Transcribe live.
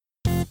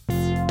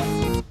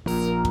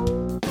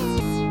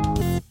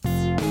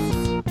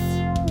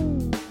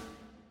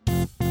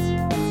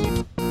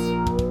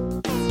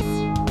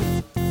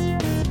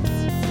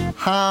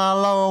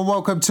Hello and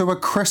welcome to a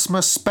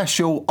Christmas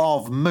special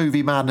of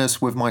Movie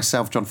Madness with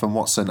myself, Jonathan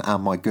Watson,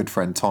 and my good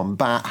friend Tom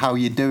Batt. How are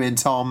you doing,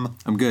 Tom?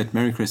 I'm good.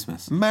 Merry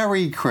Christmas.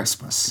 Merry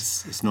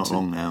Christmas. It's not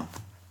long now.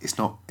 It's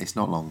not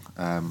long.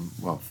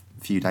 Well,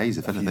 a few days,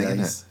 if anything, isn't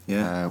it?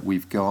 Yeah.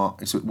 We've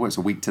got it's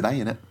a week today,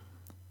 isn't it?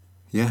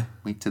 Yeah.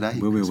 Week today.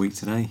 Will be a week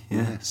today.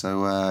 Yeah.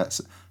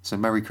 So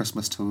Merry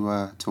Christmas to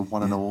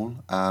one and all,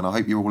 and I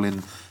hope you're all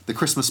in the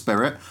Christmas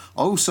spirit.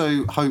 I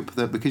also hope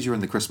that because you're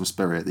in the Christmas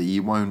spirit, that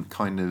you won't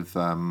kind of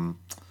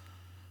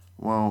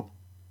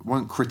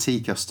won't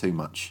critique us too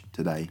much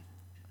today.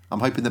 I'm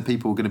hoping that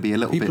people are going to be a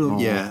little bit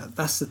more. Yeah,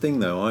 that's the thing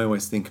though. I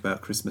always think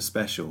about Christmas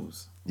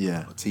specials.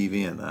 Yeah. Or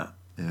TV and that.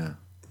 Yeah.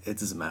 It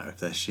doesn't matter if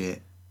they're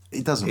shit.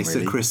 It doesn't It's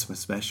really. a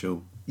Christmas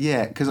special.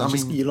 Yeah, because I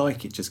mean, you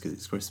like it just because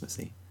it's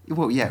Christmassy.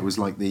 well, yeah, it was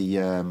like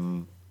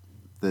the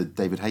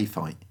David Hay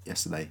fight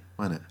yesterday,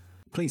 wasn't it?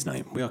 Please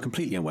note, we are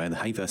completely aware the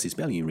Hay vs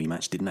Bellew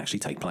rematch didn't actually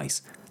take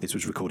place. This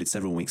was recorded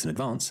several weeks in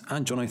advance,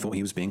 and Jono thought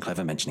he was being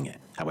clever mentioning it.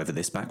 However,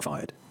 this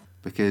backfired.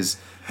 Because,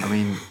 I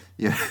mean,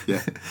 yeah,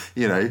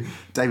 you know,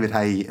 David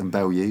Hay and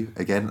Bellew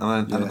again,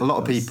 and a lot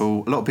of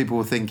people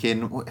were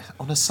thinking,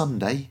 on a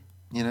Sunday,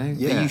 you know,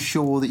 are you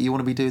sure that you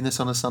want to be doing this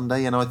on a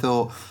Sunday? And I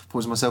thought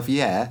to myself,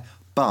 yeah,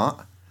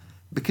 but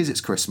because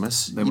it's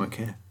Christmas, They won't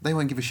care. They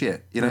won't give a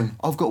shit. You know,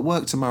 I've got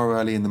work tomorrow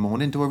early in the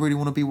morning. Do I really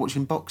want to be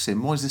watching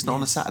boxing? Why is this not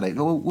on a Saturday?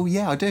 Well,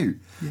 yeah, I do.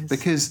 Yes.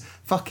 Because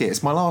fuck it,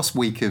 it's my last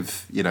week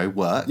of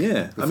work.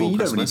 Yeah. I mean, you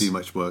don't really Christmas. do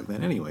much work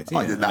then anyway, do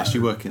you? No. Unless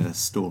you work in a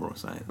store or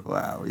something.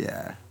 Well,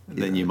 yeah.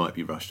 Then you might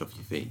be rushed off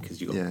your feet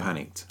because you've got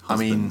panicked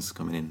husbands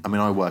coming in. I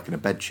mean, I work in a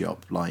bed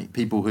shop. Like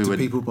people who Do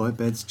people buy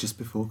beds just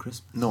before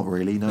Christmas? not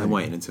really. No, They're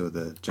waiting until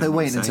the January They're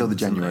waiting until the sales,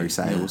 January aren't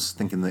they? sales,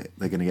 thinking that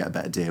they're going to get a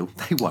better deal.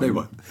 They won't. They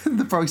won't.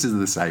 The prices are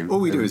the same. All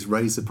we do is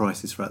raise the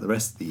prices throughout the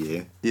rest of the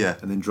year, Yeah.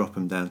 and then drop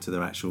them down to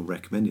their actual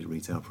recommended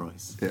retail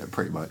price. Yeah,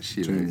 pretty much.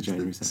 You During know, the it's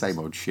January the sales. same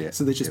old shit.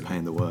 So they're just you know.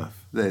 paying the worth.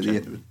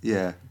 Basically.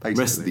 The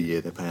rest of the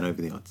year they're paying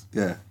over the odds.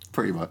 Yeah,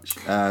 pretty much.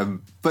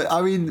 But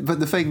I mean,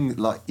 the thing,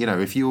 like, you know,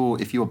 if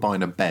you're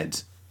buying a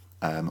bed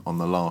on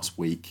the last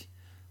week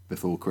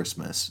before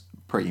Christmas,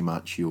 pretty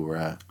much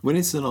you're When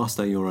is the last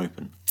day you're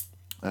open?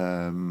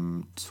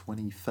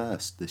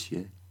 21st this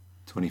year.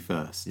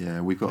 21st.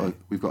 Yeah, we've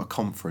got a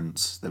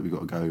conference that we've got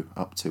to go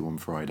up to on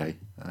Friday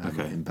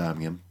in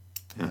Birmingham.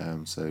 Yeah.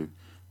 So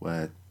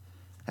where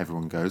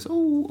everyone goes,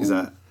 oh, Is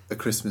that a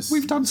Christmas?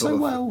 We've done sort so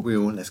of,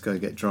 well. Let's go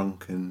get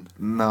drunk and.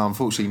 No,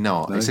 unfortunately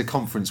not. No? It's a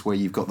conference where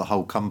you've got the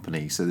whole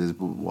company. So there's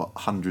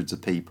hundreds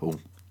of people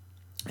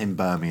in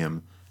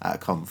Birmingham at a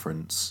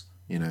conference.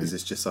 You know, Is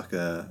this just like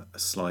a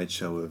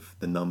slideshow of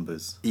the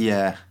numbers?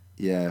 yeah.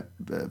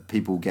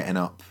 People getting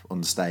up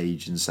on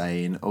stage and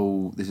saying,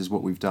 "Oh, this is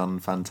what we've done.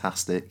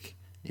 Fantastic."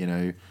 You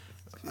know,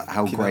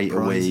 how Give great out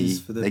are we?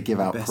 prizes for the They give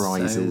out best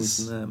prizes.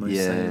 sales and that, most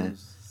Yeah,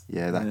 sales.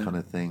 yeah, that Yeah. kind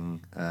of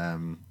thing.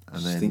 And Do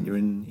you then think you're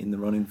in the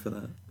running for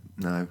that?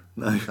 no.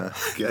 No.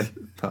 Okay.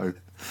 No,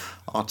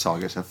 our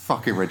targets are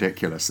fucking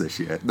ridiculous this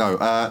year. No,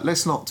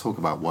 let's not talk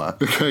about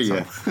work. Okay.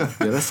 Yeah.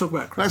 Let's talk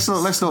about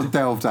Christmas. Let's not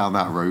delve down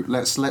that route.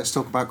 Let's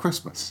talk about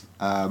Christmas.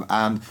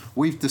 And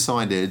we've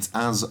decided,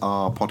 as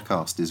our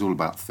podcast is all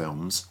about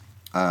films,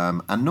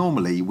 and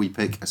normally we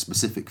pick a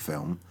specific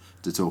film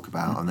to talk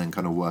about and then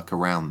kind of work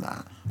around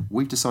that.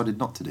 We've decided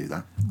not to do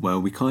that.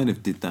 Well, we kind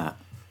of did that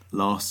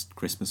last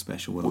Christmas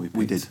special where we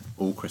We picked did.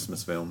 all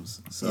Christmas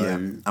films. So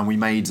And we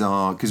made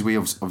because we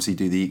obviously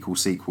do the equal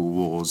sequel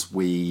wars.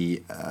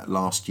 We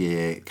last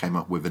year came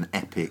up with an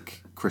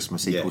epic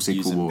Christmas equal sequel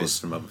using bits wars.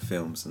 from other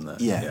films and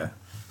that. Yeah.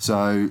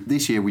 So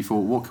this year we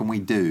thought, what can we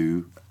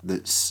do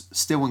that's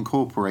still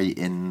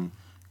incorporating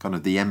kind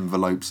of the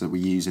envelopes that we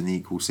use in the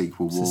equal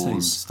sequel It's wars. the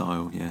same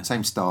style, yeah.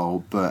 Same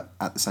style, but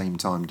at the same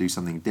time do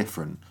something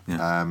different.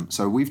 Yeah.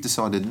 So we've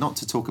decided not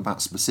to talk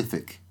about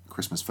specific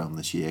Christmas film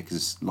this year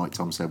because, like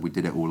Tom said, we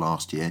did it all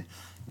last year.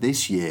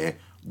 This year,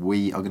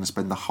 we are going to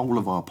spend the whole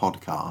of our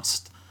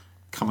podcast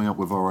coming up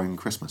with our own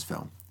Christmas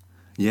film.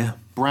 Yeah.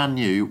 Brand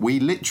new. We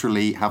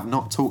literally have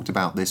not talked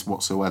about this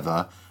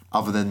whatsoever,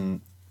 other than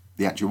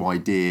the actual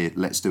idea,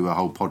 let's do a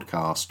whole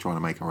podcast trying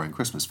to make our own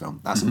Christmas film.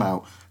 That's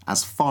about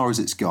as far as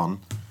it's gone.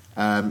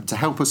 To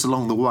help us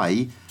along the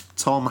way,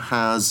 Tom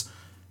has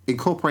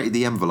incorporated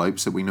the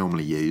envelopes that we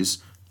normally use,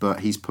 but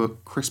he's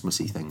put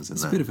Christmassy things in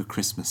It's there. a bit of a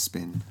Christmas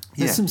spin.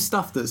 There's Yeah. some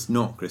stuff that's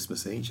not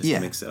Christmassy, just to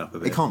mix it up a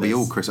bit. It can't be There's-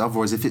 all Christmas.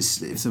 Otherwise, if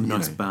it's It's a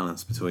nice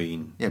balance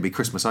between it'd be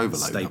Christmas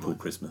overload. staple otherwise.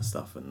 Christmas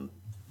stuff and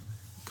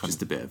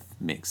just a bit of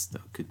mix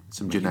that could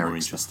Some make it generic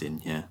more stuff.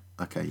 interesting. Yeah.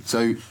 Okay,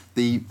 so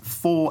the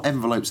 4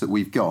 envelopes that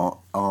we've got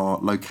are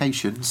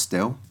locations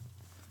still,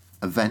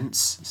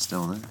 events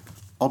still there,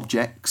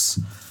 objects,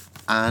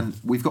 and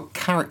we've got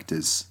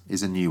characters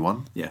is a new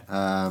one. Yeah.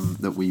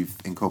 That we've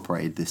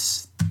incorporated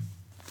this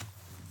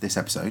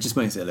episode. It just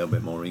makes it a little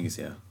bit more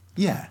easier.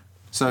 Yeah.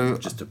 So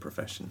just a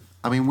profession.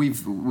 I mean,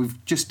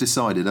 we've just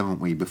decided, haven't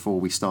we, before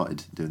we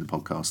started doing the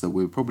podcast, that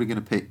we're probably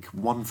going to pick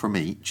one from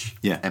each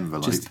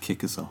envelope just to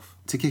kick us off.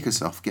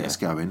 Get us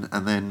going,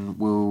 and then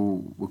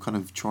we'll kind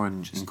of try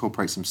and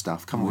incorporate some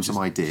stuff, come up with some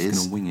ideas.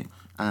 Just going to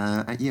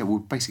wing it. We're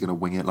basically going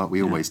to wing it like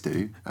we always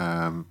do.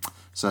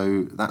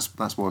 So that's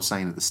what I was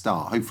saying at the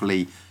start.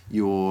 Hopefully,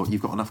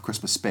 you've got enough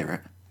Christmas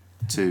spirit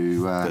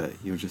to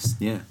you're just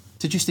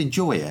to just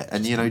enjoy it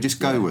and just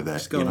go with it.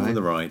 Just go on with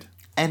the ride.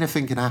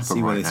 Anything can happen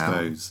See where right this now.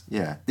 goes.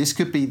 Yeah, this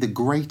could be the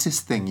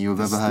greatest thing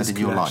you've ever heard in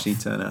your life. This could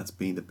actually turn out to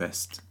be the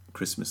best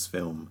Christmas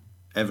film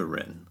ever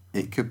written.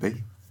 It could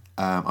be.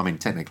 I mean,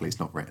 technically, it's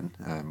not written.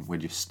 We're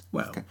just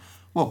what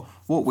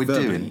we're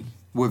doing.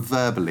 We're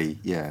verbally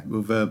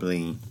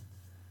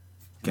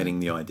getting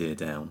the idea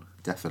down.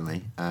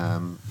 Definitely,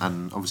 and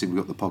obviously we've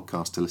got the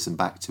podcast to listen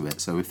back to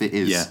it. So if it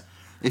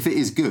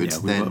is good,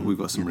 then we've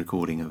got some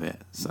recording of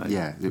it. So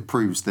it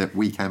proves that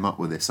we came up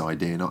with this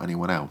idea, not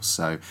anyone else.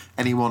 So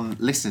anyone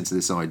listening to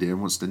this idea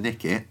and wants to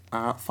nick it,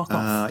 fuck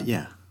off.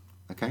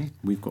 Okay,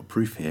 we've got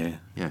proof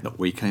here that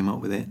we came up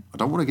with it. I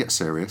don't want to get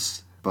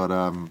serious, but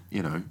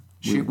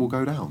shit will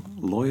go down.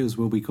 Lawyers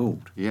will be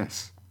called.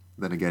 Yes.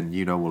 Then again,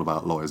 you know all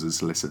about lawyers and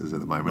solicitors at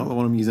the moment. Not the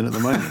one I'm using at the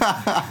moment.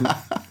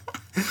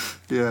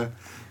 Yeah.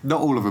 Not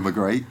all of them are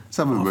great.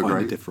 Some of them are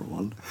great. A different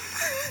one.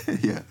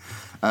 Yeah.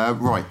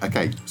 Right.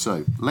 Okay.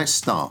 So let's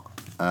start.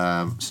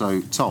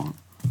 So Tom,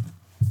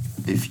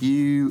 I'll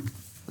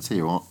tell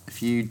you what.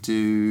 If you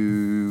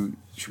do,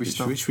 should we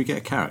start? Should we get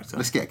a character?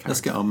 Let's get a character.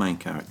 Let's get our main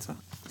character.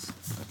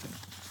 Okay.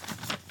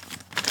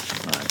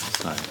 Right.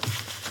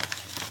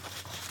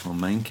 So our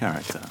main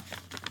character.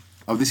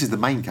 Oh, this is the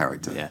main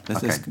character. Yeah.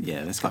 Let's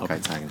get our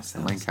protagonist.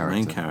 The main character. The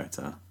main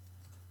character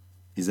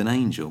is an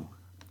angel.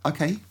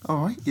 Okay, all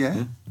right,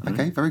 yeah.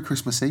 Okay, very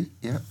Christmassy,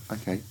 yeah,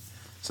 okay.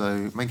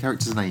 So, main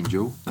character's an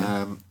angel.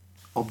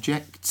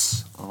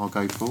 Objects, I'll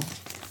go for.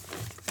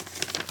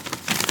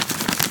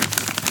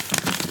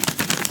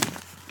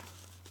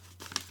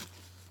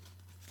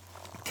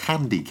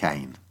 Candy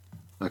cane.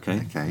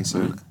 Okay. Okay,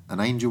 so an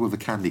angel with a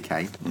candy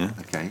cane. Yeah.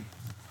 Okay,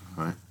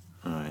 all right.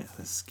 All right,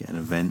 let's get an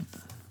event.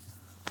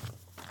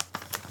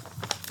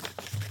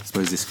 I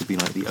suppose this could be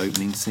like the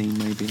opening scene,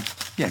 maybe?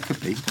 Yeah, it could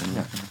be.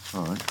 Yeah,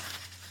 all right.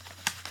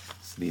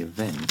 So the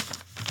event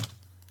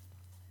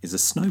is a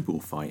snowball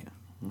fight.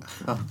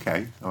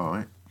 Okay, all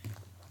right.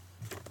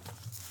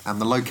 And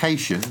the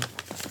location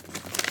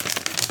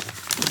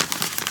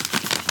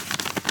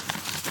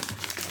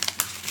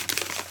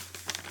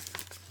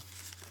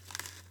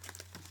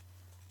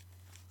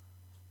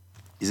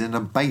is in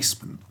a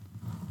basement.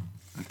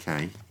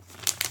 Okay.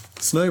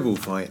 Snowball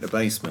fight in a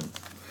basement.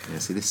 Yeah,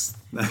 see this.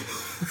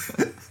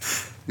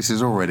 This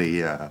is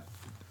already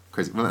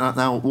crazy.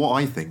 Now, what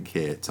I think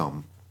here,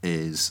 Tom,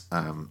 is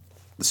the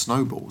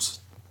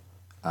snowballs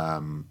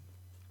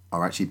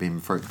are actually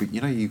being thrown.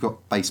 You've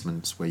got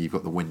basements where you've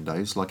got the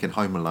windows, like in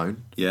Home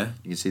Alone. Yeah.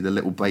 You can see the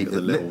little the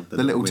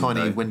little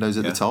tiny window. windows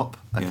at the top.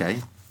 Okay.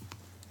 Yeah.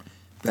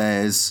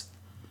 There's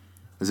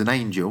an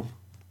angel.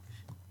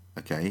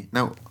 Okay.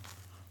 Now,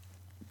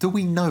 do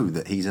we know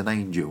that he's an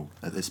angel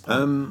at this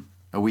point?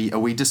 Are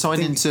we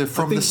deciding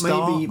from the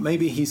start?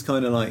 Maybe he's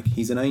kind of like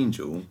he's an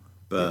angel,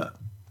 but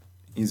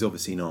he's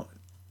obviously not.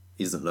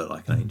 He doesn't look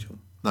like an angel.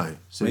 No.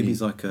 So maybe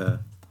he's like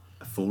a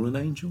fallen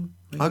angel.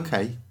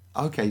 Maybe?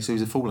 Okay. So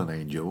he's a fallen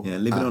angel. Yeah,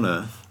 living on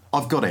Earth.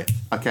 I've got it.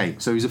 Okay.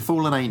 So he's a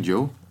fallen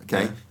angel.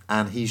 Okay,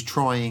 and he's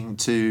trying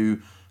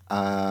to.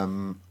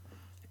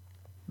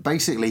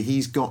 Basically,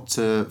 he's got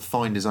to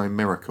find his own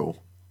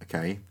miracle.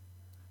 Okay.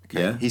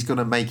 Yeah. He's going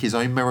to make his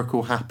own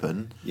miracle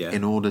happen. Yeah.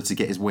 In order to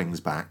get his wings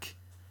back.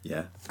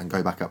 Yeah. And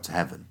go back up to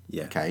heaven.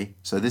 Yeah. Okay.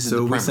 So this is the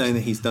premise. So are we saying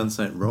that he's done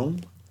something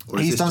wrong?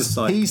 Or is this just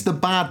like... He's the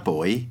bad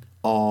boy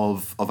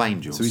of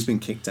angels. So he's been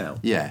kicked out.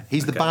 Yeah.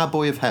 He's the bad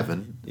boy of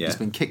heaven. Yeah. He's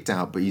been kicked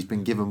out, but he's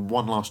been given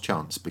one last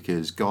chance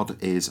because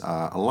God is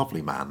a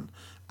lovely man.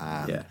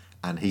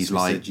 And he's so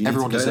like, said,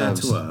 everyone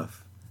deserves... Go down to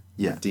Earth.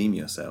 Yeah. Redeem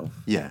yourself.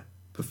 Yeah.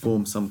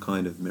 Perform some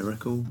kind of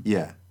miracle.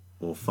 Yeah.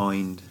 Or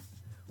find...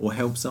 Or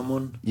help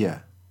someone. Yeah.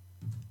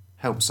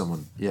 Help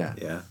someone. Yeah.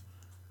 Yeah.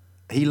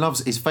 He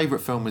loves... His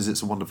favourite film is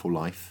It's a Wonderful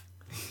Life.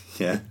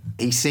 Yeah.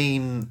 He's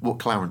seen what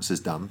Clarence has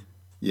done.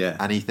 Yeah.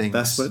 And he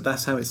thinks...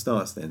 That's how it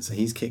starts then. So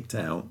he's kicked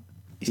out.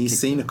 He's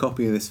seen a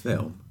copy of this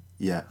film.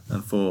 Yeah.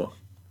 And thought,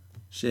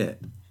 shit,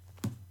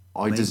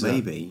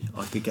 maybe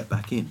I could get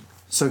back in.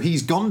 So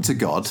he's gone to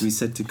God. So he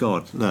said to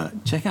God,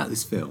 look, check out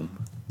this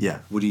film. Yeah.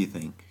 What do you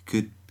think?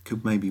 Could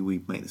maybe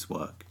we make this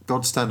work?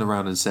 God's turned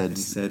around and said,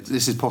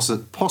 this is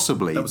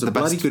possibly that was a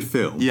bloody good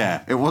film.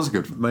 Yeah, it was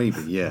good.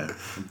 Maybe, yeah.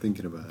 I'm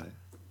thinking about it.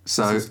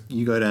 So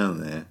you go down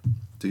there,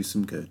 do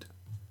some good.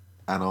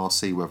 And I'll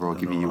see whether I'll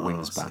give you your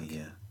wings back.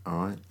 Yeah.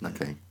 All right? Yeah.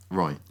 Okay.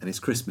 Right. And it's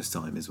Christmas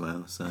time as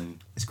well, so...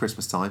 It's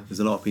Christmas time. There's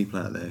a lot of people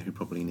out there who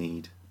probably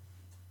need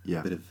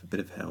a bit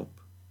of help.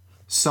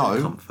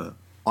 So... comfort.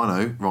 I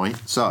know, right.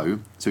 So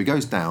he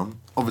goes down.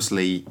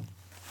 Obviously,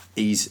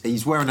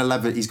 he's wearing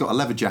he's got a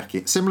leather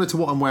jacket, similar to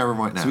what I'm wearing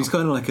right now. So he's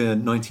kind of like a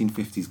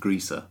 1950s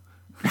greaser.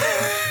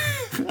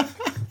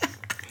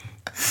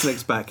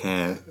 slicks back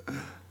hair,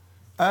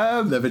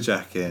 leather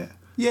jacket.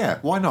 Yeah,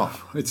 why not?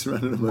 It's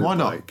running a motorbike. Why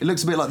not? It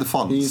looks a bit like the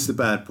Fonz. He's the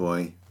bad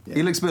boy. Yeah.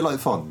 He looks a bit like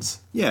the Fonz.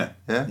 Yeah.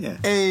 Yeah? Yeah.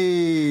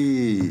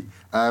 Hey!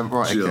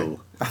 Right, Jill.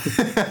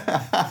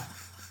 okay.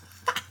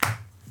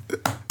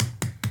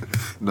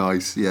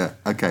 Nice, yeah.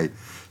 Okay.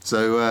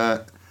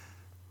 So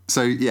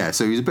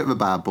he's a bit of a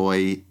bad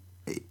boy.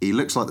 He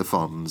looks like the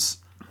Fonz.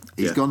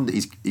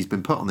 He's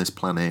been put on this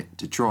planet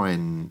to try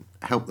and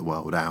help the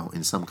world out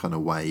in some kind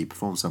of way,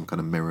 perform some kind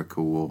of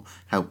miracle, or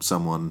help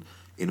someone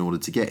in order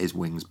to get his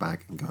wings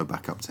back and go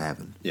back up to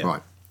heaven. Yeah.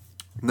 Right.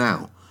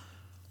 Now,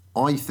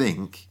 I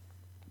think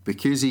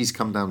because he's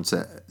come down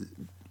to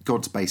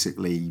God's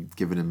basically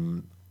given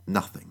him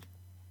nothing.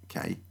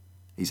 Okay,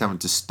 he's having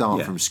to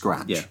start from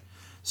scratch. Yeah.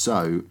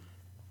 So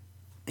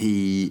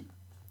he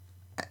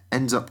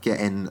ends up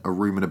getting a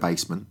room in a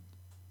basement.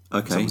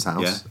 Okay. Someone's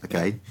house. Yeah.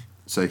 Okay.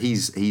 So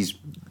he's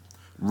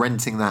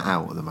renting that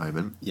out at the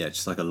moment. Yeah,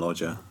 just like a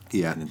lodger.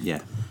 Yeah.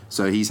 Yeah.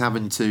 So he's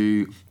having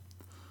to.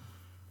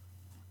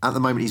 At the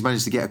moment, he's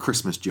managed to get a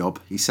Christmas job.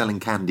 He's selling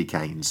candy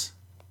canes.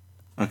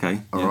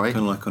 Okay. All yeah, right.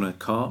 Kind of like on a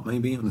cart,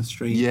 maybe on the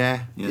street.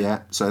 Yeah.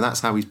 So that's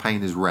how he's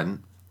paying his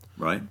rent.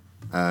 Right.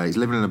 He's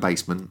living in a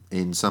basement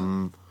in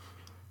some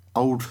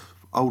old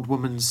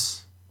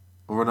woman's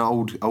or an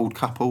old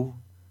couple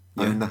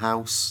own the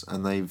house,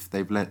 and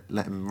they've let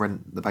him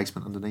rent the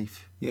basement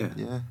underneath. Yeah.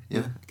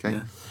 Yeah. Okay.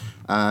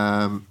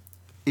 Yeah.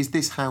 Is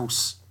this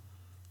house?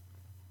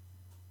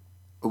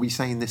 Are we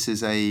saying this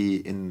is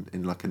in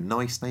like a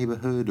nice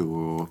neighbourhood,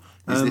 or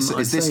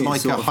is this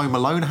like a Home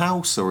Alone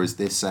house, or is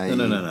this a?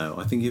 No.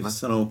 I think if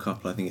it's an old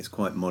couple, I think it's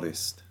quite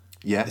modest.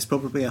 Yeah. It's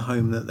probably a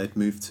home that they've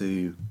moved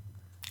to.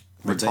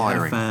 They have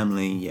Retiring. a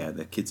family, yeah.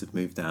 Their kids have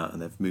moved out,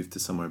 and they've moved to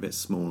somewhere a bit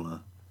smaller.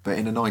 But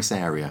in a nice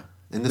area,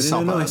 in the But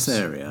suburbs. in a nice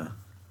area.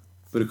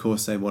 But of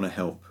course, they want to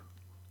help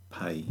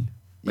pay.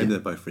 Maybe they're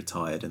both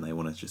retired, and they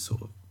want to just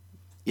sort of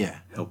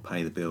help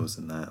pay the bills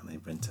and that, and they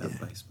rent out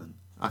the basement.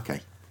 Okay.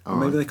 Or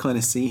maybe they kind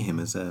of see him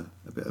as a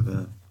bit of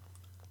a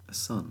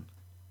son.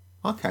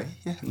 Okay.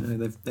 Yeah. You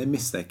know, they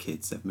miss their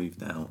kids. They've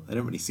moved out. They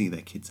don't really see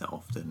their kids that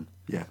often.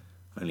 Yeah.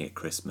 Only at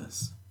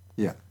Christmas.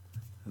 Yeah.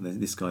 And then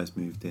this guy's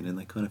moved in, and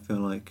they kind of feel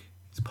like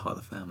he's part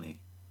of the family.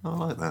 I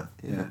like that.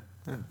 Yeah.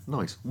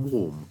 Nice.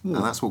 Warm. And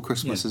that's what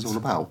Christmas is all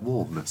about.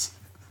 Warmness.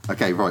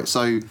 Okay. Right.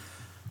 So,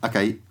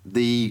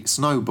 the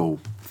snowball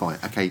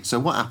fight. Okay. So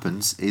what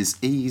happens is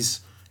he's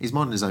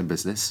minding his own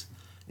business.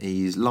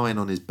 He's lying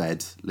on his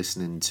bed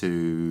listening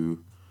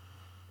to.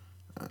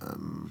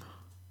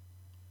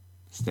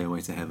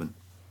 Stairway to Heaven.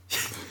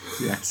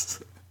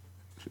 Yes.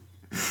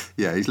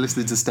 Yeah, he's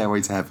listening to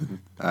Stairway to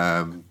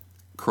Heaven,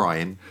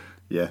 crying.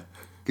 Yeah.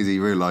 Because he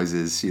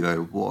realises,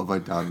 what have I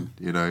done?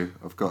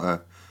 I've got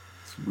to.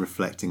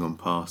 Reflecting on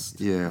past.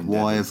 Yeah.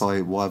 endeavours.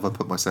 Why have I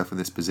put myself in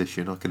this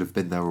position? I could have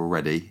been there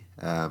already.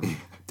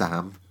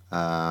 Damn.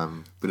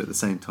 But at the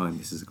same time,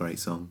 this is a great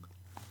song.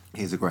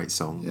 Here's a great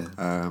song.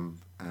 Yeah.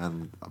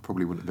 And I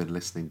probably wouldn't have been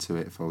listening to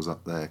it if I was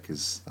up there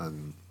because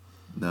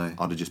No.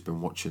 I'd have just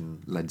been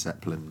watching Led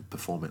Zeppelin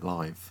perform it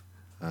live.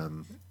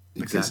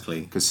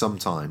 Exactly. Because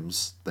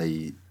sometimes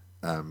they're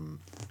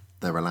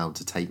allowed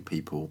to take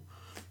people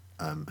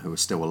who are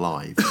still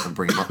alive and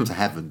bring them up to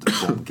heaven to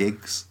perform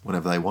gigs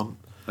whenever they want.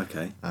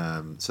 Okay.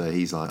 So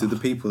he's like, Do the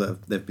people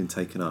that they've been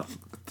taken up,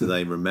 do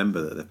they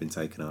remember that they've been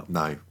taken up?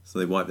 No. So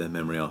they wipe their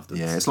memory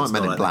afterwards. Yeah, it's like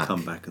Men not in Black. They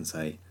come back and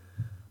say,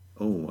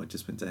 "Oh, I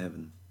just went to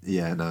heaven."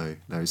 Yeah, no.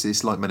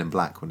 It's like Men in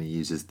Black when he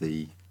uses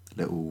the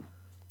little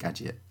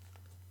gadget.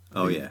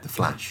 Oh the, yeah, the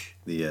flash.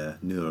 the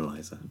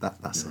neuralizer.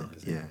 That's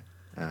Neuralizer. it.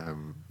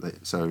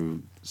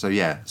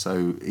 Yeah.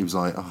 So he was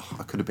like, oh,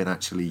 I could have been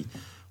actually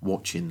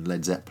watching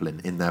Led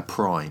Zeppelin in their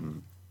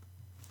prime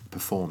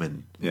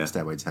performing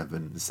Stairway to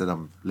Heaven. Instead,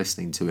 I'm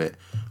listening to it.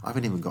 I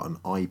haven't even got an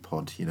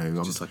iPod.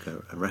 Just like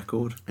a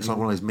record. It's like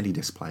one of those mini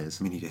disc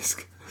players. mini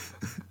disc.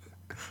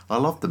 I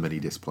love the mini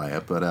disc player,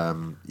 but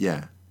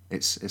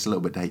it's a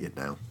little bit dated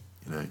now.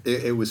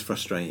 It was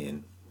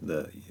frustrating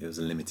that it was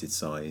a limited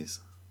size.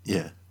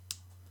 Yeah,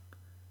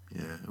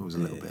 it was a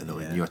little bit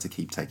annoying. Yeah. You had to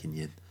keep taking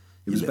your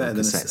was little better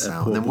than cassettes a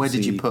out. And then where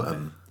did you portable put CD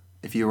them?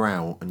 If you were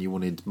out and you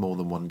wanted more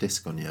than one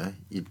disc on you,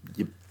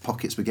 your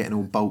pockets were getting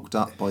all bulked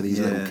up by these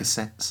little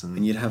cassettes.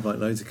 And you'd have like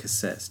loads of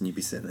cassettes, and you'd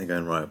be sitting there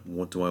going, right,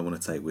 what do I want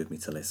to take with me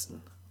to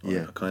listen?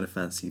 Yeah. I kind of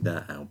fancy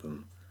that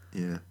album,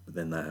 Yeah, but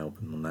then that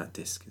album on that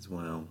disc as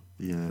well.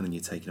 Yeah. And then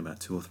you're taking about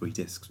 2 or 3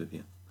 discs with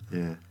you.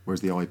 yeah.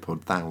 Whereas the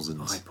iPod,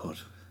 thousands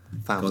iPod.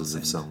 of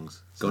Godsend.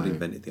 songs. God So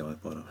invented the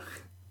iPod.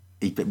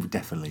 he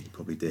definitely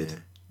Probably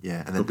did.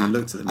 Yeah, and then Probably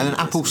looked at them and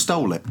Apple listened.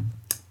 stole it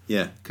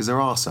Yeah. because they're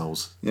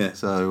arseholes. Yeah.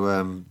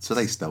 So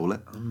they stole it.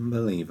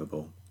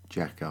 Unbelievable.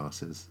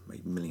 Jackasses.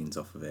 Made millions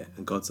off of it.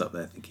 And God's up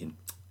there thinking,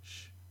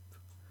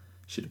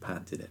 should have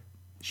patented it.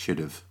 Should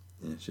have.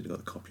 Yeah, should have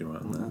got the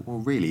copyright on that. Well,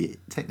 really,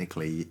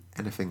 technically,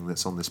 anything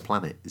that's on this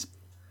planet is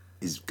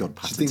God I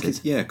patented. think it's,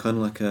 kind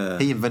of like a...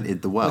 He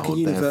invented the world, like a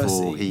university.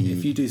 therefore he...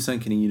 If you do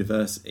something in a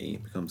university,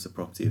 it becomes the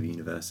property of a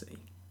university.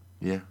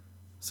 Yeah,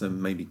 So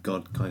maybe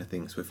God kind of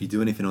thinks, well, if you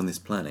do anything on this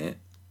planet,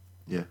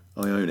 Yeah.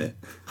 I own it.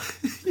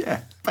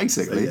 Yeah,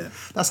 basically. So, yeah.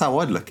 That's how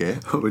I'd look at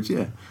it. What would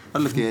you?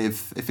 I'd look at it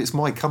if it's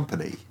my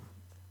company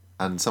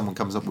and someone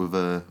comes up with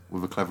a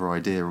clever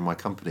idea in my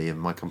company and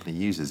my company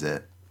uses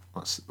it,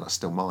 that's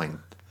still mine.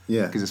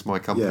 Yeah. Because it's my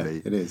company.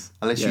 Yeah, it is.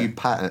 Unless Yeah. you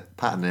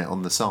pattern it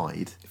on the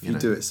side. If you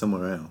do it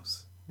somewhere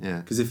else. Yeah.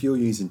 Because if you're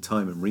using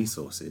time and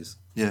resources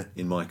Yeah.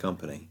 in my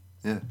company,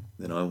 Yeah.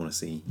 then I want to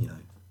see,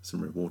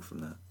 some reward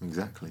from that.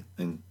 Exactly.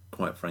 And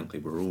quite frankly,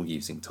 we're all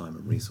using time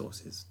and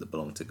resources that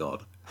belong to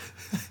God.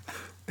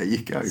 There you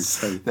go.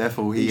 So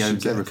therefore, he should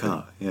owns get a everything.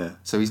 car, yeah.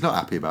 So he's not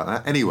happy about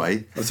that.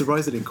 Anyway, I'm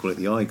surprised they didn't call it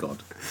the eye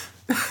God.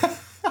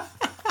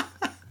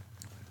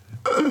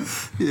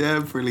 yeah,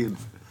 brilliant.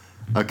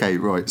 Okay,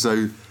 right.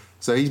 So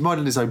he's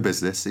minding his own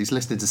business. He's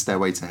listening to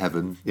Stairway to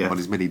Heaven Yeah. on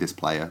his mini disc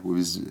player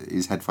with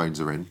his headphones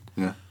are in.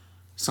 Yeah.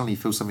 Suddenly he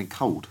feels something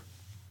cold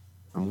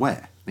and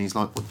wet. And he's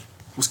like,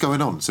 what's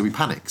going on? So he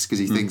panics because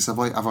he thinks, have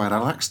I had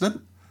an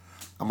accident?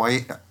 Am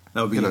I...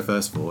 That would be your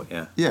first thought,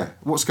 yeah. Yeah,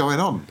 what's going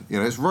on?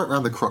 It's right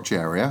around the crotch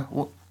area.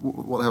 What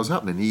the hell's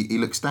happening? He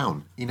looks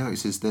down. He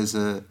notices there's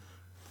a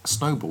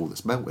snowball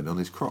that's melting on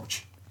his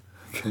crotch.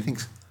 Okay. He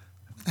thinks,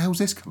 where the hell's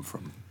this come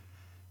from?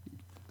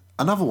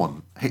 Another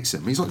one hits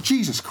him. He's like,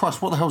 Jesus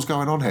Christ, what the hell's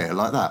going on here?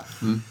 Like that.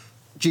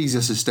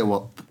 Jesus is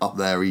still up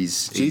there.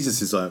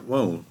 Jesus is like,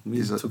 well,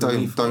 he's like,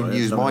 don't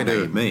use my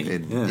name.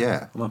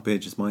 Yeah. I'm up here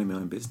just minding my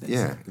own business.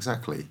 Yeah,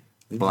 exactly.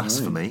 Leave me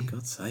Blasphemy. alone,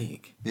 God's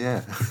sake.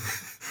 Yeah.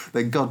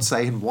 Then God's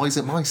saying, why is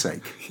it my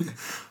sake?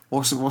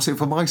 What's it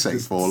for my sake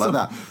for? Like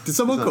that. Did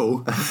someone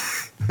call?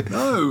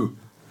 No.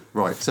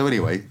 Right, so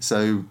anyway,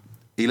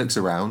 he looks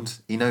around.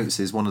 He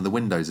notices one of the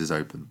windows is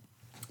open.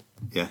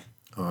 Yeah.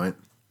 All right.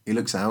 He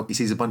looks out. He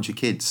sees a bunch of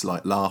kids,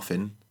 like,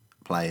 laughing,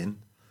 playing.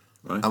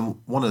 Right. And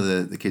one of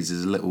the kids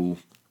is a little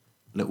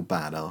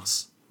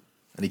badass.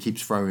 And he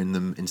keeps throwing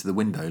them into the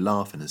window,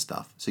 laughing and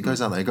stuff. So he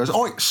goes out there and goes,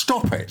 "Oi,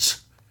 stop it!"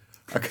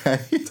 Okay?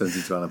 Turns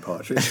into Alan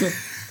Partridge.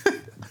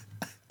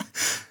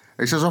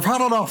 He says, "I've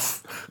had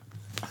enough."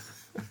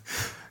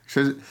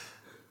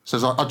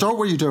 Says, "I don't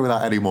want you doing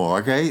that anymore,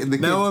 okay?" And the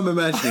Now I'm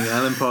imagining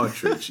Alan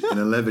Partridge in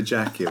a leather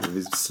jacket with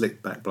his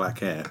slick back black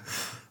hair.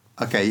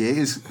 Okay, it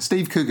is.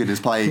 Steve Coogan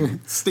is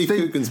playing... Steve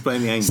Coogan's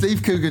playing the angel.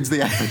 Steve Coogan's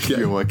the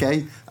angel,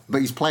 okay? But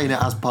he's playing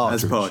it as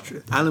Partridge. As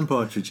Partridge. Alan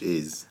Partridge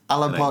is...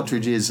 Alan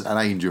Partridge is an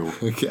angel.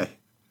 Okay.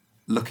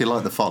 Looking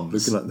like the Fonz.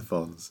 Looking like the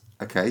Fonz.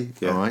 Okay,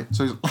 Yeah. all right.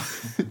 So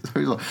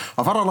he's like,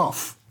 "I've had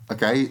enough."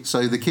 Okay,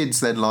 so the kid's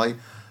then like,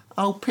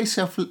 "Oh, piss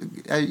off your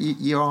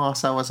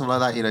arsehole," or something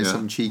like that. Yeah.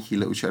 Some cheeky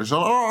little shit. So,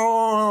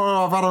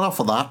 "Oh, I've had enough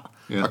of that."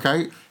 Yeah.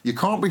 Okay, you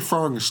can't be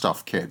throwing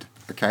stuff, kid.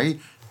 Okay,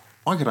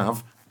 I can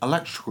have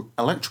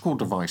electrical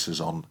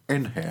devices on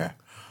in here.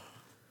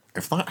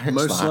 If that hits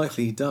Most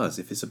likely he does.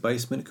 If it's a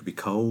basement, it could be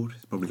cold.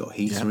 It's probably got a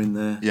heater in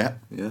there. Yeah.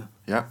 Yeah.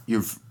 Yeah,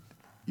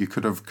 you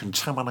could have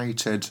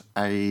contaminated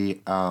a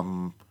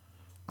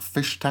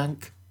fish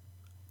tank.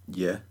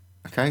 Yeah.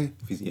 Okay,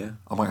 Yeah.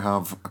 I might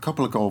have a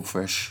couple of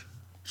goldfish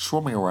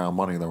swimming around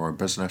minding their own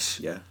business.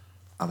 Yeah.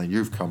 And then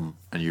you've come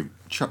and you've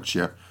chucked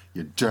your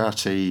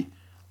dirty,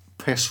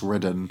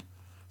 piss-ridden,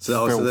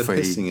 So they're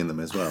filthy... pissing in them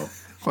as well.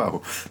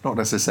 Well, not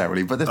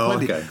necessarily, but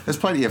there's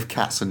plenty of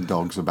cats and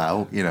dogs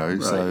about,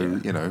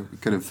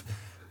 it could have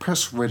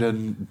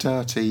piss-ridden,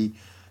 dirty,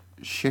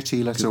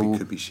 shitty little...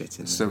 Could be shit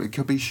in there. So it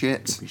could be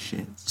shit. Could be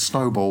shit.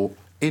 Snowball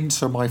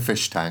into my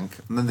fish tank,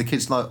 and then the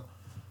kid's like,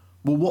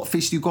 "Well, what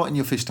fish do you got in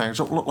your fish tank?"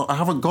 So, "Look, I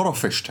haven't got a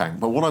fish tank,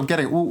 but what I'm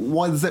getting, well,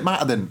 why does it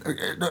matter then?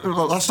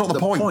 That's not the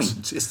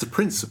point. It's the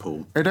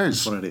principle. It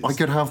is. That's what it is. I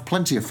could have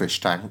plenty of fish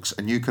tanks,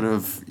 and you could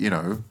have,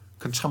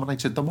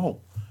 contaminated them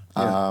all."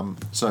 Yeah.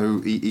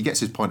 So he gets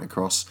his point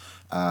across.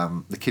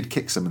 The kid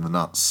kicks him in the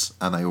nuts,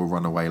 and they all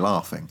run away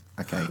laughing.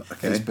 Okay.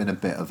 It's been a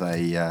bit of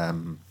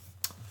a,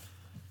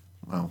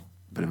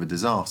 bit of a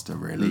disaster,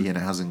 really, and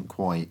it hasn't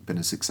quite been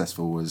as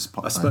successful as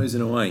I suppose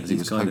in a way as he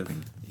was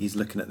hoping. He's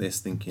looking at this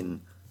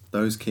thinking,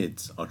 those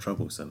kids are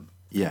troublesome.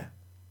 Yeah.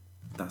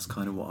 That's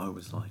kind of what I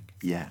was like.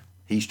 Yeah.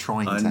 He's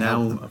trying I to help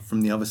now, them.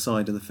 from the other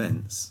side of the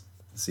fence,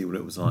 see what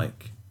it was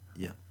like,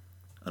 Yeah.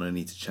 and I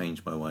need to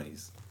change my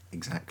ways.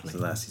 Exactly.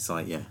 So it's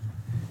like,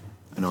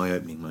 an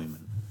eye-opening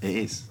moment. It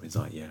is. It's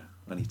like,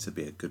 I need to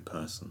be a good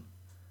person.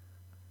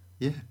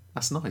 Yeah,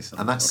 that's nice. I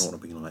And don't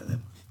want to be like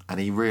them. and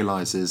he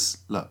realises,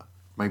 look,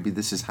 maybe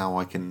this is how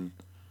I can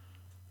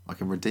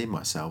redeem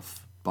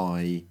myself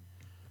by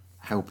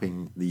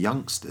helping the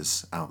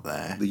youngsters out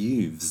there, The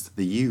youths.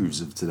 the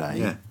youths of today.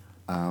 Yeah.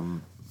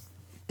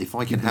 If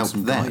I can them help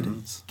some them,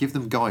 guidance. give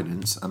them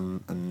guidance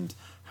and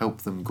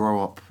help them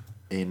grow up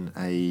in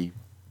a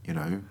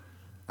So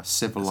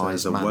civilized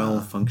as a manner.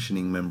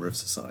 well-functioning member of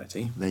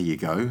society. There you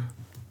go.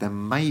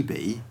 Then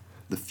maybe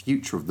the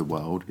future of the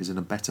world is in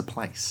a better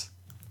place.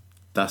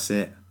 That's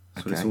it.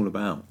 That's what it's Okay. all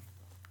about.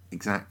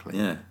 Exactly.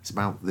 Yeah. It's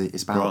about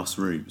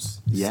Grassroots.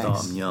 Yes.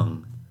 Start them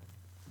young.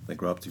 They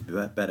grow up to be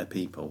better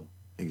people.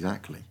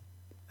 Exactly.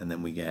 And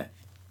then we get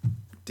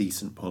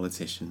decent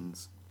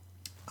politicians,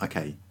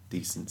 Okay.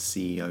 decent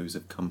CEOs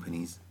of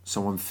companies.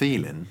 So I'm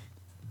feeling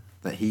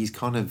that he's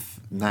kind of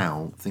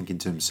now thinking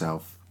to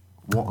himself,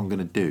 what I'm going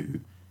to do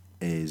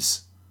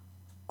is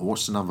I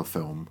watched another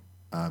film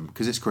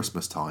because it's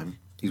Christmas time.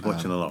 He's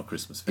watching a lot of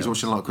Christmas films. He's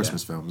watching a lot of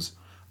Christmas films.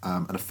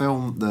 And a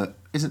film that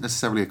isn't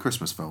necessarily a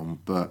Christmas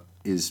film, but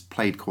is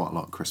played quite a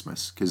lot at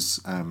Christmas because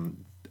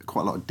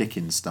quite a lot of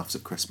Dickens stuff's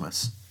at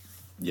Christmas.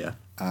 Yeah.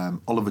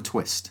 Oliver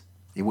Twist.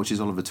 He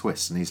watches Oliver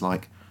Twist and he's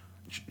like,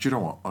 do you know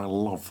what? I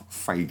love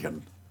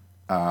Fagin.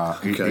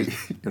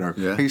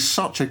 He's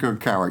such a good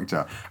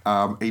character.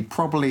 He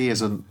probably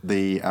isn't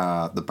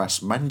the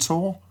best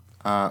mentor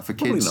for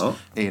kids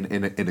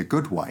in a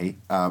good way.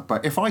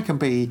 But if I can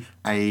be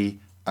a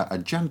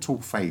gentle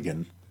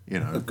Fagin,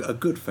 a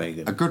good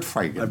Fagin. A good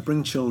Fagin.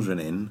 Bring children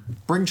in.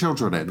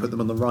 Put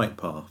them on the right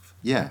path.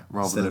 Yeah,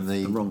 rather than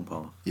the wrong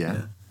path.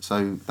 Yeah.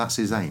 So that's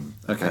his aim.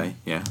 Okay,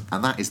 yeah.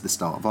 And that is the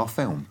start of our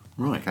film.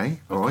 Right. Okay,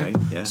 all right.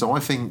 Yeah. So I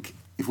think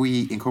if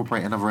we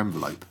incorporate another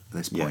envelope at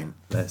this point...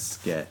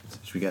 Should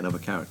we get another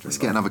character? Let's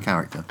get another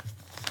character.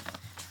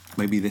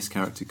 Maybe this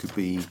character could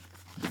be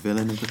the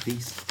villain of the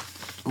piece.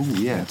 Oh,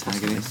 yeah.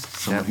 Antagonist.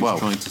 Someone who's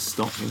trying to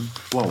stop him.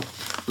 Well,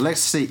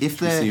 let's see if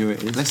they're... who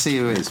it is? Let's see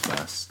who it is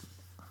first.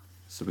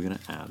 So we're going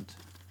to add...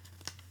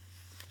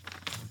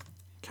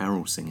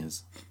 Carol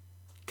singers.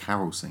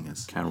 Carol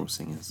singers. Carol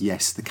singers.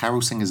 Yes, the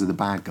carol singers are the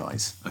bad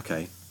guys.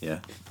 Okay, yeah.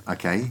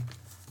 Okay.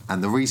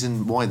 And the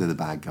reason why they're the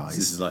bad guys...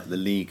 This is like the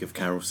League of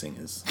Carol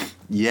Singers.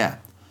 Yeah.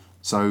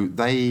 So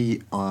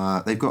they've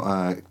got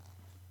a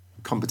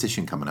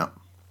competition coming up.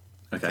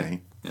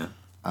 Okay. Yeah.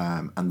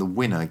 And the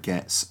winner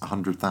gets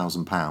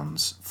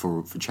 £100,000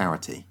 for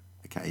charity.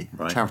 Okay.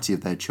 Right. Charity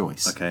of their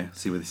choice. Okay.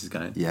 See where this is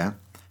going. Yeah.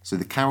 So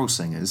the carol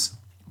singers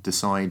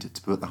decide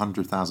to put the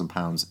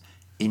 £100,000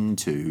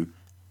 into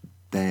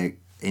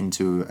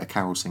a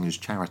carol singers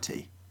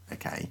charity.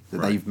 Okay,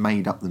 that they've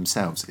made up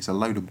themselves. It's a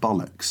load of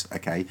bollocks.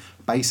 Okay,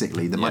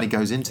 basically the money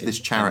goes into this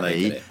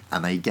charity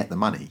and they get the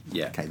money.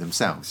 Yeah. Okay,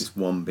 themselves. It's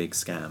one big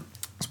scam.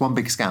 It's one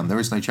big scam. There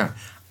is no charity,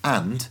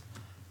 and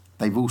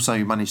they've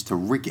also managed to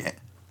rig it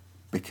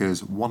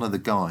because one of the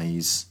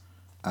guys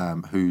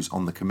who's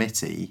on the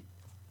committee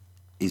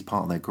is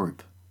part of their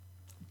group,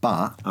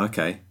 but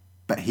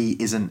he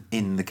isn't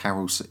in the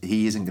carol.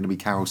 He isn't going to be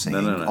carol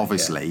singing,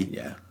 obviously.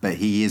 Yeah. But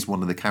he is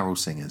one of the carol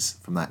singers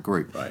from that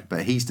group. Right.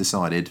 But he's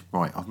decided,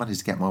 right, I've managed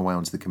to get my way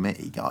onto the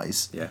committee,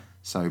 guys. Yeah.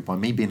 So by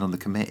me being on the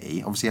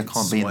committee, obviously I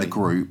can't be in the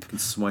group. You can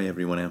sway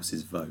everyone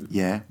else's vote.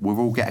 Yeah. We'll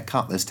all get a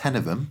cut. There's 10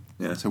 of them.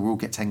 Yeah. So we'll all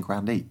get 10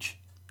 grand each.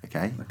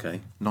 Okay.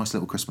 Okay. Nice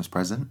little Christmas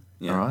present.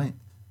 Yeah. All right.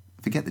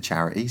 Forget the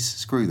charities.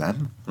 Screw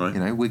them.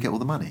 Right. We get all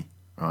the money.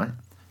 All right.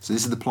 So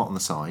this is the plot on the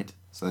side.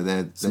 So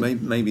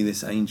maybe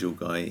this angel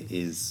guy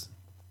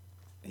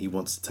he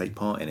wants to take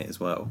part in it as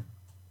well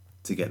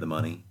to get the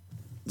money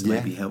to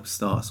maybe help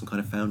start some kind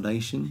of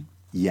foundation.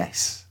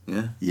 Yes.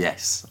 Yeah.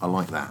 Yes. I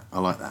like that.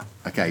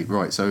 Okay,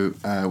 right. So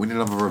we need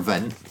another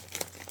event.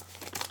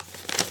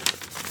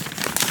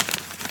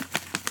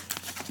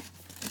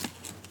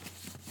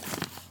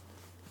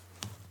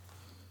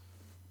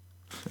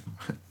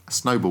 A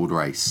snowboard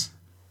race.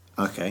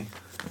 Okay.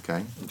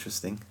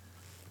 Interesting.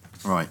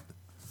 Right.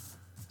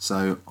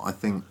 So I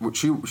think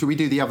should we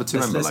do the other two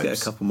envelopes? Let's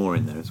get a couple more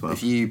in there as well.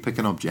 If you pick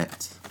an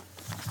object.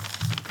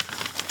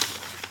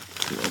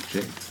 The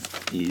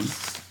object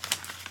is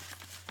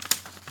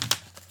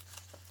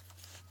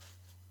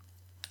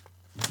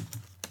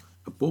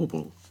a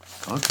bauble.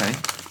 Okay.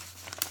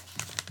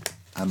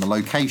 And the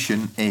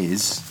location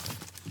is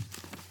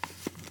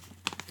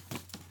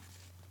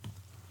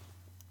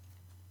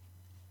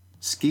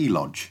ski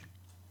lodge.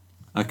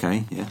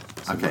 Okay, yeah.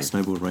 So okay.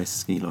 Snowboard race,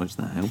 ski lodge,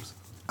 that helps.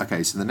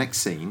 Okay, so the next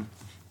scene,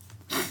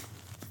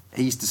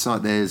 he's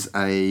decided there's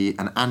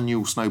an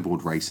annual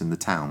snowboard race in the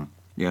town.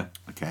 Yeah.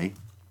 Okay.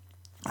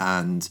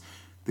 And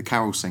the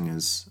carol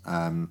singers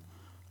are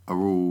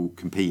all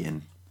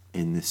competing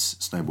in this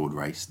snowboard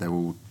race. They're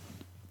all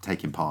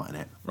taking part in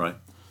it. Right.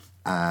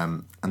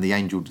 And the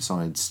angel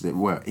decides that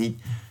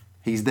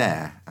he's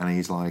there and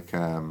he's like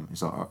and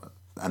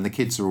the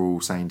kids are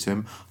all saying to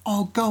him,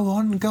 "Oh, go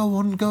and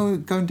do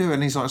it."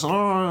 And he's like,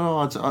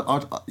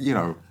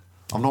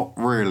 I'm not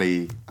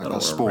really a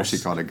sporty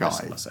kind of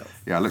guy.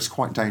 Yeah, it looks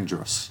quite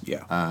dangerous.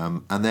 Yeah.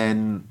 And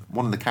then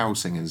one of the carol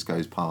singers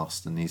goes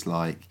past and he's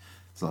like,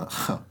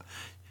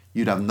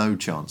 "You'd have no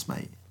chance,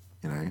 mate."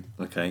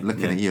 Okay.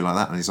 Looking at you like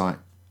that, and he's like,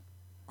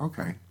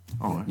 "Okay,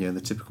 all right." Yeah,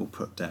 the typical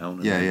put down.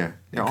 And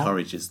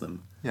encourages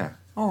them. Yeah.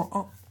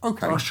 Oh,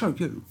 okay. I'll show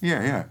you.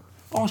 Yeah.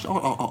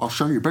 I'll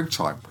show you big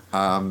time.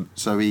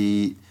 So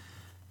he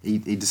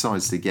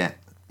decides to get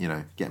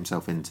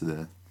himself into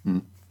the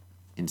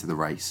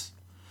race.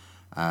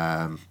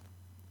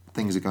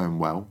 Things are going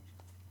well.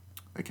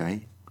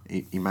 Okay.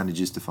 He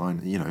manages to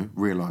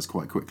realise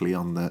quite quickly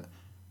on that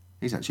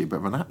he's actually a bit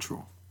of a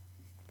natural.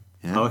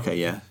 Yeah. Oh, okay.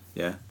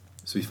 Yeah.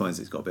 So he finds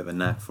he's got a bit of a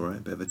knack for it,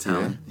 a bit of a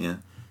talent. Yeah.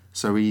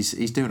 So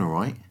he's doing all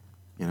right.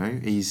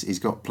 He's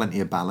got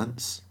plenty of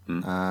balance.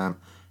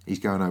 He's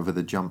going over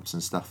the jumps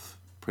and stuff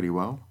pretty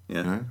well.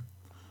 Yeah.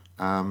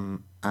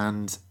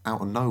 And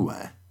out of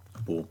nowhere,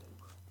 a ball.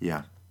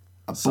 Yeah.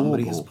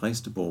 Somebody has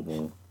placed a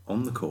ball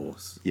on the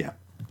course. Yeah.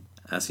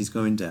 As he's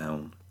going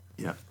down.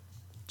 Yeah.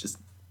 Just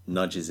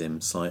nudges him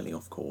slightly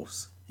off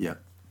course. Yeah.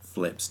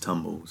 Flips,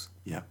 tumbles.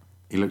 Yeah.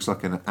 He looks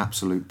like an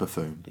absolute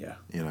buffoon. Yeah.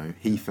 You know,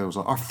 he feels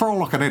like, I feel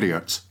like an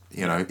idiot.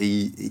 You know,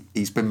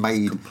 he's been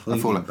made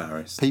Completely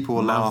embarrassed. People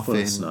are Mouthful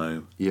laughing. of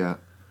snow. Yeah.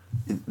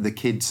 The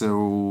kids are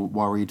all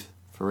worried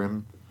for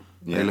him.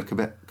 Yeah. They look a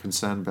bit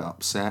concerned, a bit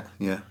upset.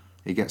 Yeah.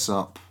 He gets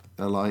up.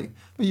 They're like,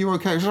 "Are you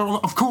okay?" He's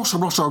like, "Of course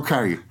I'm not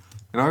okay. You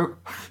know,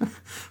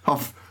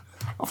 I've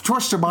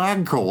twisted my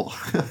ankle.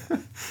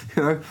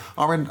 You know,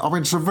 I'm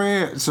in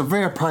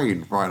severe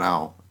pain right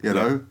now. You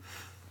know."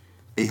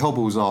 He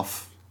hobbles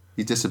off.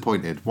 He's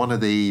disappointed. One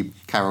of the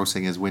carol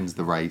singers wins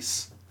the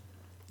race.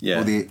 Yeah.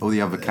 All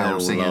the other carol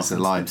singers are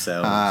like,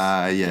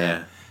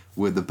 yeah,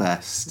 we're the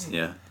best.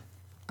 Yeah.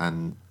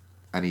 And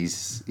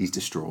he's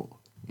distraught.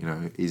 You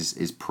know,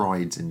 his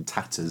pride's in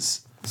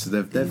tatters. So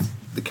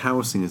the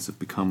carol singers have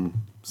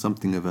become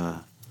something of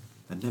a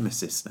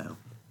nemesis now.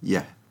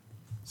 Yeah.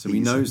 So he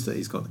knows that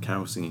he's got the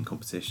carol singing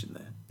competition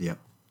there. Yeah.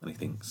 And he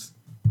thinks,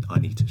 I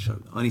need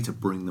to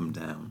bring them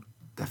down.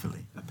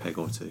 Definitely. A peg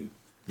or two.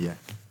 Yeah.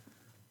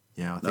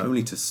 Yeah. I think, Not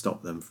only to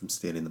stop them from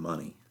stealing the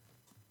money,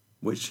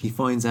 which he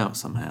finds out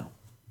somehow.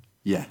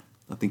 yeah.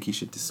 I think he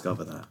should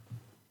discover that.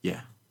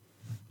 Yeah.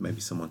 Maybe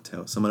someone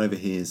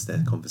overhears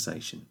their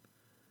conversation.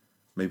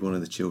 Maybe one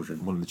of the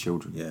children. One of the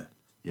children. Yeah.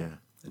 Yeah.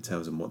 And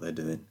tells them what they're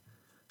doing. And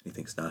he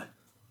thinks, no,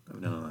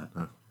 none of that.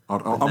 No.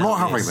 I'm not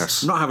having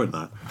this. I'm not having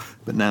that.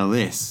 But now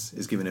this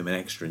is giving him an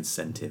extra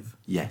incentive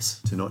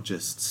Yes. to not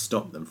just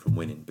stop them from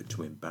winning, but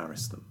to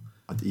embarrass them.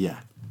 Yeah.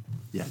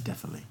 Yeah,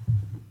 definitely.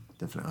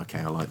 Definitely. Okay,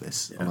 I like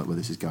this. I Yeah. like where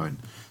this is going.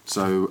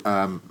 So,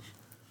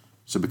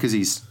 so because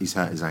he's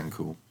hurt his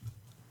ankle,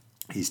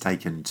 he's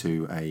taken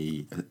to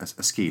a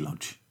ski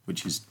lodge,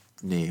 which is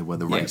near where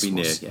the race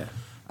was.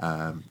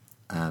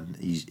 And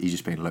he's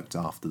just being looked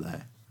after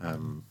there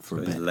for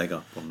a bit. His leg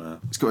up on.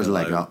 He's got his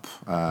leg up.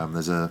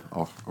 There's a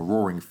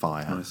roaring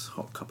fire. Nice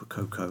hot cup of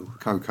cocoa.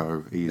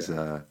 Cocoa. He's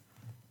out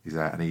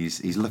and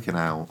he's looking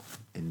out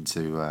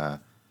into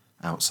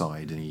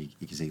outside, and you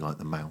can see like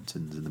the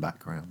mountains in the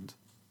background.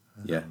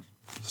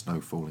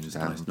 Snow falling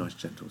down. Nice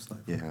gentle snow.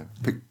 Yeah,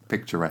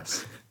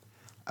 picturesque.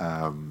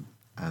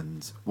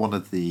 And one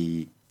of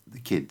the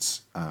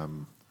kids,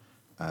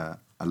 a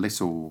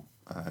little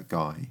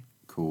guy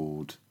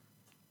called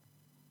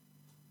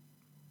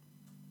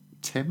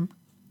Tim.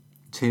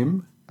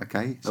 Tim.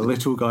 Okay, A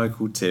little guy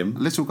called Tim.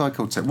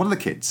 One of the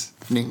kids,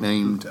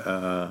 Nicknamed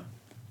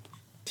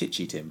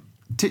Titchy Tim.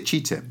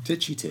 Titchy Tim.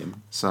 Titchy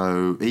Tim.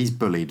 So he's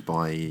bullied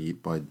by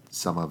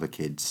some other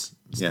kids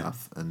and Yeah.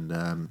 stuff,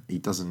 and he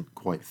doesn't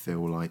quite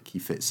feel like he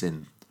fits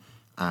in.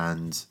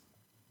 And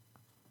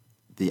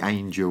the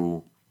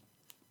angel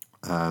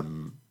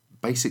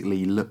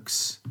basically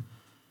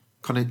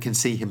kind of can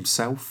see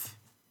himself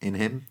in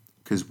him,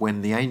 because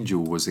when the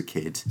angel was a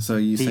kid, So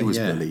you he say, was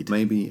bullied.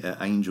 maybe at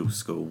angel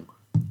school,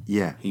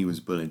 Yeah, he was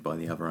bullied by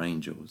the other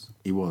angels.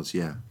 he was.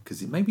 Yeah,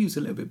 Because maybe he was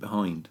a little bit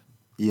behind.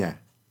 yeah,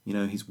 You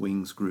know, his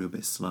wings grew a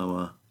bit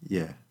slower.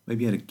 yeah,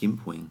 Maybe he had a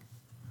gimp wing.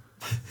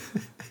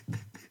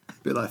 A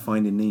bit like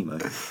Finding Nemo.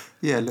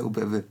 yeah. A little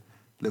bit of a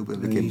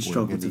He gimp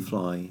struggled wing, to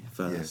fly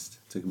first.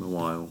 Took him a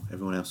while.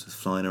 Everyone else was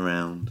flying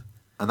around.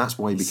 and that's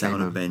why he He sat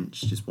became on a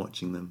bench just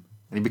watching them.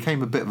 and he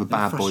became a bit of a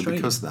bad boy frustrated.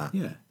 because of that.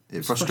 Yeah. It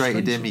It's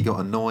frustrated him. frustration. He got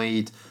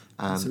annoyed,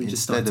 and So he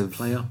just instead started of to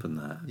play up on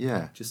that.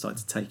 Yeah. Just started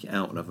to take it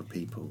out on other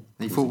people.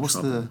 he cause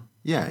thought, them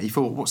trouble. he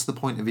thought, what's the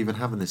point of even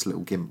having this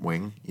little gimp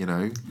wing? You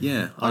know?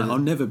 Yeah, I'll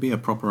never be a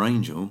proper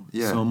angel.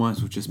 Yeah. So I might as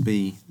well just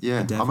be Yeah, a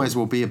I devil. might as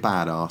well be a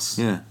badass.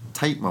 Yeah.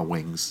 Take my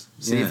wings.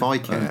 See Yeah, if I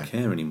care. don't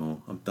care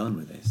anymore. I'm done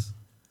with this.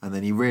 And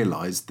then he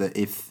realised that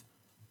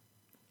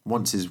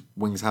once his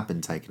wings had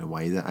been taken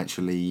away, that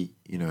actually,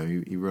 you know,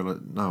 he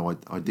realised, no,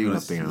 I do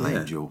love being an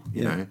angel,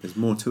 you know. There's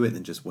more to it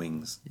than just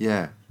wings.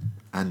 Yeah.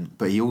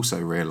 But he also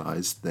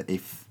realised that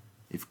if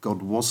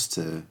God was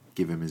to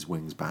give him his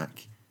wings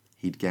back,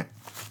 he'd get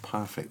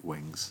perfect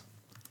wings.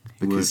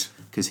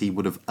 Because he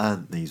would have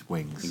earned these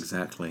wings.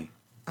 Exactly.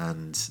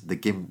 And the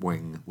gimp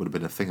wing would have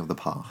been a thing of the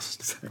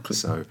past. Exactly.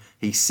 So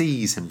he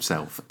sees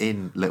himself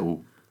in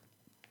little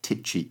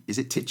Titchy. Is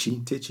it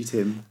Titchy? Titchy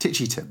Tim.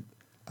 Titchy Tim.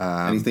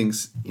 And he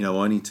thinks,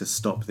 I need to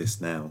stop this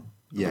now.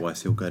 Yeah.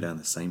 Otherwise he'll go down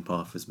the same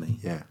path as me.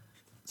 Yeah.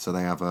 So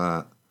they have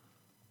a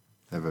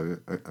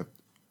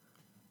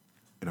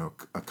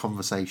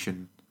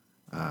conversation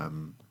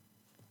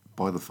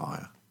by the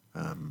fire,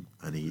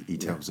 and he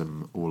tells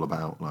them all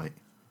about, like,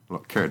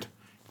 look, kid,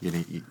 you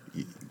need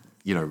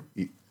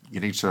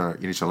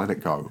to let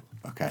it go.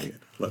 Okay.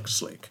 Look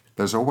slick.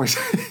 There's always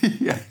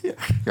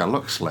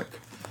look slick.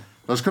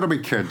 There's going to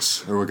be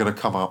kids who are going to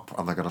come up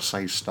and they're going to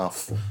say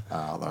stuff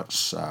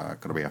that's going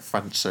to be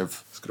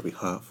offensive. It's going to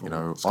be hurtful.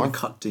 It's I've- going to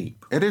cut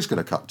deep. It is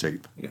going to cut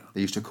deep. Yeah.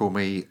 They used to call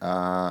me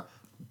the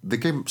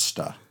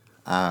Gimpster,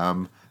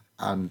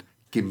 and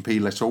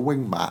Gimpy Little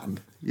Wingman,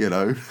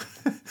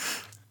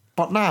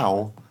 But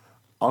now,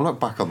 I look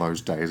back on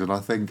those days and I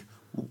think,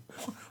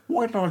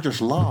 why didn't I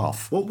just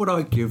laugh? What would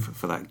I give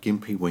for that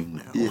gimpy wing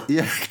now?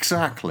 Yeah,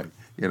 exactly.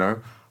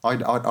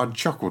 I'd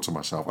chuckle to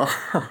myself.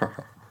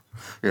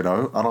 you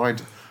know, and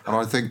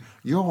I'd think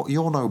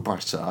you're no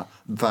better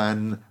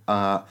than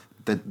a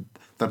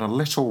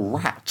little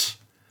rat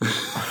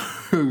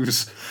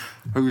who's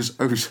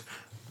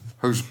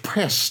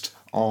pissed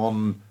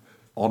on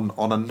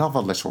another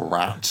little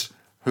rat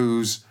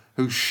who's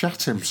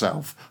shat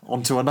himself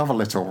onto another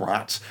little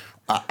rat.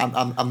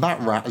 And that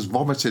rat has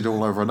vomited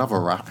all over another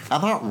rat.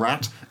 And that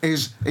rat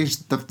is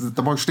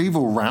the most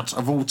evil rat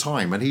of all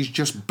time. And he's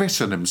just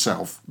bitten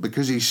himself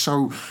because he's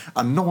so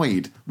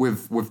annoyed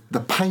with the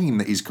pain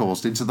that he's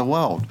caused into the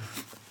world.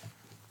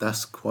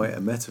 That's quite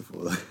a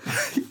metaphor.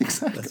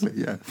 Exactly,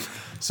 yeah.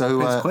 So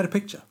it's quite a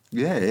picture.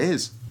 Yeah, it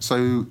is.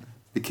 So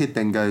the kid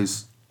then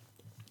goes,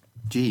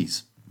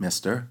 "Geez,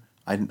 mister,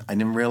 I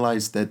didn't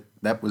realise that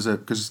was a...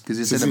 Because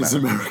it's in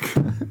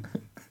America.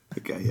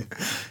 Okay, yeah.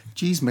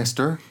 Geez,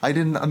 mister, I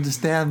didn't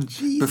understand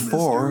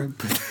before.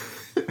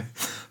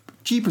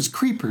 Jeepers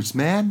creepers,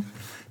 man.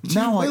 But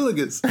now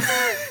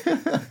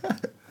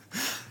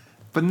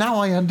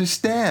I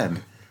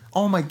understand.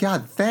 Oh my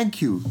God,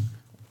 thank you."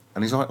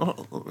 And he's like,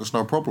 "Oh, it's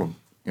no problem.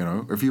 You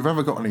know, if you've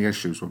ever got any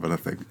issues with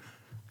anything,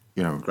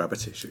 you know, grab a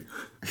tissue.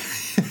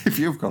 If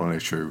you've got an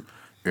issue,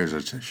 here's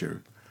a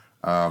tissue.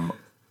 And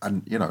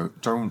you know,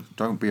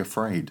 don't be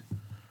afraid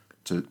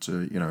to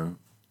you know,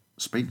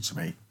 speak to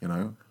me. You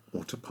know."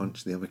 Or to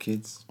punch the other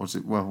kids?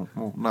 Well,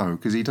 no,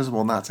 because he doesn't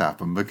want that to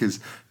happen because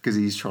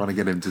he's trying to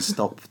get him to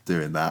stop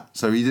doing that.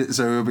 So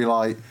he'll be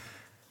like,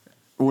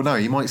 well, no,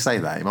 he might say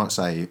that. He might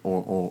say,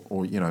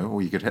 or you know,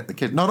 or you could hit the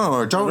kid.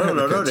 No,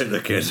 don't hit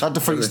the kid. That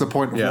defeats the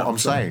point of what I'm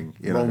saying.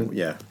 You know,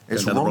 yeah,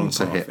 it's wrong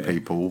to hit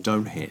people.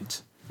 Don't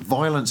hit.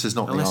 Violence is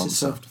not the answer. Unless it's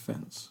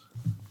self-defense.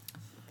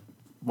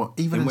 Well,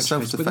 even in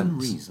self-defense, within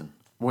reason.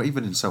 Well,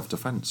 even in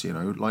self-defense, you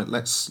know, like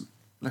let's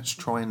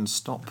try and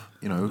stop.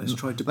 You know,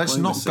 let's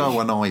not go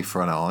an eye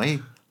for an eye.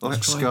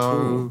 Let's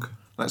go.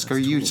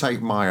 You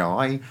take my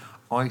eye.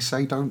 I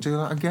say don't do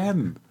that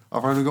again.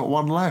 I've only got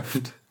one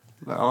left.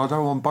 I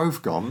don't want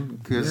both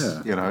gone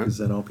because you know. Because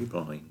then I'll be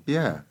blind.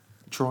 Yeah,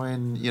 try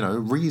and you know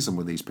reason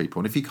with these people,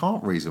 and if you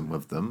can't reason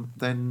with them,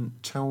 then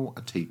tell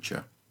a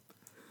teacher.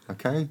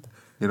 Okay,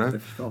 you know. But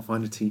if you can't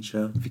find a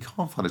teacher. If you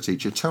can't find a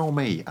teacher, tell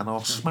me, and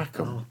I'll smack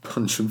them. I'll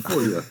punch them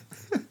for you.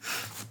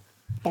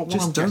 But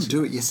just don't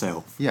do it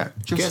yourself. Yeah,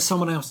 just get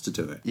someone else to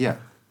do it. Yeah,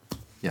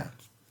 yeah.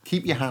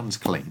 Keep your hands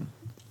clean.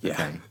 Yeah.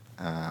 Okay.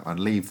 And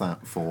leave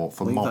that for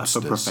leave mobsters.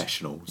 That for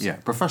professionals. Yeah,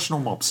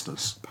 professional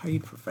mobsters.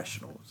 Paid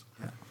professionals.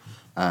 Yeah.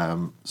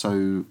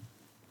 So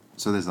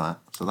there's that.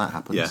 So that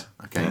happens. Yeah.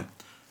 Okay. Yeah.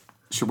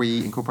 Should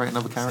we incorporate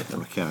another character?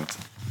 Another character.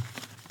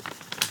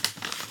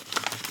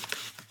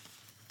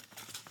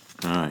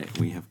 All right.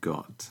 We have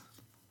got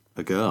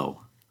a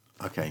girl.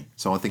 Okay.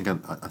 So I think a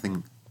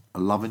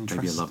love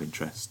interest. Maybe a love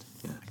interest.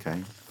 Yeah.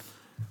 Okay.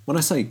 When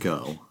I say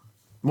girl.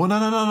 Well, no.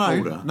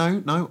 Older.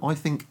 No. I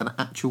think an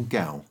actual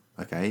gal.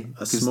 Okay.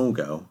 A small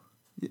girl.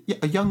 Yeah,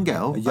 a young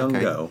girl. A young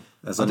girl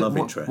as a love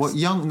interest. What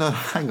young? No,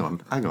 hang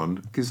on,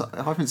 because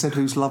I haven't said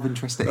whose love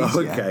interest it is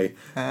yet. Okay.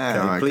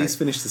 Please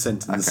finish the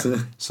sentence.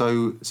 Okay.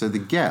 So the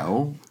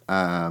girl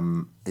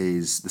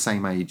is the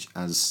same age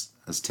as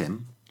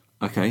Tim.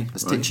 Okay.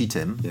 As Titchy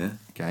Tim. Yeah.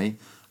 Okay.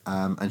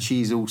 And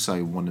she's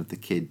also one of the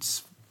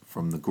kids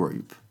from the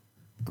group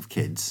of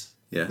kids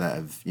that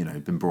have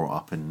been brought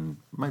up in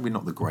maybe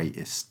not the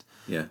greatest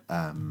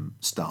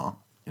start,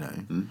 you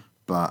know. Mm.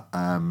 But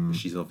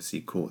she's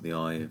obviously caught the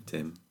eye of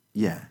Tim.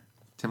 Yeah,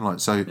 Tim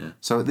likes so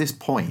at this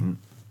point,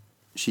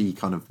 she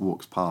kind of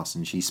walks past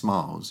and she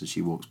smiles as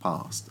she walks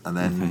past, and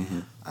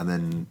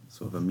then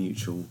sort of a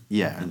mutual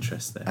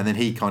interest there. And then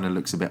he kind of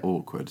looks a bit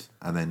awkward,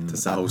 and then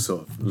just that whole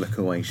sort of look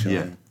away shot.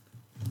 Yeah.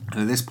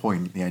 And at this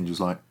point, the angel's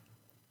like,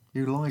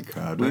 "You like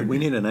her, don't we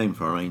you?" need a name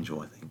for our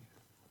angel, I think.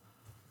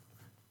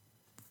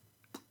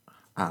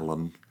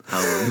 Alan.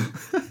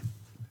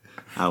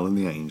 Alan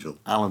the angel.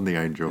 Alan the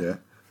angel. Yeah.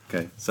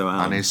 Okay, so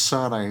Alan. And his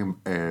surname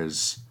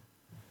is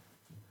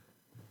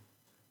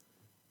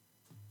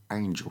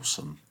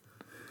Angelson.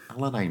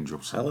 Alan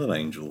Angelson. Alan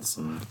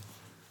Angelson.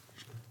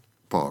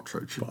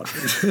 Partridge.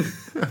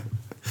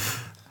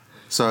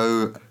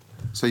 So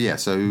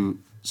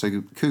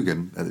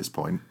Coogan at this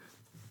point,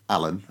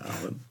 Alan.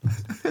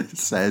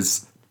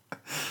 says,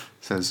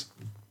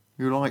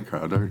 "You like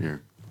her, don't you?"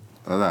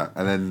 Like that,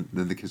 and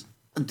then the kids,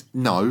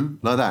 "No,"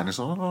 like that, and it's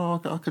like, "Oh,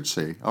 I could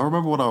see. I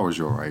remember when I was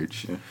your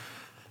age." Yeah.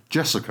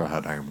 Jessica,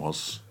 her name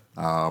was.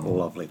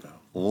 Lovely girl.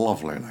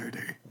 Lovely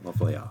lady.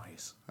 Lovely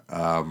eyes.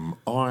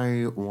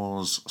 I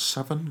was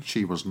 7,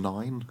 she was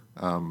 9.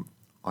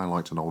 I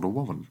liked an older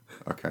woman,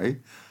 okay?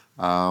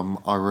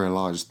 I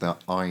realised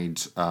that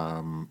I'd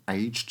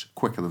aged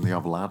quicker than the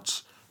other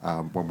lads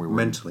when we were...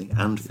 Mentally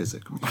and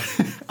physically.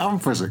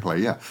 And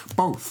physically, yeah.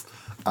 Both.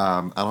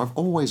 And I've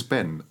always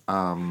been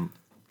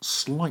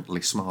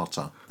slightly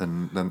smarter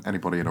than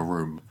anybody in a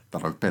room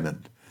that I've been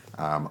in.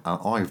 And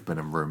I've been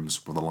in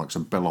rooms with the likes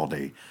of Bill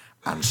Oddie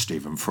and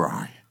Stephen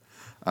Fry.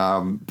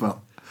 But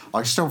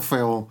I still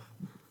feel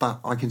that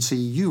I can see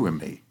you in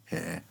me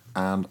here.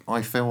 And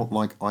I feel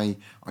like I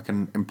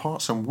can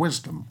impart some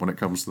wisdom when it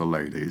comes to the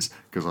ladies,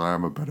 because I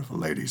am a bit of a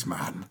ladies'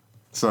 man.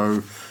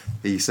 So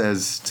he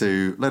says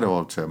to little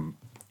old Tim,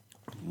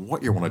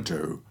 what you want to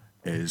do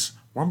is,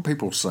 when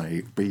people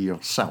say be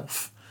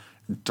yourself,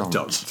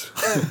 don't.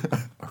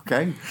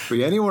 Okay?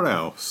 Be anyone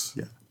else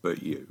Yeah.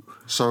 but you.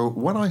 So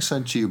when I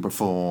said to you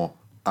before,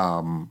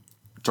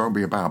 don't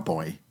be a bad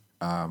boy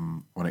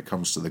when it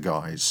comes to the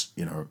guys,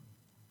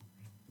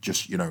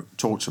 just,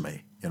 talk to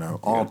me.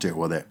 I'll deal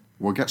with it.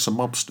 We'll get some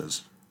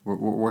mobsters.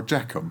 We'll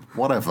deck them.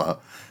 Whatever.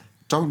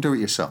 Don't do it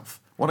yourself.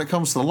 When it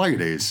comes to the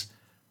ladies,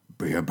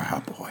 be a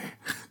bad boy.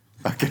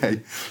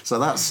 Okay? So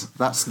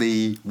that's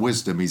the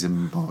wisdom he's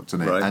embarked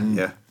on it. Right, and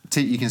yeah.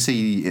 You can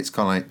see it's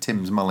kind of like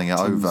Tim's mulling it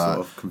over Sort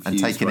of confused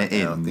and taking right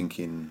it now, in.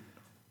 thinking,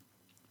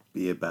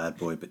 be a bad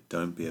boy, but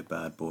don't be a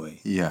bad boy.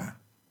 Yeah.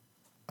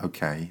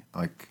 Okay.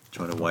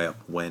 Trying to weigh up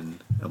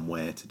when and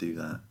where to do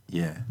that.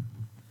 Yeah.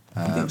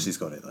 He thinks he's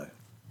got it, though.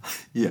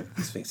 Yeah.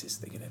 He thinks he's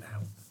thinking it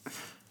out.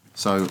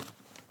 So,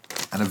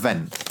 an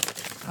event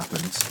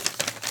happens.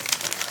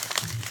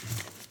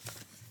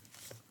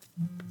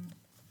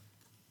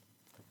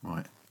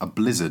 Right. A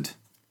blizzard.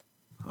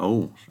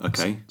 Oh,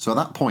 okay. So at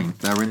that point,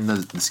 they're in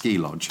the ski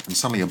lodge, and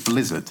suddenly a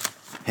blizzard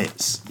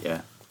hits.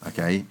 Yeah.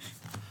 Okay.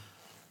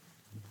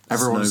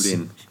 Snowed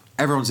in.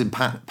 Everyone's in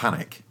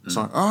panic. It's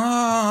like,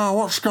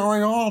 what's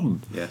going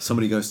on? Yeah,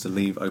 somebody goes to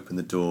leave, open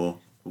the door,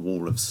 a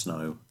wall of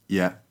snow.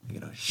 Yeah.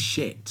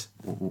 Shit.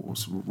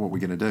 What are we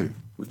going to do?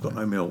 We've got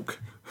no milk.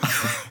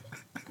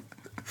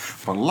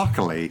 But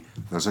luckily,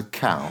 there's a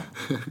cow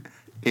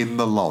in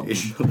the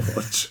lodge. In the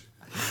lodge.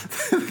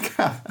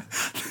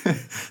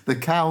 The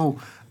cow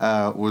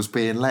was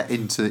being let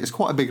into... It's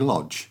quite a big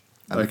lodge.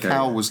 And the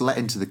cow was let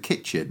into the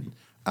kitchen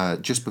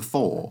just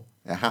before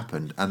it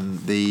happened. And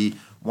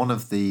one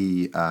of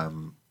the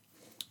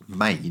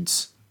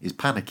maids is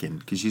panicking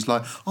because she's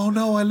like, oh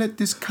no, I let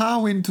this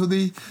cow into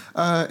the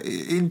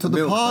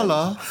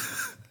parlour.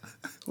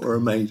 Or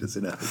a maid, as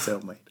in a hotel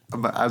maid.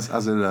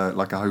 As in a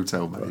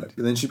hotel maid. Right.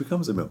 And then she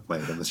becomes a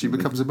milkmaid. She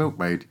becomes a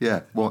milkmaid,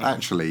 yeah. Well,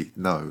 actually,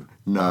 no.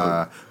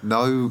 No.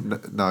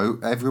 No.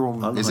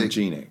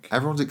 Unhygienic.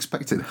 Everyone's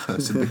expected her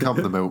to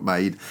become the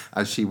milkmaid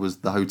as she was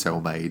the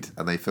hotel maid,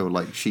 and they feel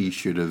like she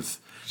should have,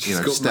 She's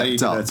got stepped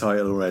maid up. in her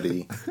title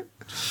already.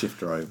 Just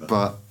shift her over.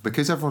 But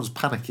because everyone's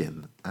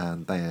panicking,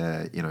 and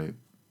they're,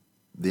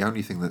 the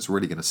only thing that's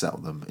really going to settle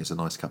them is a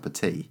nice cup of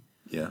tea.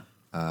 Yeah.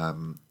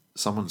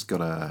 Someone's got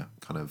to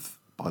kind of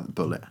bite the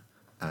bullet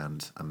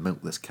and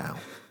milk this cow.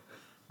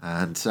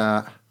 And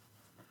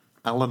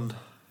Alan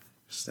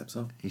Steps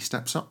up. He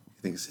steps up.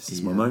 He thinks, this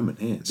is my moment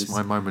here. This is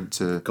my moment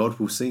to... God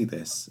will see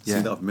this. Yeah.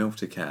 See that I've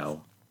milked a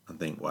cow and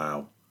think,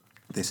 wow.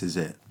 This is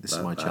it. This is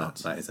my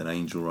chance. That is an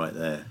angel right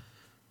there.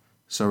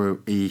 So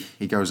he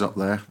goes up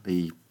there.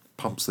 He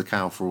pumps the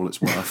cow for all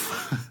it's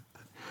worth.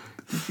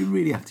 Did you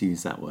really have to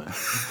use that word?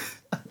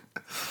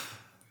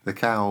 The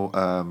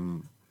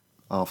cow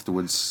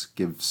afterwards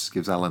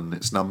gives Alan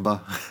its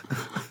number.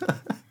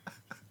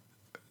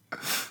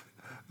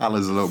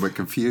 Alan's a little bit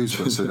confused,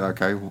 but said,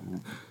 okay,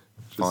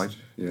 fine.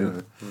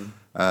 Yeah.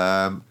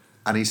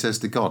 And he says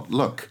to God,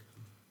 look,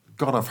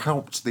 God, I've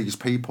helped these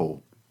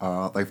people.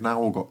 They've now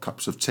all got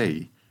cups of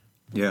tea.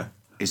 Yeah.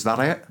 Is that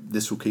it?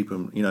 This will keep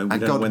them, we don't know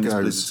God when this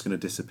goes, blizzard's going to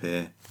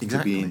disappear.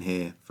 Exactly. To be in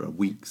here for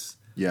weeks.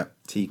 Yeah.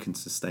 Tea can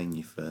sustain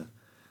you for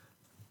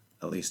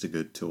at least a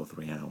good 2 or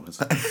 3 hours.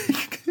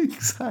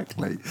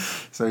 Exactly.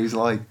 So he's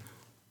like,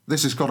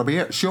 this has got to be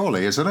it,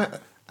 surely, isn't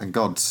it? And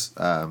God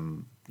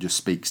just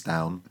speaks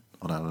down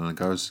on Alan and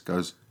goes,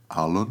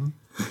 Alan?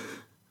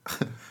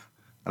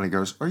 And he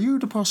goes, are you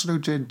the person who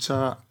did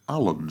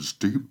Alan's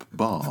deep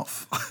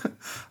bath?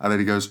 And then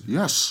he goes,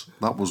 yes,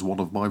 that was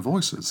one of my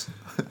voices.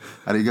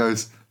 And he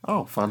goes,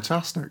 oh,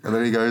 fantastic. And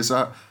then he goes,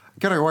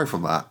 getting away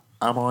from that,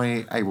 am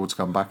I able to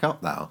come back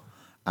up now?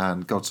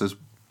 And God says,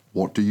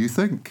 what do you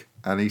think?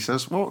 And he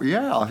says, well,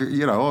 yeah, I've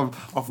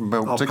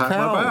milked a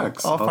cow.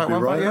 I'll pack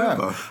my bags.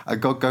 Yeah.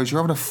 And God goes, you're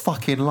having a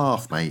fucking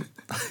laugh, mate.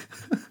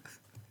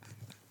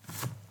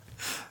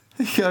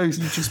 He goes,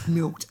 You just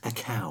milked a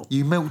cow.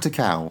 you milked a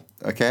cow,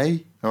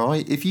 okay? All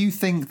right? If you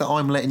think that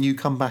I'm letting you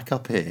come back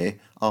up here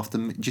after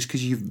just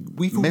because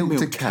We've all milked a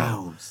milked cow.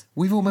 cows.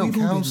 We've all milked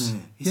We've all been cows.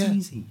 there. It's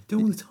easy. Do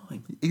it all the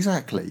time.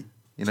 Exactly.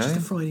 You know? Just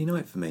a Friday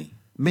night for me.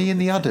 Me and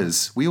the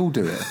others, we all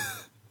do it.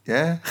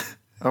 Yeah?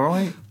 All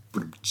right?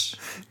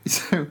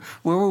 So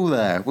we're all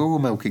there. We're all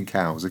milking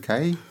cows,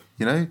 okay?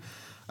 So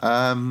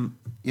no,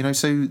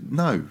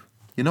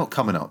 you're not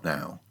coming up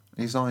now.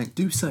 He's like,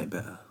 Do say it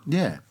better.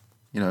 yeah,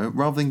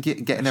 rather than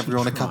getting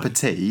everyone a cup of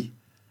tea,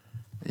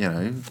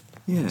 Yeah.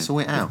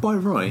 sort it out. If by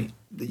right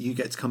that you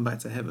get to come back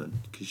to heaven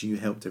because you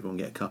helped everyone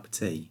get a cup of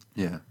tea,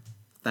 Yeah,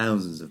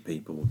 thousands of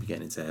people will be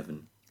getting into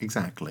heaven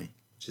exactly.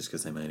 just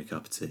because they made a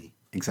cup of tea.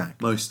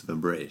 Exactly. Most of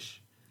them British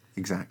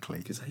Exactly.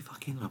 because they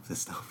fucking love this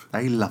stuff.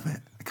 They love it.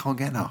 They can't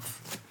get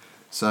enough.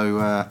 So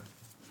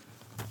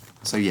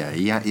yeah,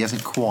 he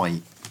hasn't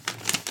quite.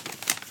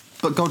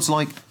 But God's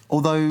like,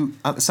 although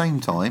at the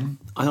same time,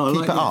 I keep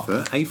like it the up.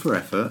 effort, A for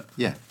effort,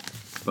 Yeah,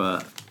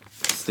 but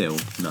still,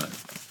 no.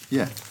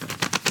 yeah.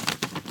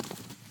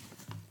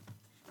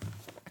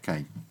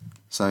 Okay,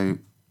 so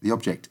The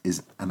object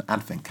is an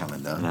advent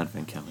calendar. An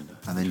advent calendar.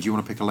 And then do you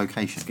want to pick a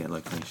location? Let's get a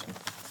location.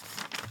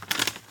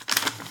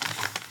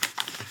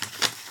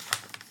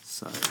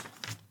 So,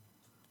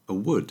 a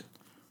wood.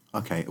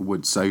 Okay, a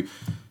wood. So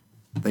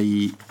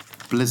the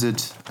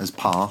blizzard has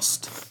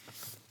passed.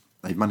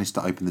 They've managed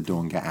to open the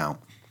door and get out.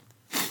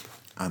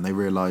 And they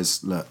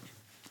realise, look,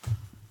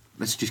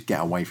 let's just get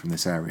away from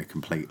this area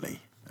completely,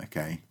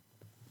 okay?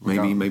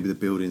 Maybe the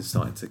building's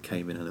starting to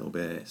cave in a little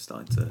bit. It's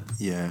starting to...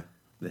 Yeah.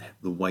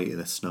 The weight of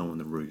the snow on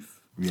the roof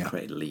has Yeah.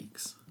 created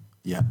leaks.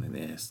 Yeah. And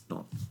it's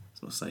not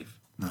safe.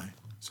 No.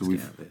 So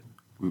Let's get out of it.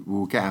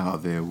 we'll get out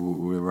of here.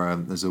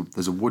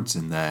 There's a woods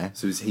in there.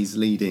 So he's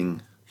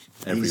leading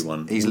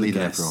everyone. He's All the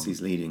leading guests, everyone.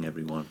 He's leading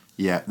everyone.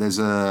 Yeah. There's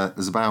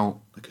about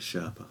Like a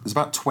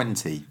Sherpa.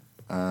 20.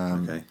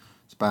 Okay.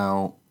 It's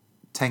about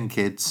 10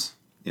 kids.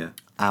 Yeah.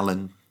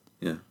 Alan.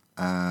 Yeah.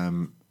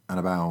 And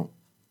about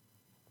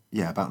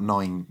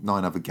nine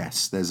other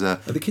guests. There's a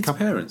Are the kids'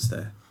 parents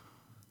there?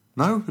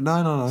 no.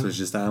 So it's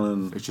just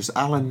Alan It's just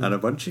Alan and a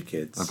bunch of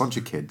kids. a bunch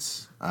of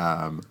kids,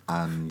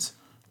 and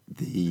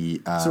the.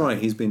 It's all right.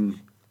 He's been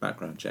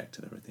background checked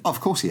and everything.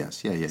 Of course he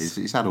has. Yeah.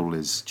 He's had all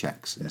his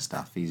checks and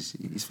stuff. He's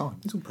fine.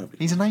 He's all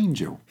perfect. He's an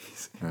angel.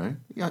 You know?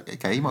 Yeah,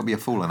 okay, he might be a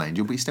fallen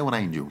angel, but he's still an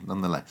angel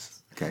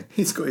nonetheless. Okay.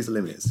 He's got his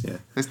limits. Yeah.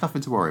 There's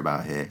nothing to worry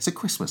about here. It's a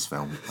Christmas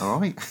film, all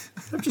right?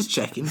 I'm just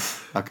checking.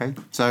 Okay.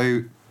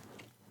 So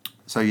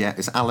yeah,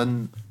 it's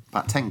Alan,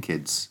 about 10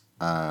 kids,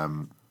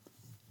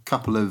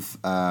 couple of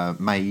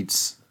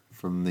maids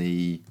from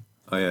the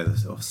Oh yeah, the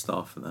sort of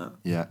staff and that.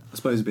 yeah. I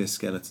suppose it'd be a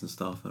skeleton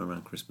staff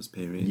around Christmas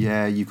period.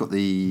 Yeah, you've got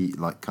the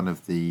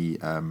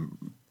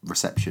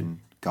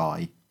reception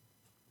guy.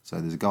 So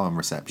there's a guy on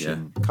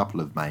reception, a couple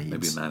of maids,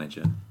 Maybe a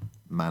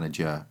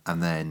manager,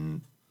 and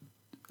then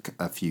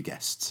a few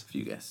guests. a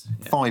few guests.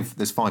 Yeah. 5.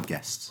 There's 5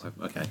 guests.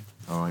 Okay.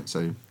 All right.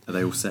 So Are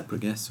they all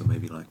separate guests, or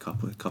maybe like a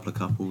couple of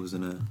couples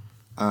and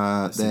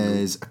a?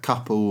 there's a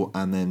couple,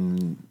 and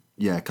then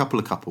a couple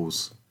of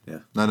couples. Yeah.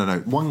 No.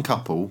 One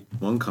couple.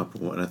 One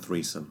couple and a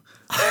threesome.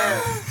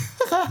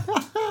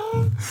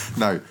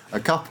 No, a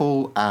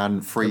couple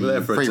and three. Over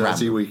there for three a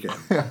dirty random.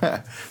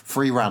 weekend.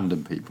 3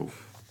 random people.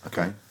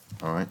 Okay.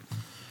 All right.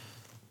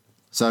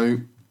 So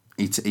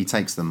he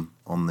takes them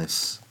on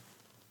this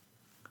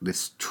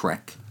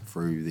trek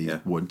through the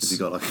woods. Has he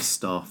got like a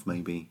staff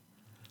maybe?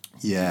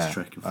 Yeah. He's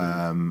trekking through.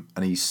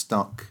 And he's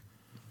stuck.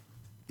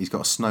 He's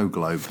got a snow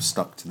globe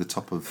stuck to the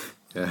top of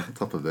it.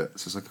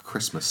 So it's like a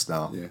Christmas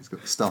star. Yeah. He's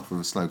got the stuff with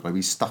a snow globe.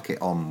 He stuck it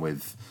on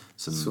with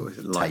some Sort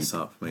of lights tape.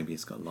 up. Maybe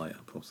it's got light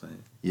up or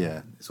something.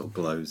 Yeah. It sort of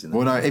glows in.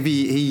 Well, no. If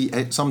he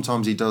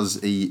sometimes he does.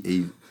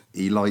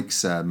 He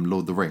likes Lord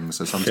of the Rings,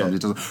 so sometimes he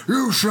does.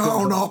 You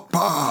shall not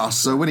pass.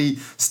 So when he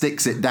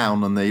sticks it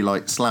down and he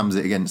slams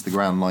it against the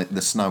ground, like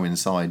the snow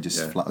inside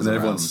just flutters And then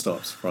everyone around.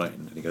 stops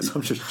frightened, and he goes,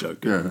 "I'm just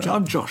joking. Yeah.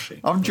 I'm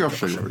joshing. I'm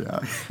Joshua.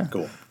 Yeah.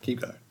 Go on,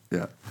 keep going."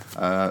 Yeah.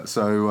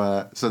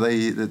 So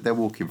they're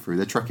walking through.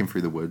 They're trekking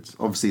through the woods.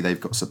 Obviously,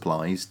 they've got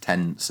supplies,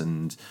 tents,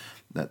 and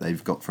that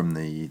they've got from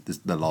the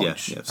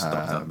lodge. Yeah,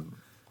 stocked up.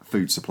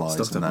 Food supplies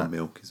Stocked and up that. on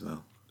milk as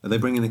well. Are they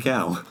bringing the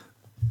cow?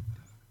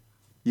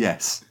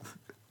 Yes.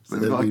 So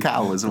They've got a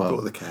cow as well.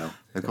 Got the cow.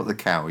 They've got the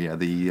cow. Yeah.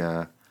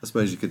 I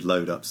suppose you could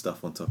load up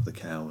stuff on top of the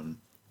cow and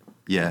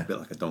Yeah. a bit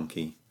like a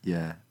donkey.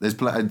 Yeah, there's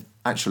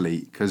actually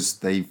because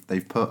they've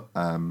put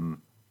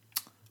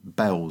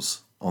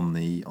bells on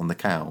the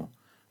cow,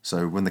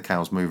 so when the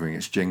cow's moving,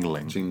 it's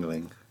jingling.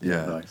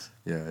 Yeah, nice.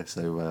 Yeah,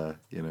 so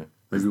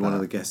Maybe one of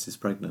the guests is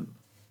pregnant.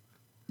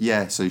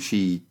 Yeah, so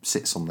she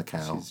sits on the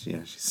cow. She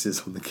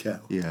sits on the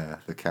cow. Yeah,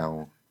 the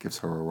cow gives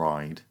her a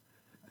ride.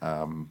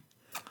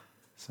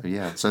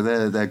 So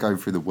they're going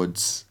through the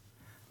woods,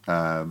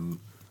 and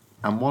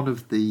one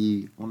of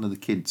the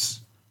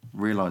kids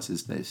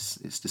realizes that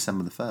it's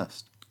December the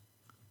 1st.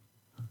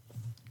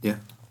 Yeah.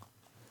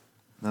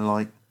 They're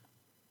like,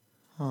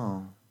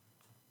 oh.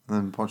 And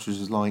then Partridge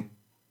is like,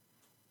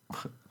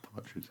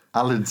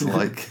 Alan's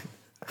like,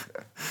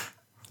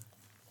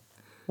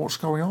 what's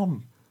going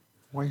on?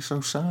 Why are you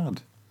so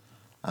sad?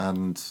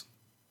 And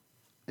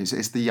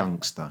it's the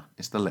youngster.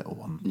 It's the little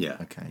one. Yeah.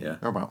 Okay. Yeah.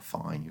 They're about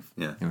 5.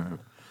 Yeah.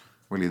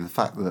 Really, the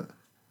fact that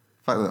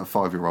a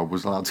 5-year-old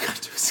was allowed to go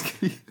to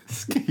a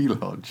ski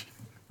lodge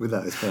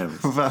Without his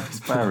parents. without his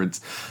parents.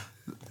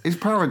 His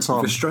parents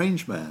aren't. A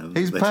strange man.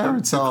 His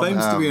parents aren't.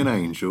 Claims to be an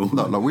angel.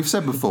 No, we've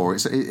said before,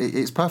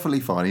 it's perfectly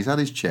fine. He's had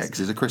his checks.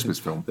 It's a Christmas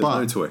film. There's but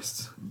no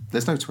twists.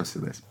 There's no twist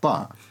in this.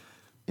 But,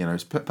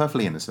 it's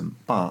perfectly innocent.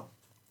 But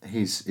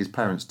his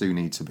parents do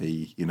need to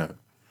be,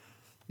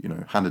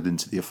 handed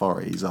into the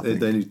authorities, I think.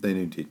 They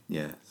need to,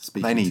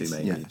 speak They need to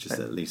maybe. yeah. Just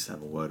at least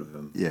have a word with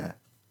them. Yeah.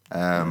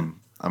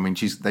 I mean,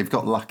 they've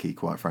got lucky,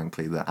 quite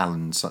frankly, that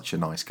Alan's such a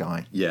nice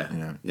guy. Yeah.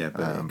 But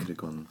it could have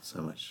gone so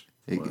much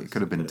worse. It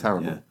could have been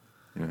terrible. Yeah.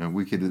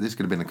 This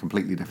could have been a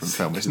completely different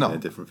film. It's Could have not. been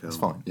a different film. It's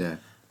fine.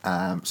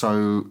 Yeah.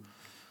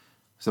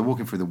 So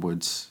walking through the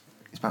woods,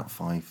 it's about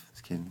 5.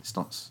 This kid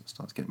starts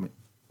getting a bit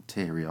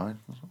teary-eyed.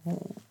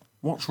 Oh,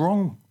 what's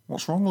wrong?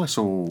 What's wrong,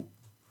 little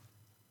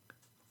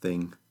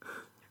Thing.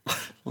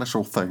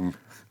 thing?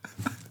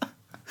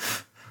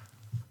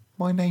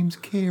 my name's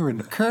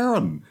Kieran.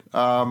 Kieran.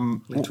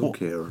 Little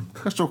Kieran.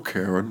 Little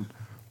Kieran.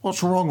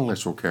 What's wrong,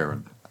 little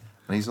Kieran?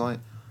 And he's like,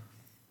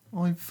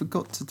 I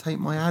forgot to take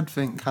my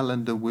advent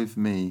calendar with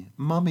me.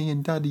 Mummy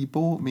and Daddy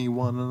bought me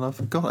one and I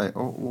forgot it.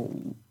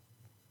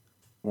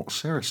 What,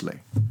 seriously?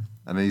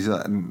 And he's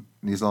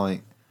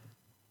like,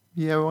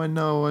 yeah, I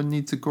know, I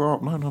need to grow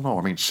up. No,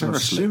 I mean,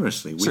 seriously. No,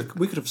 seriously,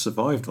 we could have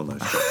survived on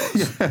those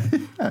chocolates.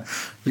 yeah.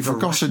 You've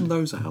forgotten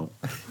those out.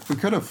 We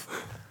could have.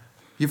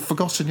 You've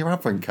forgotten your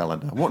advent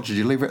calendar. What, did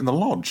you leave it in the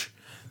lodge?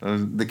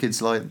 And the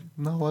kid's like,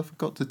 no, I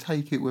forgot to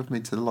take it with me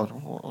to the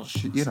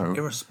lodge.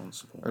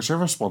 Irresponsible. It's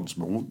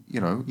irresponsible.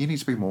 You need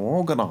to be more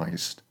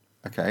organised.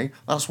 Okay?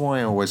 That's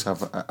why I always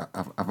have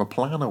a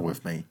planner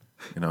with me.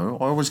 I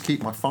always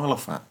keep my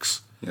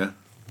Filofax. Yeah.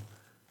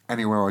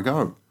 Anywhere I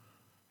go.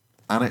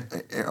 And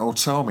it'll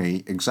tell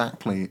me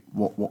exactly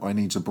what I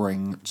need to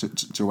bring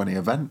to any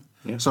event.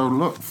 Yeah. So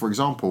look, for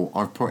example,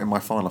 I've put in my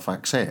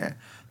Filofax here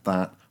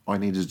that I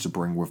needed to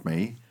bring with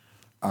me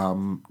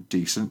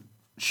decent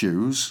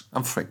shoes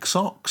and thick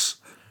socks.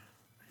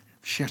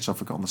 Shit, I've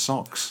forgotten the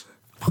socks.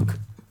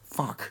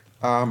 Fuck.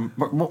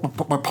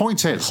 But my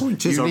point is...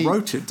 I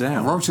wrote it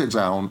down. I wrote it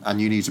down,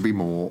 and you need to be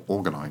more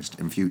organised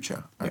in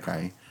future,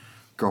 okay? Yeah.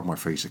 God, my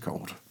feet are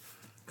cold.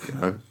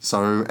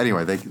 So,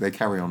 anyway, they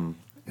carry on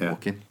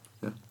walking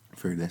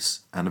through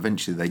this, and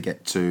eventually they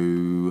get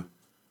to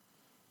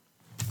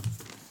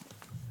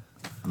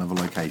another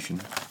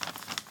location.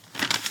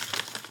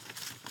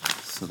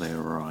 So they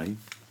arrive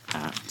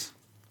at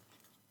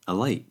a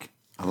lake.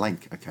 A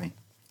lake, okay.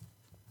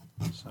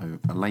 So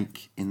a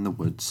lake in the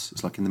woods.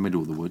 It's like in the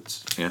middle of the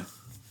woods. Yeah.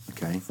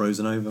 Okay.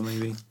 Frozen over,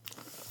 maybe?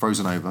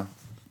 Frozen over.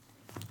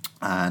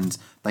 And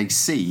they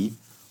see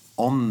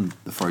on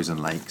the frozen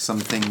lake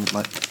something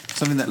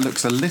that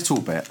looks a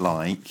little bit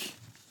like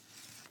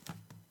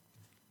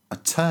a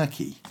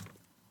turkey.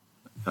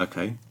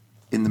 Okay.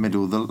 In the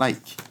middle of the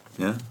lake.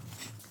 Yeah.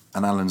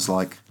 And Alan's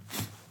like,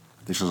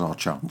 this is our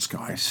chance,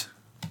 guys.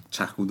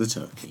 Tackle the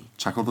turkey.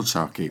 Tackle the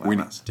turkey. Well,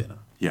 that's dinner.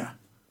 Yeah.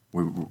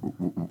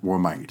 We're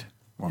made.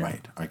 We're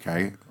made,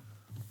 okay?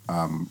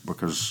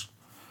 Because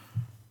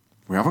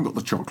we haven't got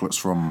the chocolates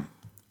from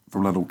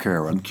little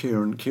Kieran.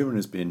 Kieran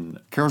has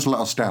been... Kieran's let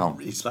us down.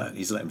 He's let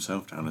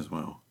himself down as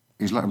well.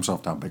 He's let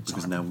himself down big time.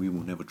 Because now we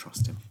will never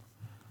trust him.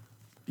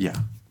 Yeah.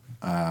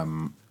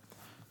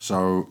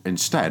 So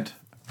instead,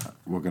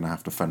 we're going to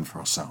have to fend for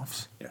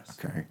ourselves. Yes.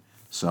 Okay.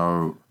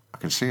 So I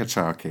can see a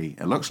turkey.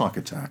 It looks like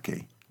a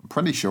turkey. I'm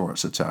pretty sure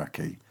it's a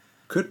turkey.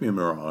 Could be a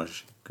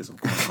mirage, because I'm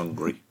quite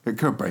hungry. It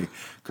could be,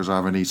 because I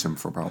haven't eaten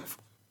for about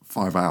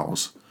 5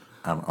 hours,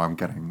 and I'm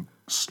getting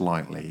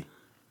slightly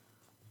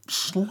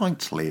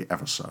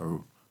ever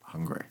so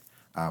hungry.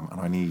 And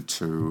I need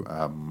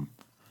to...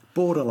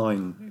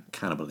 Borderline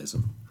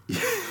cannibalism.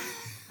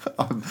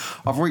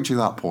 I've reached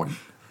that point.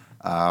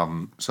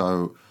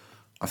 So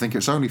I think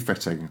it's only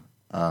fitting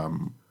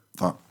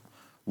that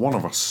one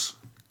of us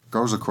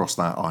goes across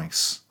that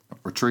ice,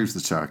 retrieves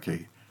the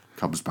turkey,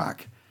 comes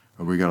back,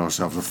 and we get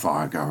ourselves a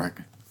fire going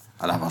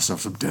and have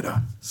ourselves some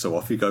dinner. So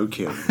off you go,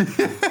 Kieran.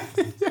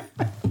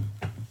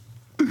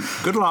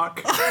 Good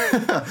luck.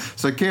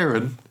 So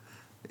Kieran,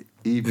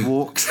 he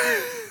walks...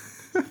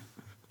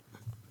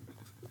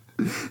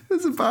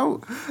 There's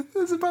about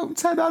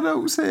 10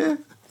 adults here.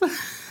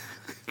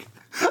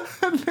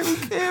 And little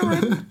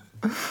Kieran,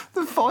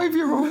 the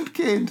 5-year-old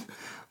kid,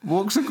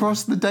 walks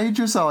across the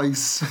dangerous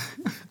ice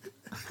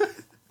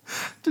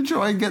to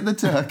try and get the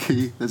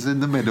turkey that's in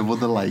the middle of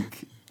the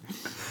lake,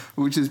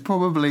 which is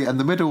probably, in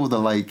the middle of the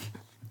lake,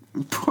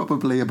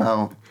 probably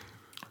about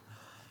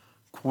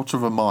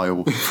 1/4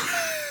 mile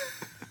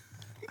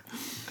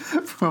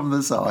from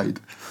the side.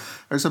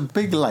 It's a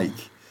big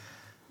lake.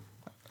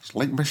 It's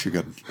Lake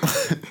Michigan.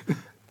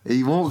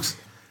 He's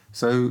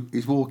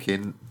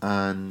walking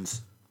and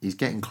he's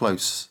getting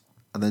close,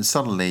 and then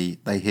suddenly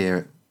they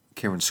hear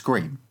Kieran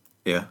scream.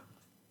 Yeah.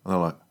 And they're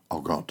like, oh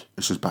God,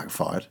 this has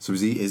backfired. So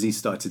is he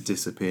started to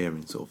disappear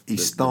in sort of... He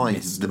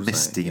started the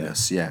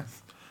mistiness, yeah.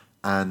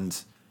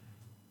 And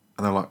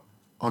they're like,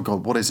 oh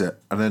God, what is it?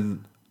 And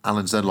then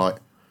Alan's then like,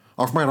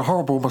 I've made a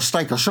horrible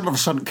mistake. I shouldn't have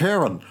sent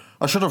Kieran.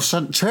 I should have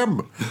sent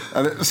Tim.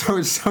 And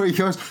so he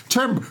goes,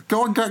 Tim,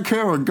 go and get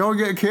Kieran. Go and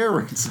get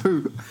Kieran.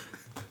 So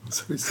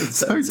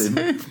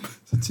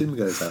Tim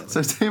goes out.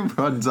 So Tim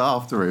runs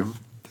after him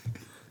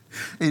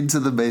into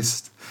the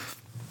mist.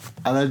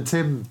 And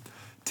then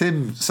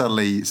Tim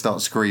suddenly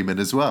starts screaming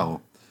as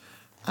well.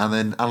 And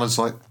then Alan's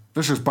like,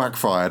 this has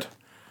backfired.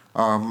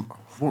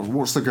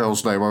 What's the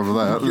girl's name over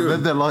there? And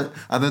then they're like,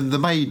 and then the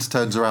maid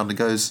turns around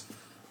and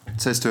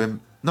says to him,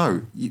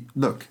 no,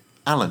 look,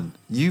 Alan,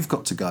 you've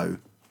got to go.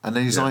 And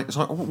then he's like,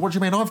 what do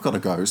you mean I've got to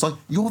go? It's like,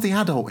 you're the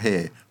adult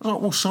here. I was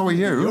like, well, so are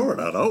you. You're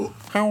an adult.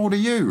 How old are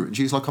you? And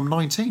she's like, I'm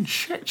 19.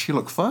 Shit, you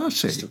look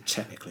 30. Still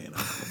technically an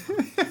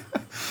adult.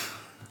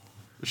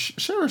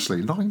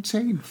 Seriously,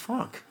 19?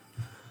 Fuck.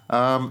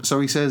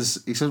 So he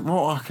says,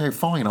 well, okay,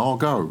 fine, I'll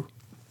go.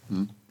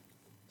 Mm.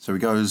 So he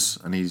goes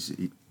and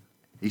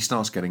he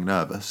starts getting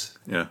nervous.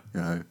 Yeah.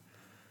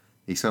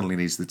 He suddenly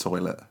needs the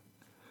toilet.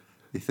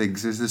 He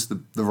thinks, is this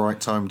the right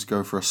time to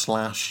go for a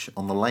slash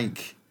on the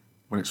lake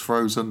when it's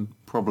frozen?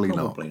 Probably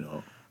not.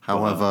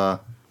 However,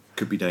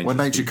 could be dangerous. When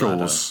nature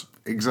calls,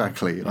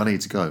 exactly, I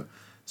need to go.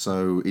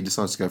 So he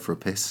decides to go for a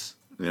piss.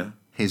 Yeah.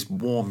 His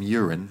warm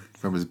urine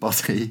from his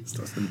body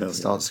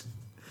starts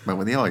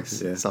melting the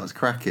ice. Yeah. Starts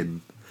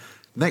cracking.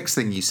 Next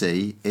thing you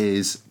see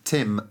is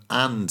Tim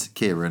and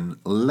Kieran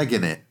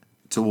legging it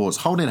towards,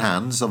 holding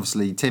hands.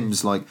 Obviously,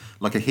 Tim's like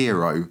a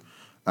hero,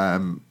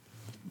 holding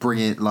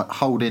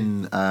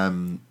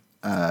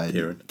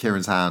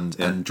Kieran's hand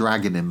and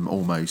dragging him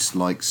almost,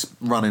 like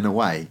running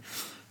away.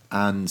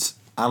 And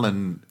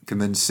Alan can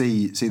then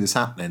see this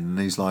happening, and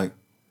he's like,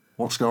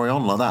 what's going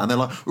on, like that? And they're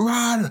like,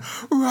 run,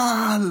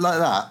 like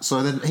that.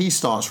 So then he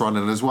starts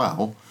running as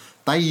well.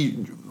 They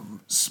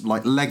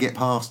like leg it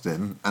past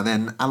him, and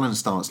then Alan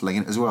starts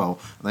legging it as well.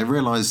 And they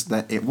realise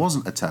that it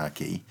wasn't a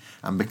turkey,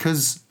 and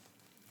because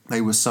they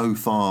were so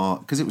far,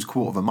 because it was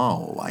 1/4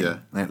 mile away,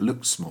 and it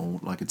looked small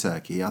like a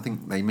turkey, I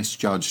think they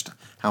misjudged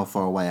how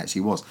far away it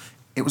actually was.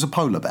 It was a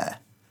polar bear.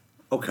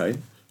 Okay.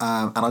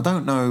 And I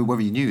don't know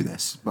whether you knew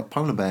this, but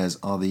polar bears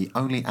are the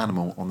only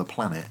animal on the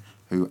planet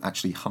who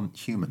actually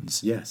hunt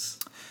humans. Yes.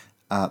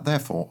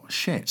 Therefore,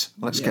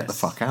 let's get the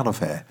fuck out of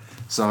here.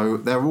 So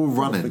they're all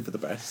running. For the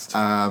best.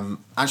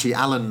 Actually,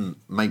 Alan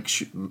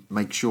makes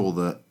sure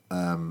that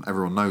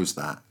everyone knows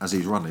that as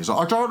he's running. He's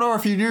like, I don't know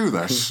if you knew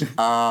this,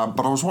 but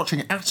I was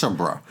watching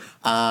Attenborough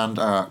and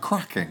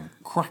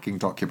cracking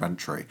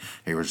documentary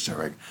he was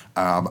doing,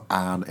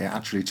 and it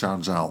actually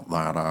turns out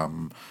that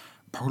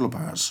polar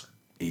bears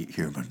eat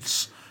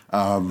humans.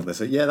 They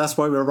say, yeah, that's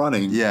why we're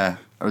running. Yeah,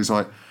 and he's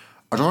like,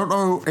 I don't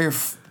know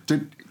if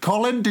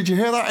Colin, did you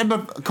hear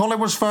that? Colin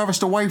was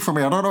furthest away from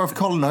me. I don't know if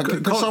Colin.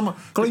 Colin,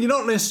 you're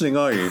not listening,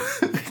 are you?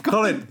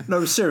 Colin,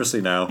 no, seriously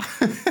now.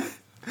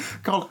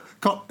 Colin,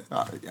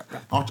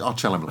 I'll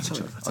tell him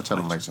later. I'll tell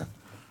him later.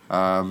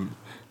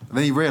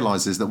 Then he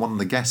realises that one of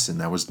the guests in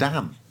there was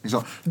Dan. He's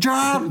like,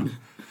 John.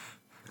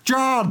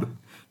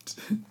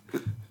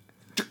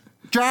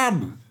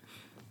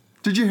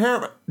 Did you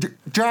hear it?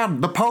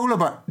 Jan, the polar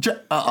bear.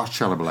 I'll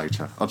tell him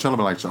later. I'll tell him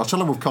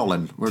with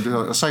Colin.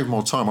 I'll save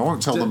more time. I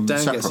won't tell them Dan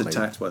separately. Dan gets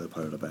attacked by the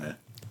polar bear.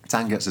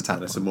 Dan gets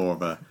attacked. It's more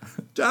of a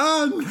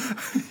Dan.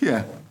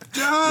 Yeah.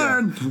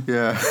 Jan.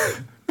 Yeah.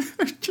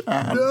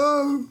 Jan.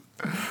 No.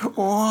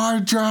 Why,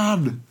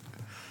 Jan?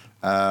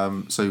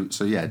 So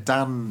yeah,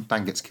 Dan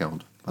gets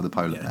killed by the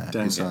polar bear.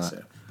 Dan gets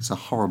it. It's a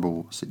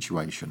horrible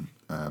situation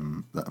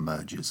that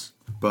emerges.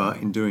 But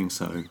in doing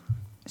so,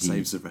 he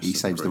saves the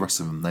rest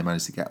of them. They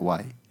manage to get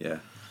away. Yeah.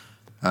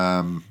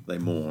 They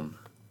mourn.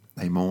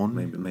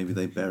 Maybe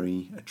they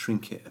bury a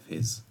trinket of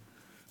his.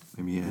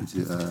 Maybe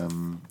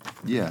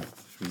yeah.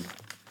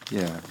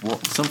 Yeah.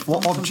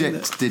 What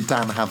object did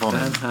Dan have on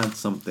him? Dan had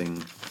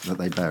something that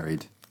they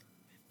buried.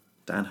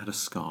 Dan had a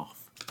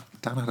scarf.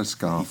 Dan had a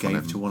scarf. He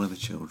gave to one of the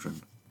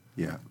children.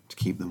 Yeah. To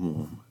keep them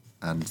warm.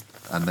 And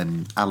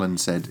then Alan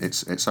said,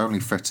 "It's only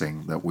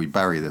fitting that we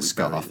bury this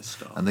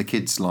scarf." And the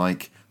kid's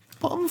like,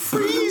 "But I'm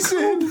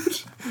freezing."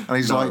 And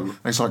he's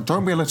like,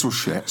 "Don't be a little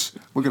shit.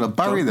 We're going to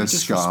bury this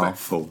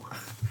scarf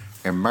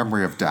in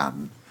memory of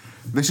Dan.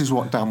 This is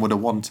what Dan would have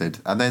wanted."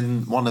 And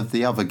then one of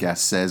the other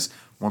guests says,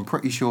 "Well, I'm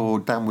pretty sure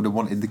Dan would have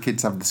wanted the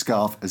kids to have the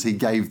scarf as he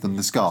gave them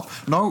the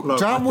scarf." No, look,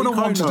 Dan would have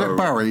wanted it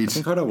buried. I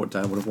think I know what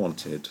Dan would have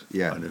wanted.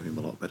 Yeah. I know him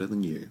a lot better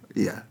than you.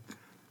 Yeah.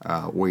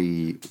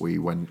 We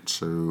went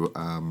to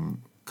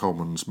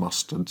Coleman's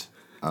Mustard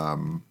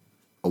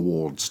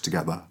Awards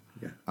together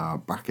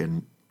back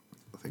in,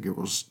 I think it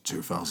was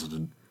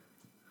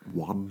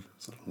 2001.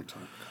 That's a long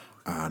time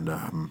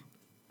ago.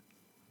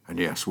 And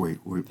yes, we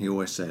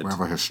always said, we have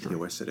a history. He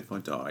always said, if I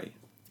die,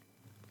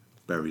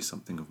 bury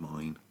something of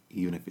mine,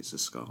 even if it's a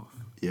scarf.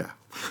 Yeah.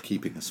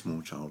 Keeping a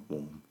small child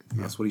warm.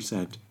 Yeah. That's what he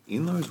said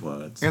in those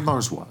words. In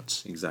those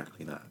words.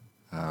 Exactly that.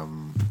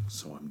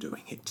 So I'm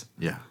doing it.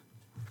 Yeah.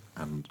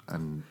 And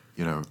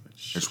you know,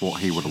 it's what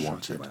he would have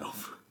wanted.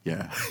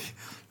 Yeah.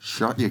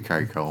 Shut your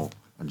cake hole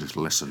and just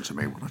listen to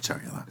me when I tell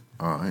you that.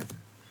 All right.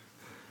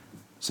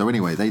 So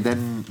anyway, they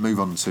then move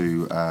on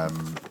to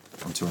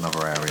onto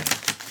another area.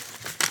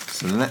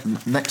 So the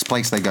next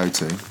place they go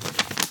to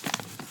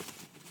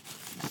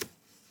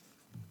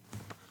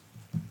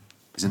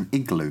is an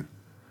igloo.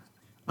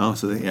 Oh,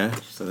 so they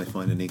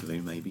find an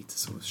igloo maybe to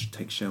sort of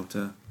take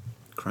shelter,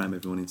 cram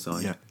everyone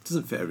inside. Yeah. It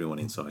doesn't fit everyone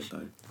inside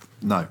though.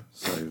 No.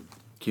 So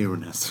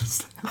Kieran has to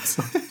stay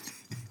outside.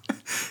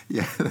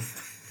 Yeah.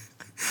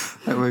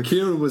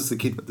 Kieran was the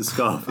kid with the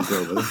scarf as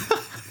well.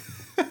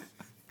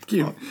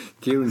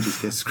 Kieran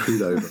just gets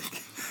screwed over.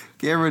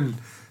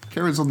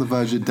 Kieran's on the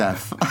verge of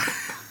death.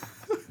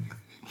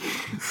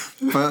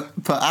 but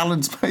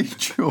Alan's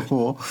made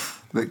sure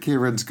that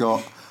Kieran's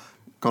got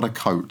a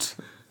coat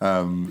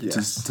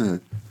to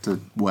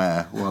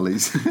wear while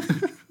he's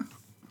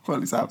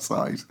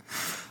outside.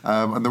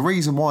 And the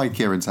reason why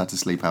Kieran's had to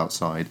sleep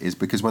outside is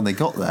because when they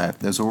got there,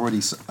 there's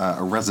already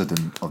a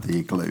resident of the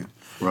igloo.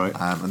 Right.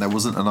 And there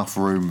wasn't enough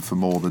room for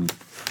more than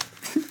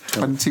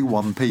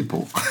 21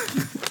 people.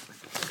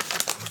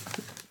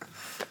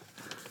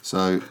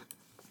 So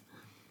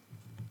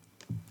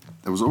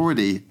there was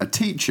already a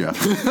teacher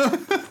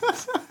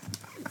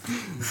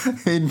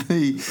in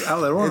the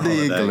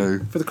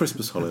igloo for the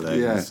Christmas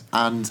holidays. Yeah,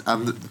 and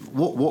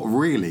what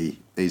really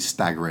is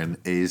staggering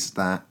is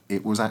that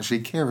it was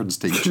actually Kieran's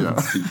teacher.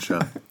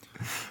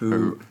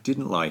 Who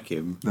didn't like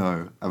him.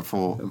 No, and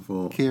for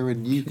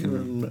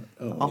Kieran,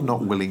 I'm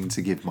not willing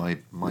to give my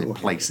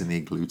place in the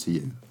igloo to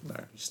you. No,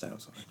 just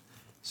outside.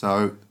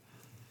 So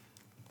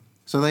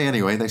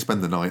they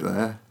spend the night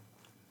there.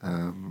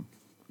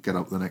 Get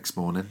up the next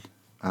morning.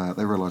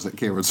 They realise that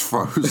Kieran's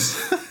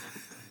froze.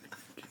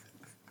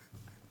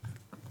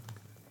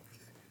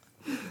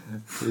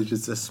 It's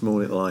just a small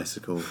little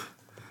icicle.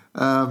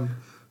 But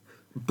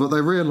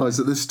they realise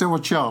that there's still a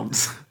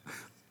chance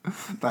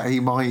that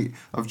he might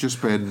have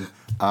just been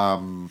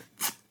turned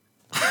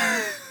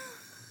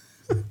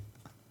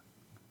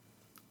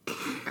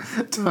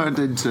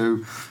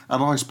into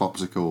an ice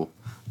popsicle,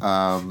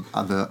 and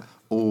that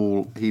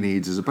all he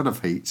needs is a bit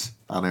of heat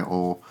and it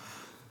will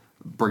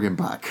bring him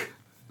back.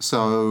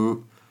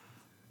 So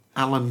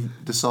Alan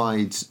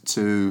decides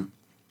to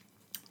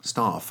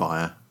start a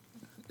fire.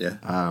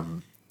 Yeah.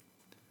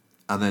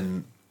 And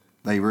then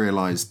they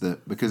realise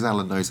that because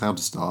Alan knows how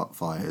to start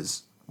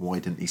fires, why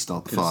didn't he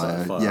start the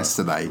fire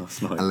yesterday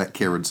and let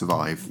Kieran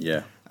survive?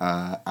 Yeah.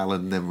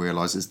 Alan then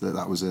realises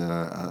that was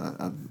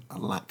a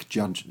lack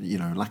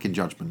in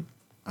judgment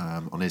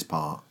on his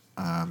part.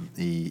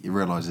 He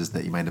realises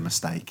that he made a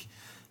mistake,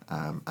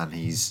 and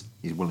he's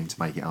willing to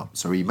make it up.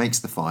 So he makes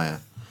the fire.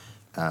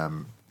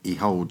 He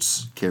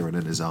holds Kieran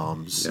in his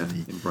arms and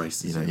he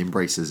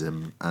embraces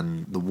him,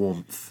 and the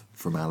warmth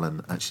from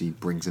Alan actually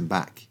brings him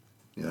back.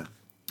 Yeah.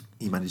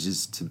 He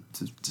manages to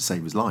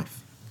save his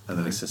life. And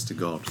then he says to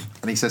God.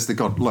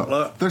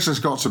 Look, this has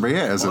got to be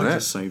it, hasn't it? I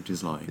just saved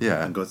his life.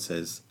 Yeah. And God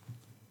says,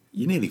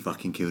 you nearly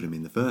fucking killed him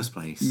in the first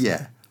place.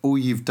 Yeah. All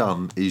you've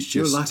done is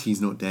just... You're lucky he's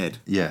not dead.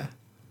 Yeah.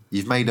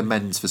 You've made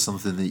amends for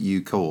something that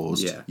you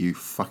caused, you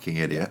fucking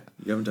idiot.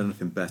 You haven't done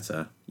anything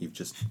better. You've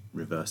just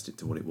reversed it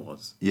to what it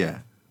was.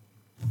 Yeah.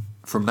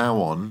 From now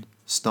on,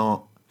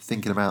 start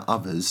thinking about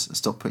others and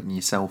stop putting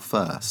yourself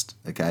first,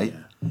 okay?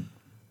 Yeah.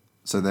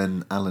 So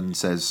then Alan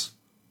says,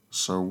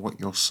 so what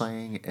you're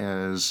saying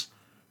is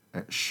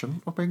it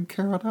shouldn't have been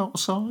Kieran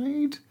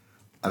outside?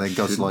 And then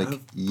God's like,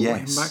 yes.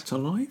 Brought him back to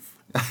life?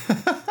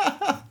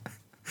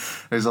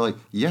 He's like,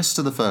 yes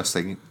to the first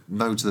thing,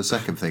 no to the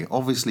second thing.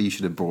 Obviously you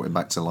should have brought him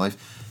back to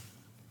life.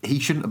 He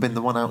shouldn't have been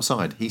the one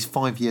outside. He's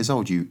 5 years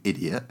old, you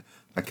idiot.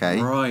 Okay?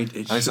 Right,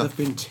 it should have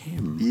been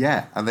Tim.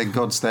 Yeah, and then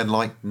God's then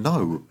like,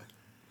 no.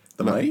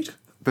 The maid?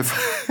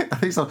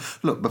 He's like,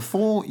 look,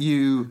 before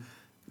you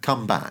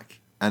come back,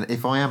 and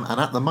if I am, and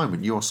at the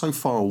moment you're so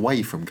far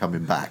away from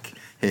coming back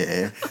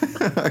here,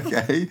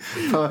 okay?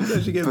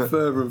 As you get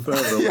further and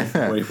further away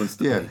from where he wants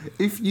to be.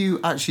 If you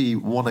actually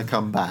want to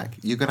come back,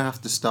 you're going to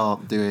have to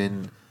start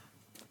doing,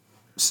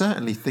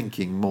 certainly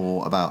thinking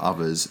more about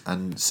others,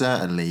 and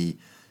certainly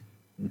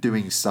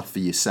doing stuff for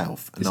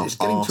yourself and not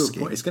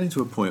asking. It's getting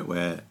to a point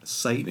where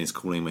Satan is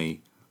calling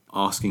me,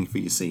 asking for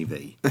your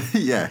CV.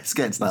 Yeah, it's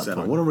getting to that point.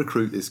 I want to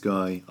recruit this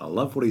guy. I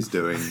love what he's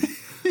doing.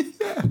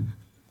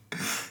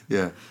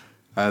 Yeah.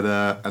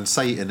 And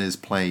Satan is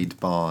played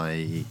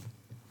by...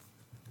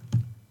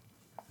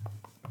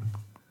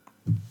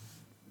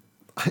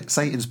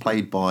 Satan's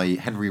played by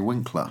Henry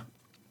Winkler.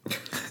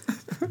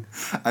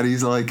 And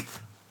he's like,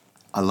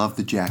 I love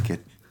the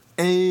jacket.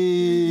 Angel.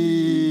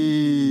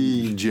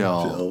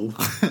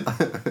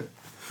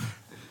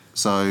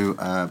 So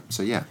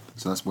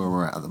that's where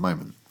we're at the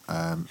moment.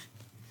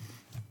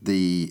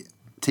 The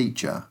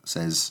teacher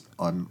says,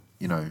 I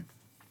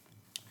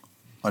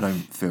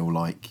don't feel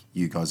like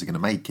you guys are going to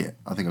make it.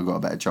 I think I've got a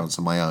better chance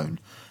on my own.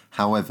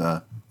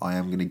 However, I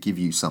am going to give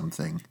you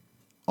something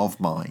of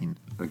mine.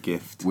 A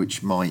gift. A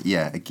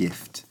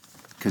gift.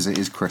 Because it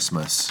is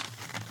Christmas.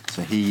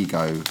 So here you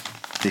go.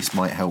 This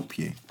might help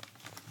you.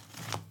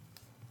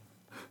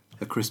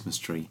 A Christmas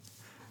tree.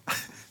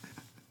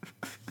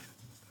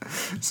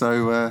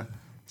 So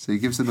he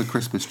gives them a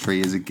Christmas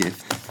tree as a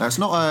gift. Now, it's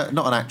not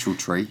an actual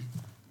tree.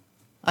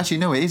 Actually,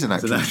 no, it is an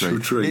actual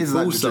tree. It is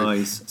full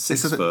size,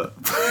 6 foot.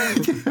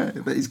 Yeah,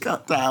 that he's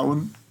cut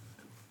down.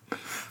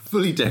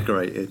 Fully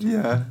decorated.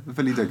 Yeah,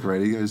 fully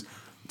decorated. He goes,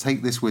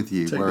 take this with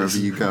you wherever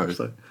you go.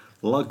 Like,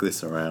 lug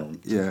this around.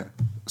 Yeah.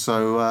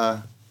 So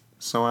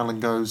Alan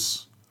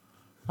goes,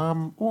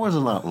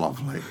 wasn't that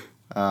lovely?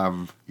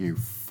 You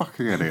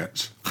fucking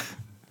idiot.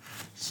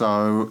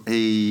 So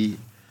he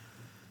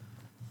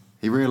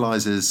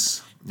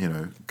realises,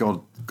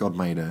 God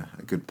made a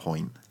good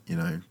point,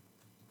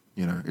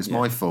 it's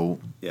my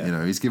fault.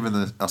 Yeah. He's given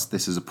us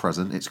this as a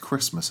present. It's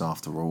Christmas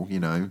after all.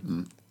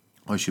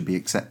 I should be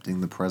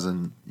accepting the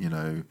present.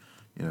 I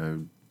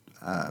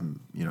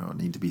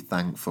need to be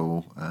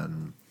thankful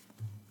and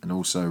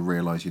also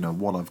realise,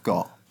 what I've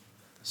got.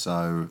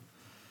 So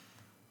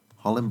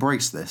I'll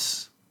embrace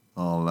this.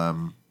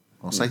 I'll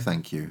say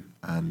thank you,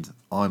 and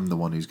I'm the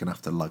one who's going to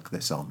have to lug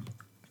this on.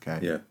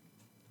 Okay. Yeah.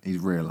 He's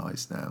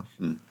realised now.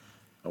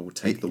 I will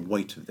take the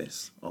weight of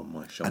this on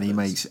my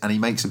shoulders. And he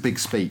makes a big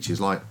speech. He's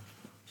like,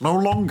 no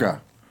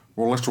longer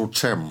will little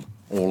Tim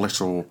or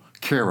little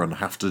Kieran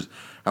have to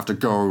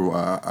go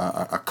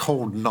a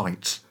cold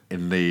night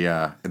in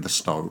the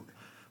snow?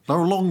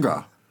 No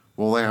longer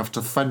will they have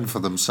to fend for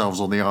themselves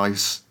on the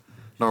ice.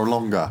 No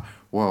longer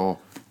will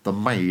the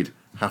maid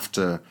have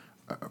to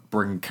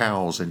bring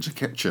cows into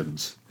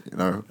kitchens,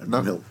 and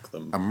milk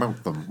them. And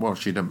milk them. Well,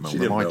 she didn't milk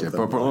them, I did,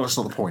 but that's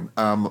not the point.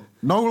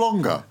 No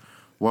longer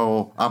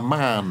will a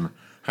man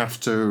have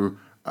to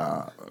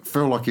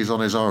feel like he's on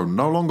his own.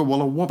 No longer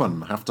will a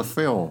woman have to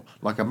feel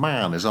like a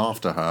man is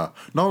after her.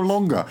 No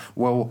longer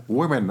will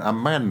women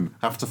and men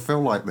have to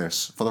feel like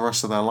this for the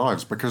rest of their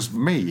lives, because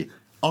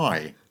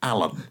I,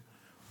 Alan,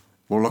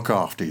 will look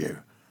after you,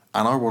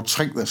 and I will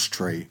take this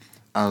tree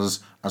as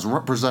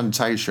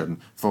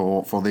representation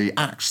for the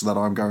acts that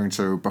I'm going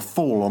to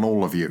befall on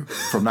all of you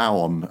from now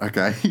on.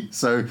 Okay,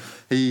 so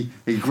he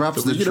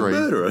grabs the tree.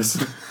 Murder us?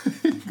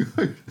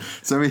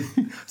 So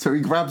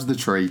he grabs the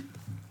tree,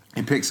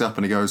 he picks it up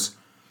and he goes,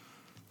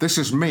 "This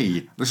is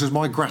me. This is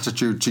my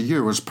gratitude to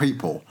you as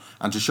people,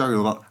 and to show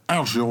you that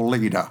as your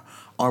leader,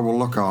 I will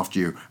look after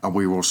you, and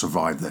we will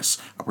survive this,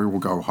 and we will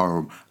go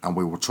home, and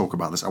we will talk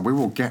about this, and we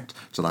will get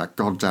to that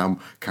goddamn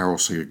carol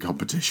singing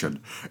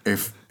competition.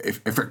 If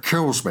it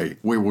kills me,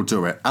 we will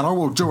do it, and I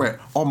will do it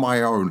on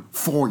my own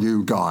for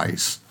you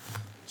guys."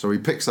 So he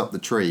picks up the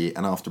tree,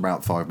 and after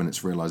about 5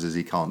 minutes realises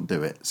he can't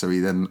do it. So he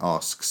then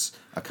asks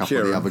a couple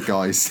of the other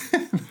guys.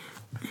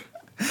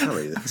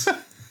 Carry this.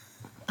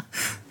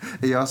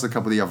 He asks a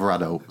couple of the other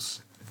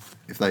adults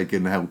if they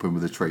can help him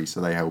with the tree, so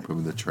they help him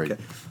with the tree.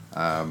 Okay.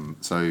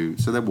 So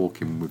they're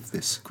walking with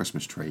this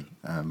Christmas tree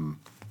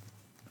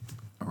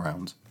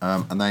around,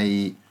 and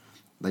they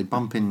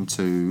bump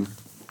into.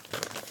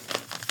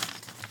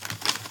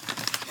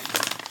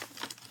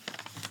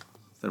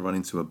 They run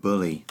into a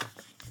bully.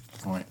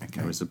 Right.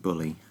 Okay. There is a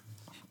bully.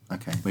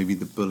 Okay. Maybe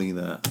a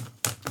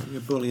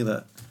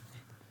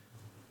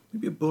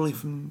bully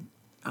from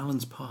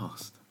Alan's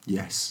past.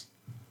 Yes.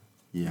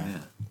 Yeah.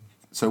 Yeah.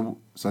 So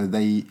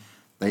they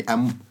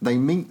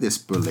meet this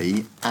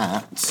bully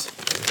at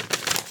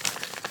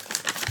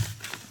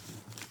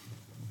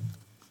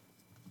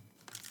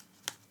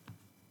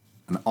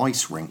an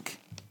ice rink.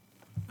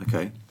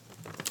 Okay.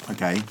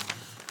 Okay.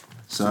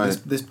 So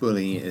this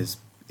bully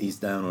he's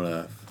down on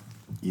Earth.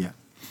 Yeah.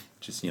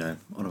 Just on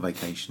a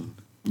vacation.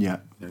 Yeah.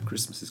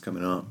 Christmas is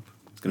coming up.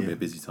 It's going to be a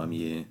busy time of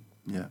year.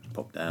 Yeah.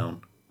 Pop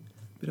down.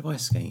 Bit of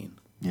ice skating.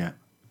 Yeah.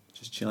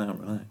 Just chill out,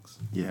 relax.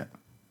 Yeah.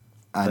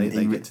 And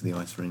they get to the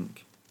ice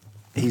rink.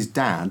 His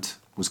dad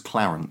was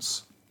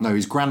Clarence. No,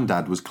 his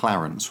granddad was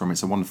Clarence from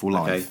It's a Wonderful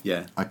Life. Okay,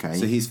 yeah. Okay.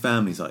 So his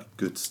family's like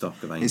good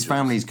stock of angels. His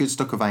family's good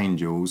stock of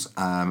angels,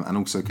 and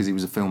also because he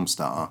was a film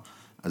star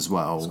as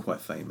well. He's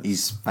quite famous.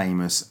 He's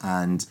famous,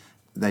 and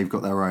they've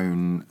got their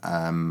own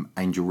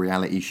angel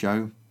reality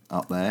show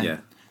up there.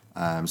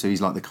 Yeah. So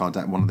he's like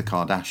one of the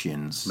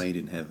Kardashians. Made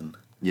in heaven.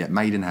 Yeah,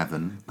 Made in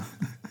Heaven.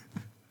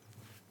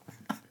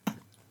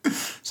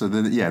 So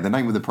the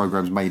name of the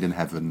program's Made in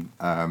Heaven,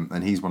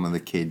 and he's one of the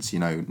kids.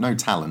 No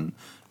talent,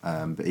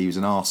 but he was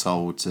an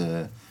arsehole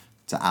to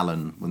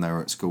Alan when they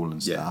were at school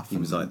and stuff. Yeah, he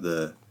was like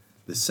the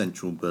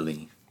central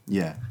bully.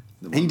 Yeah,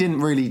 he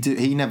didn't really do.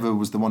 He never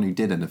was the one who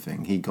did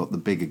anything. He got the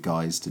bigger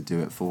guys to do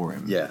it for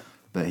him. Yeah,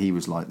 but he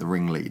was like the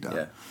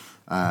ringleader.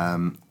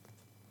 Yeah.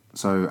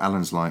 So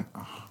Alan's like,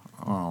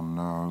 "Oh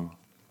no,"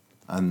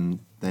 and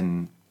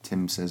then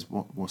Tim says,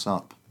 "What's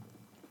up?"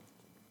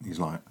 He's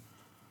like,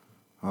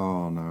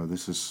 "Oh no,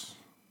 this is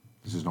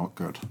not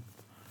good.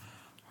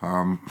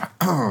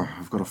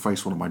 I've got to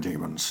face one of my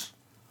demons.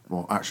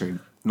 Well, actually,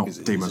 not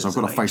demons. I've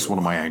got to face one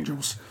of my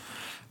angels.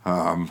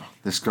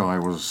 This guy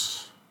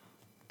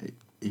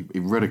he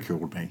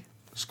ridiculed me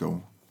at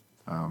school.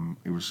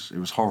 It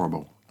was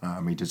horrible.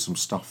 He did some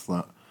stuff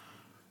that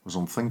was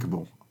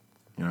unthinkable,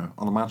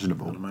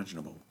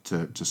 unimaginable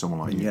to someone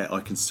like you. Yeah, I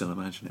can still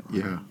imagine it.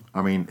 Right? Yeah,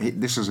 I mean,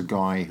 this is a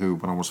guy who,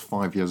 when I was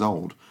 5 years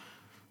old,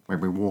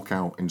 made me walk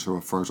out into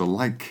a frozen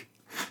lake,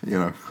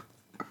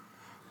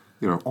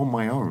 on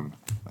my own,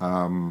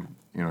 and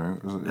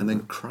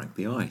then crack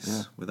the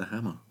ice with a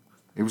hammer.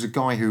 It was a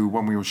guy who,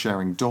 when we were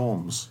sharing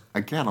dorms,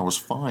 again, I was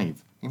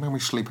 5. He made me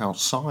sleep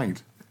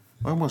outside.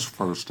 I almost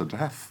froze to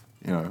death.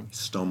 He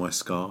stole my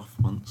scarf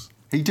once.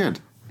 He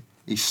did.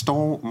 He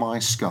stole my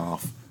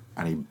scarf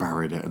and he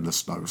buried it in the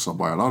snow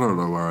somewhere, and I don't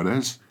know where it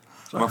is.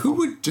 Who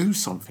would do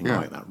something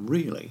like that,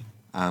 really?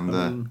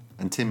 And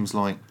Tim's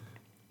like,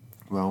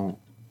 "Well,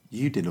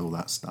 you did all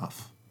that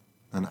stuff."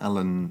 And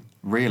Alan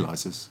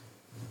realises,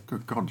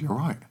 "Good God, you're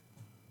right.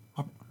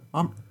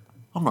 I'm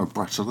no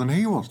better than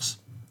he was.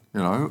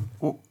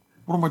 What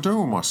am I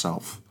doing with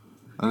myself?"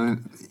 And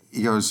then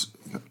he goes,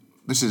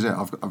 "This is it.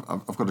 I've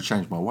got to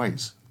change my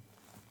ways.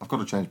 I've got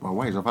to change my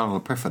ways. I've had an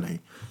epiphany."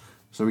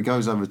 So he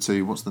goes over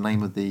to, what's the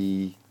name of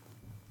the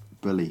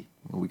bully?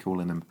 What are we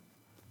calling him?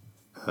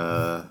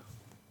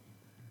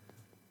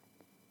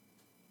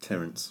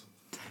 Terence.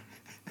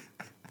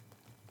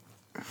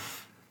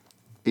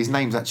 His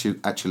name's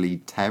actually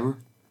Ter,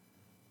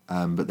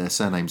 but their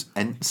surname's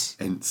Ents.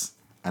 Ents.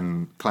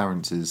 And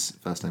Clarence's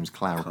first name's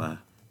Clara. Claire.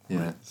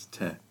 Yeah. It's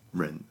Ter.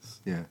 Rents.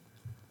 Yeah.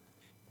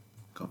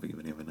 Can't think of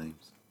any other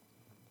names.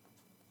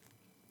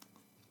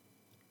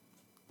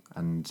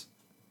 And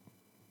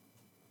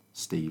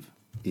Steve.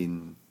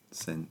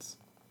 Incense.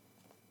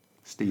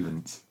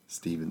 Stevens.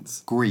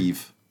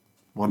 Grieve.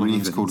 One of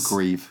them's called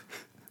Grieve.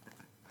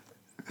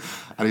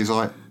 And he's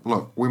like,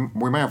 look, we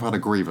may have had a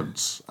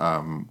grievance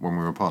when we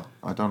were apart.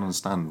 I don't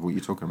understand what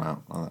you're talking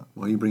about.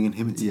 Why are you bringing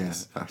him into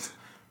this?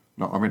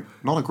 No, I mean,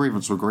 not a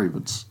grievance with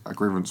grievance. A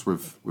grievance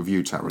with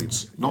you,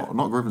 Terence. Not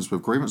a grievance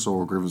with grievance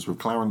or a grievance with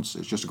Clarence.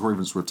 It's just a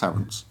grievance with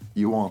Terence.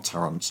 You are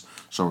Terence,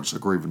 so it's a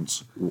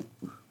grievance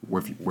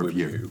with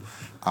you.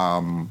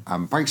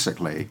 And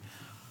basically,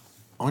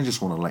 I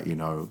just want to let you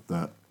know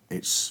that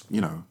it's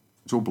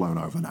all blown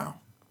over now.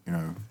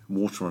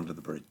 Water under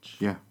the bridge.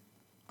 Yeah.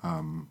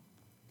 I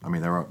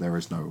mean, there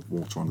is no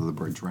water under the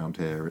bridge around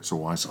here. It's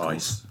all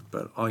icicles.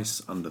 But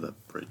ice under the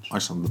bridge.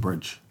 Ice under the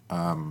bridge.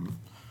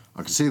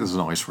 I can see there's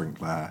an ice rink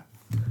there.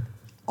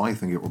 I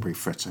think it would be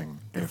fitting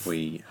if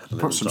we had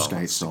put some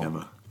skates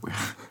together. On.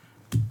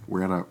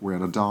 We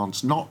had a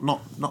dance, not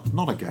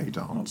a gay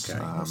dance. Okay,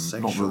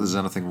 not that there's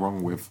anything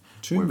wrong with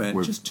two men.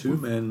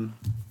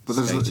 But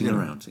skating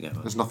around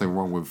together. There's nothing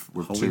wrong with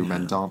two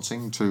men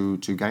dancing, two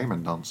gay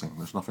men dancing.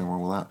 There's nothing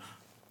wrong with that.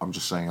 I'm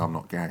just saying I'm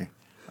not gay,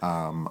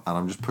 and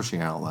I'm just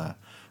pushing out there.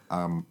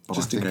 But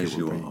just I think in case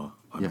it would you be, are,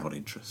 I'm not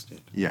interested.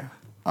 Yeah.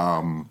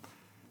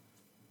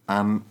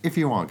 And if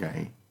you are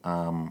gay,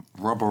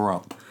 rubber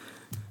up,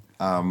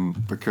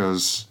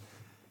 because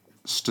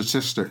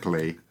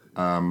statistically,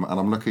 and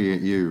I'm looking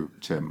at you,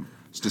 Tim.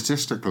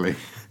 Statistically,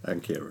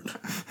 and Kieran,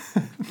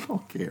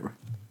 not Kieran.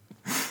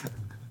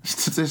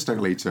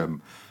 Statistically,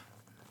 Tim,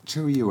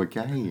 two of you are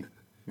gay.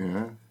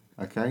 Yeah.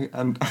 Okay.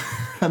 And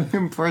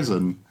in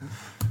prison,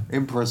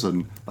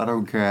 I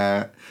don't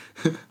care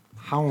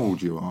how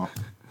old you are,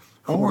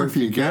 or if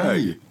you're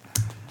gay.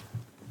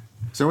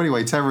 So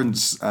anyway,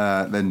 Terence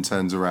then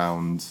turns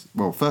around.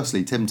 Well,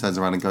 firstly, Tim turns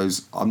around and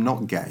goes, "I'm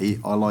not gay.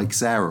 I like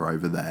Sarah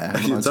over there."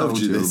 I told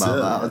you this about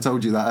earlier. that. I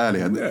told you that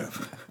earlier. Yeah.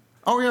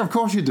 Oh yeah, of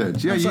course you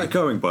did. Yeah, how's that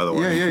going, by the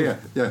way?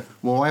 Yeah.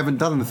 Well, I haven't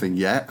done anything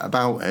yet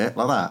about it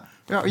like that.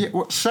 Yeah.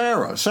 What,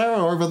 Sarah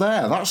over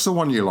there. That's the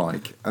one you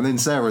like. And then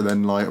Sarah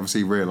then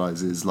obviously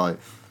realizes like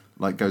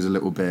goes a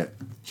little bit.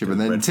 And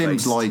then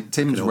Tim's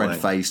red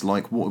faced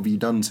like, what have you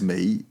done to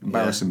me?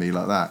 Embarrassing me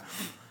like that.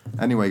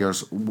 Anyway, he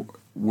goes, do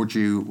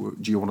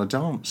you want to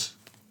dance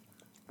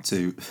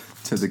to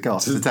the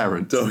goth, to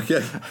Terence?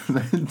 Okay.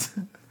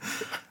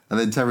 And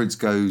then Terence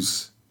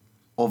goes,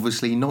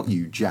 obviously not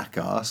you,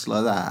 jackass,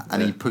 like that.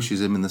 And he pushes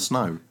him in the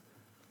snow.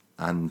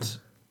 And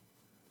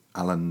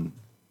Alan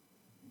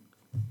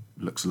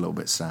looks a little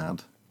bit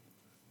sad.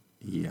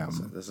 So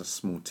there's a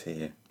small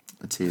tear.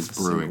 A tear's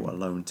brewing. A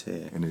lone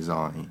tear. In his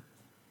eye.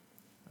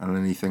 And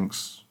then he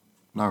thinks,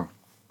 no,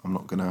 I'm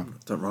not going to...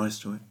 Don't rise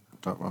to it.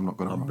 I'm not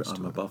going to rise to it.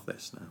 I'm above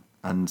this now.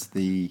 And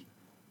the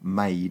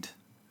maid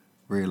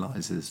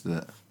realises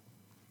that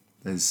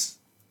there's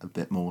a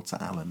bit more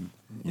to Alan.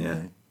 You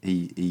know?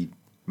 He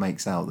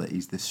makes out that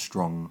he's this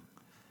strong,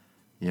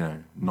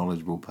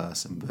 knowledgeable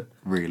person, but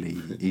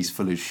really he's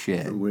full of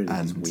shit. Really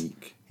and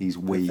he's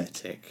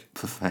weak.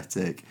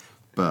 Pathetic.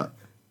 But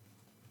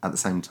at the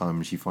same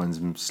time, she finds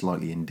him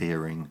slightly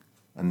endearing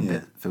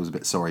and feels a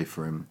bit sorry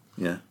for him.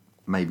 Yeah.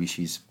 Maybe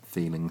she's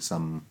feeling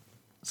something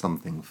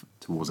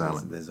towards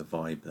Alan. There's a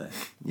vibe there.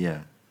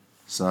 Yeah.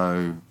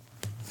 So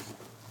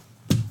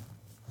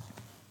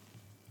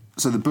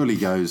the bully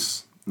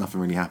goes, nothing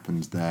really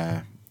happens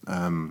there.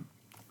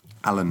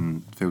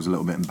 Alan feels a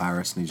little bit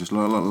embarrassed and he's just,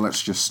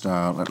 let's just,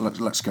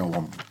 let's go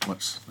on.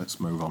 Let's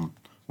move on.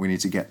 We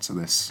need to get to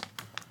this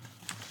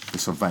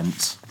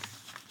event.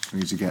 We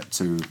need to get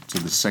to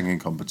the singing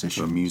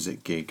competition. To a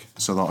music gig.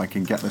 So that I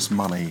can get this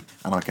money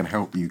and I can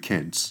help you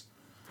kids.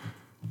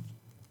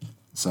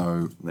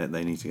 So...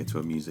 They need to get to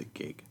a music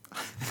gig.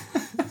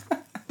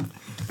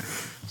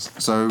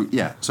 So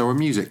a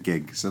music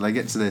gig. So they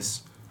get to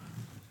this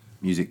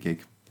music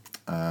gig,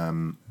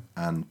 and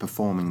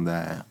performing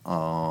there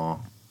are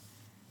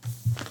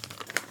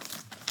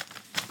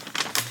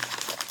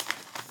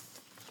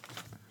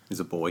is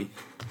a boy.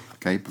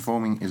 Okay,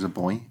 performing is a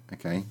boy.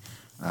 Okay,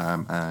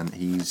 and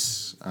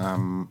he's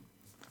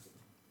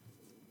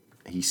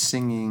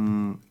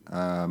singing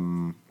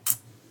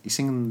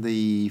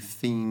the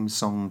theme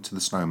song to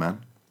The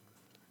Snowman.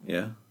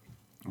 Yeah.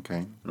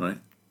 Okay. Right.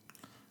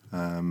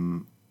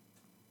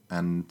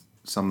 And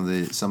some of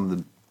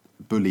the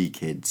bully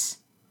kids,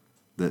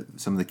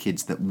 some of the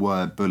kids that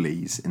were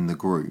bullies in the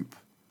group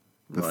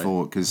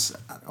before, because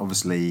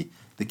obviously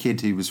the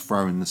kid who was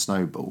throwing the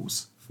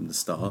snowballs from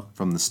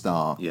the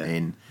start,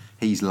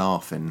 he's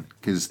laughing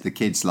because the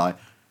kid's like,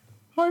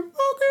 I'm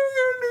fucking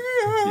in the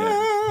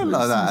air,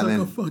 like that, and then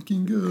a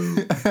fucking girl.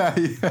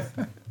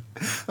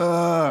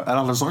 And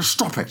Alan's like,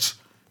 stop it,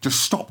 just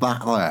stop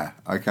that there,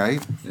 okay?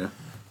 Yeah.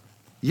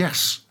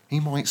 Yes, he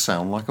might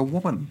sound like a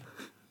woman.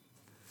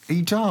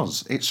 He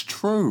does. It's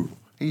true.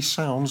 He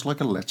sounds like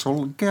a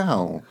little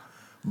girl.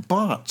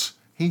 But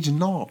he's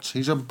not.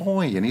 He's a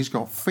boy and he's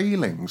got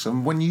feelings.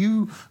 And when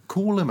you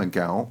call him a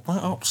girl,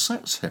 that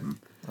upsets him.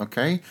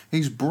 okay?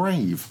 He's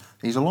brave.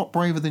 He's a lot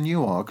braver than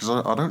you are, because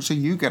I don't see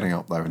you getting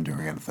up there and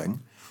doing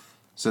anything.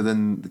 So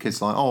then the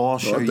kid's like, oh, I'll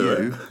show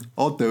you.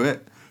 I'll do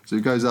it. So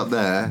he goes up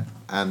there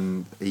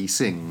and he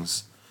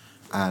sings,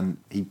 and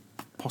he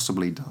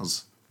possibly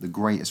does the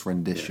greatest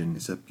rendition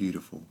it's a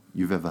beautiful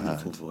you've ever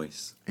beautiful heard.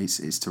 Voice.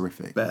 It's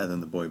terrific. Better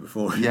than the boy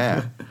before.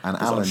 Yeah. And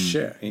It's Alan... like,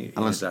 shit,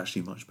 he's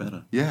actually much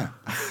better. Yeah.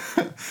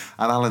 And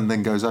Alan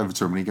then goes over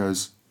to him and he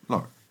goes,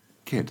 look,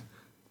 kid,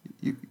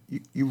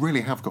 you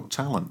really have got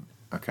talent,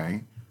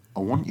 okay? I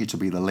want you to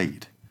be the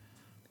lead.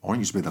 I want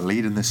you to be the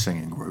lead in this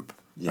singing group,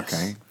 Yes.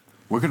 okay?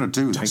 We're going to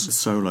do this. Take the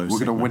solo We're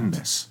going to win segment.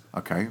 this,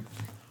 okay?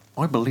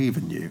 I believe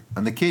in you.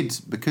 And the kid,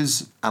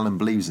 because Alan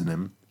believes in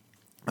him,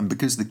 and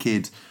because the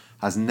kid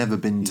has never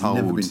been told...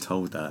 He's never been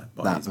told that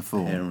by his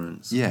before.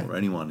 parents or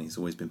anyone. He's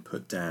always been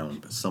put down,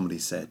 but somebody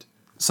said,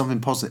 something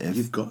positive.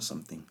 you've got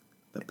something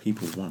that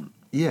people want.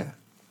 Yeah.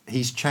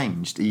 He's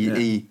changed.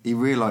 He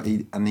realised...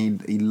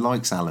 He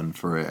likes Alan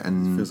for it.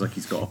 And Feels like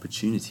he's got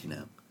opportunity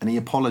now. And he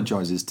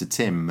apologises to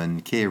Tim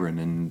and Kieran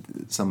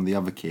and some of the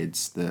other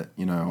kids that,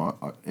 you know,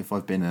 if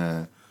I've been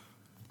a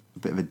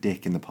bit of a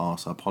dick in the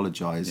past, I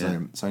apologise. Yeah.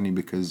 It's only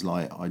because,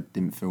 like, I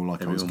didn't feel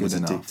like I was good Everyone was a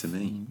enough. dick to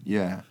me.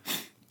 Yeah.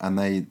 And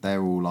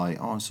they're all like,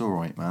 oh, it's all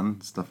right,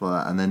 man, stuff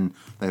like that. And then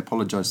they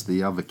apologise to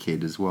the other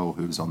kid as well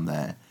who was on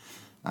there.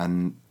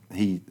 And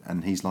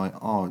he's like,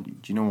 oh, do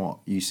you know what?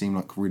 You seem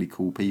like really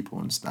cool people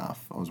and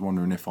stuff. I was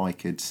wondering if I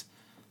could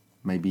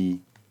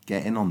maybe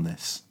get in on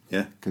this.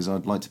 Yeah. Because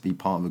I'd like to be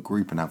part of a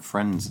group and have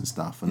friends and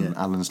stuff. And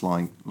Alan's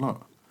like,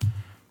 look,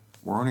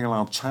 we're only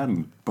allowed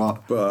 10, but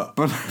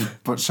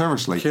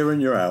seriously. Kieran,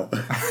 you're out.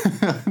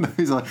 No,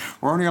 he's like,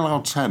 we're only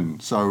allowed 10,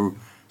 so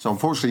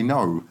unfortunately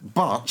no.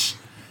 But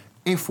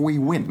if we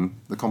win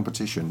the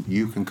competition,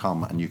 you can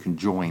come and you can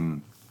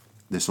join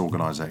this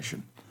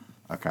organisation.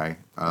 Okay?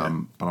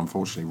 But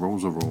unfortunately,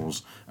 rules are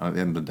rules. And at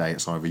the end of the day,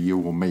 it's either you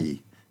or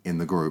me in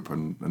the group,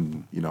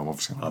 and you know,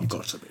 obviously I've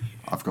got to be.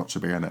 I've got to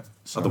be in it.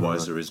 So,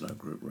 Otherwise, there is no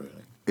group, really.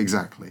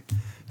 Exactly.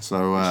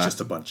 So It's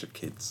just a bunch of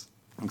kids.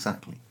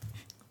 exactly.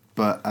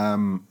 But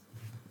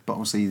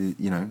obviously,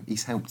 you know,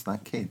 he's helped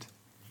that kid.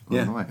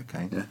 Yeah. Right,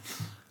 okay. Yeah.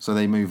 So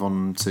they move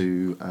on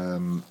to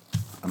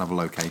another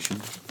location.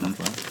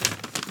 After that.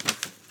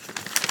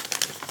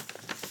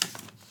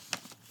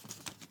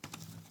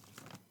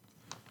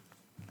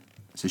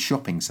 It's a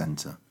shopping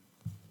centre.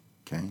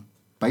 Okay.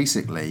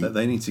 Basically, But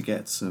they need to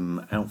get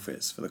some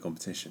outfits for the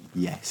competition.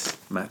 yes,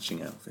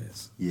 Matching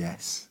outfits.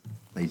 yes,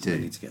 they They do.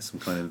 need to get some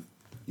kind of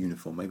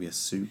uniform, maybe a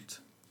suit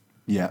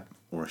Yeah,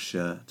 or a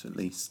shirt at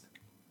least,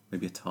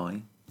 maybe a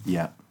tie.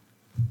 yeah,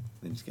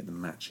 They need to get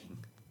them matching.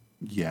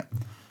 yeah.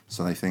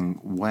 So they think,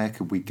 where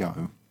could we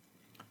go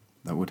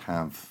that would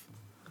have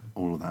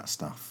all of that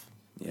stuff?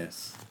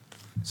 Yes.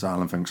 So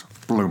Alan thinks,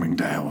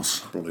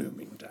 Bloomingdale's.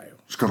 Bloomingdale.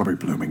 It's got to be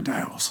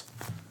Bloomingdale's.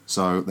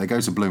 So they go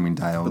to The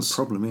Bloomingdale's.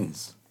 problem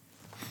is,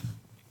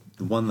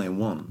 the one they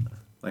want,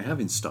 they have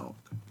in stock,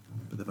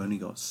 but they've only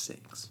got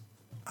 6.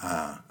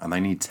 And they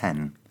need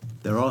 10,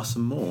 There are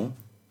some more,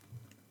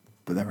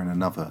 but they're in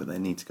another. but they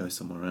need to go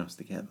somewhere else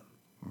to get them.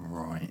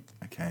 Right,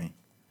 okay.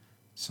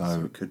 So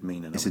So it could mean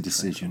another it's a trip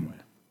decision. somewhere.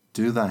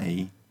 Do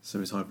they,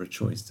 So it's either a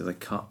choice: do they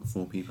cut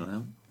 4 people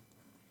out,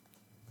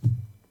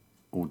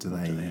 or do or do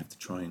they they... have to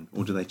try and,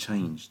 or do they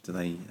change? Do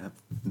they have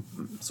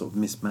sort of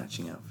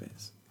mismatching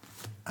outfits?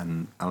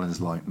 And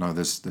Alan's like, no,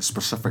 there's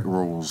specific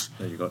rules.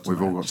 Yeah, you got to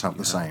We've all match. got to have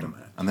You the have to same.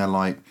 match. And they're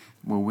like,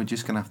 well, we're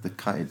just going to have to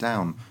cut it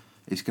down.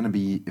 It's going to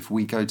be, if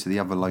we go to the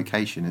other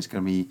location, it's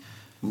going to be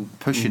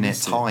pushing we'll it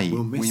miss it. tight.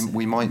 We'll miss it.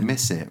 We might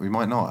miss it. We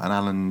might not. And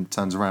Alan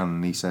turns around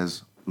and he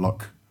says,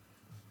 look,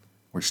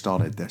 we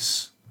started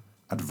this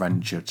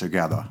adventure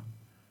together.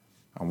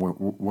 And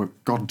we're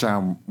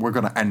goddamn, we're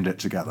going to end it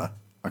together.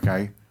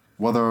 Okay?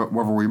 Whether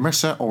we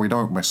miss it or we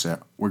don't miss it,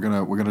 we're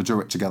gonna do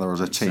it together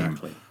as a team.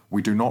 Exactly.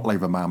 We do not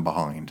leave a man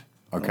behind.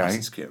 Okay? Unless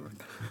it's Kieran.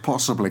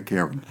 Possibly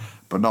Kieran,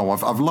 but no,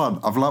 I've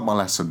learned my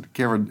lesson.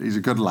 Kieran, he's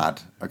a good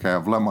lad. Okay,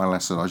 I've learned my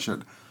lesson. I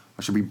should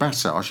be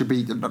better. I should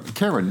be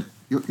Kieran.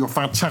 You're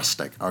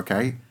fantastic.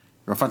 Okay,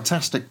 you're a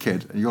fantastic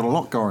kid. You got a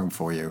lot going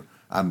for you.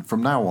 And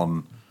from now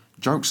on,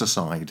 jokes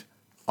aside,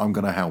 I'm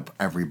going to help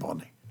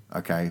everybody.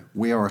 Okay,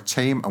 we are a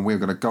team, and we're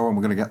going to go and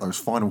we're going to get those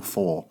final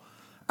 4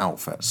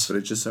 outfits. But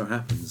it just so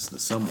happens that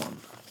someone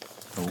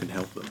can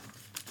help them.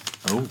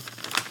 Oh,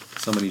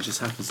 Somebody just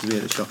happens to be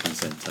at the shopping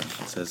centre and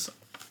says,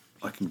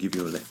 I can give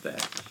you a lift there.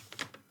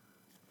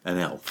 An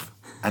elf.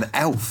 an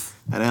elf.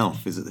 An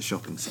elf is at the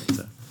shopping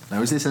centre.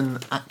 Now, is this an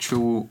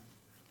actual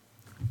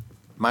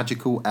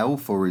magical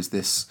elf, or is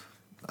this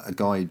a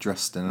guy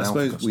dressed in an I elf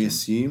suppose costume? we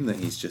assume that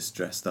he's just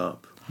dressed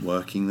up,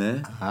 working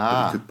there.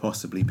 But it could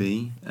possibly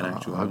be an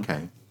actual elf.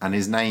 Okay. And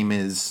his name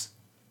is...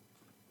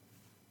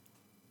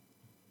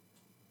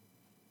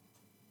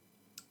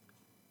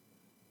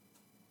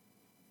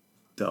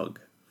 Doug.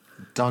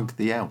 Doug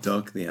the elf.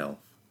 Doug the elf.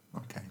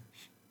 Okay.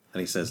 And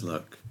he says,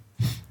 look,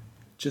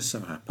 just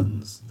so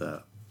happens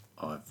that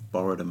I've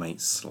borrowed a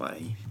mate's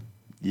sleigh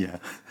Yeah.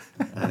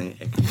 and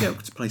it can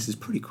get to places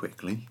pretty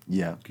quickly.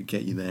 Yeah. Could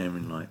get you there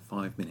in like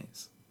 5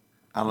 minutes.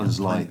 Alan's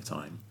like,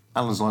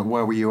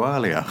 where were you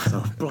earlier?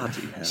 Oh,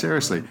 bloody hell.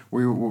 Seriously,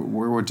 we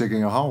were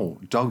digging a hole.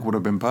 Doug would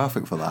have been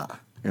perfect for that,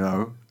 you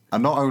know.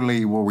 And not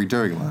only were we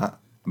doing that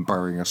and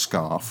burying a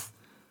scarf,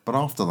 but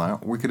after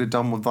that, we could have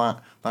done with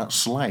that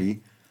sleigh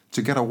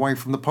to get away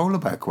from the polar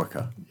bear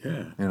quicker.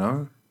 Yeah. You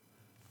know.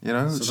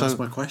 So that's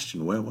my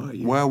question. Where were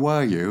you? Where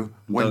were you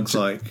when Doug's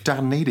like,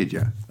 Dan needed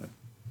you?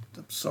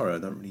 I'm sorry, I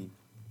don't really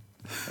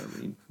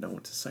know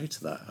what to say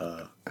to that.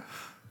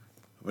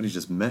 I've only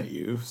just met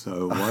you,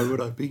 so why would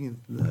I be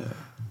there?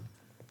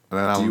 And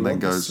then Alan Do you want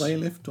goes, the sleigh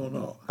lift or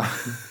not?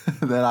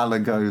 then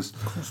Alan goes,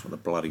 Of course, want a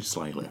bloody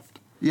sleigh lift.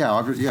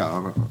 I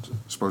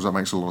suppose that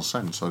makes a lot of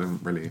sense. I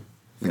didn't really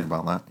think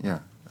about that.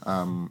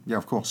 Yeah,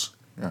 of course.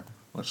 Yeah,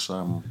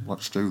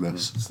 let's do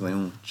this. So they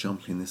all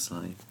jump in this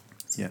sleigh,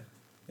 Yeah,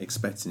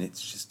 expecting it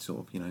to just sort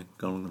of,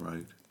 go along the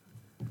road.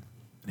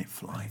 and it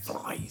flies.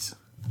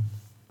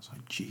 It's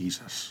like,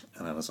 Jesus.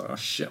 And I was like, oh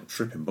shit, I'm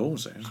tripping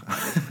balls here.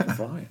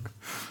 Flying.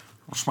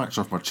 What smacks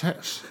off my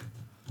chest?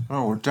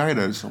 Oh, what day it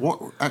is?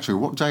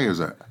 What day is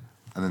it?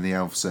 And then the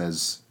elf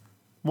says,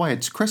 why,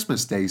 it's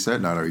Christmas Day, sir.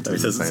 No, he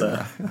doesn't say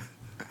that.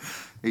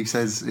 He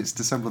says it's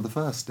December the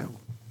 1st still.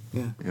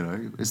 Yeah. You know,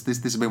 this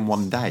has been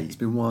one day. It's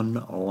been one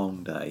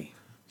long day.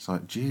 It's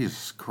like,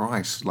 Jesus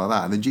Christ, like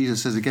that. And then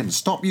Jesus says again,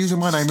 stop using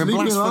my name in Leave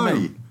me blasphemy,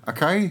 alone.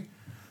 okay?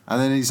 And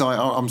then he's like,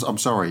 oh, I'm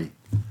sorry.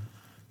 He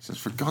says,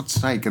 for God's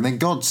sake. And then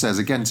God says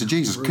again to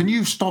Jesus, can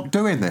you stop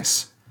doing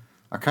this?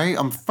 Okay,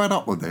 I'm fed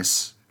up with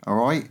this, all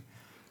right?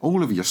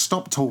 All of you,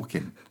 stop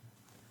talking.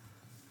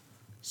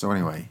 So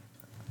anyway,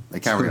 they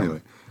carry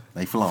on.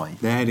 They fly.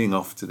 They're heading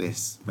off to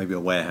this, maybe a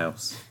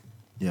warehouse.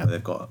 Yeah. Where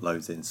they've got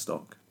loads in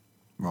stock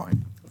Right.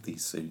 of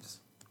these suits.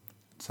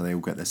 So they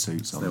all get their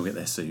suits So on. they'll get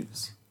their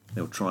suits.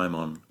 They'll try them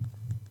on.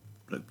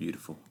 Look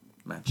beautiful.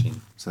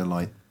 Matching. So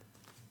like,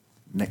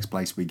 next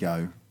place we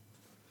go,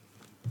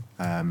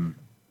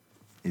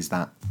 is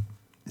that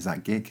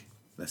gig?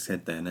 Let's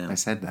head there now.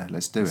 Let's head there.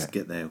 Let's do Let's it.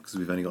 get there because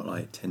we've only got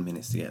like 10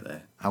 minutes to get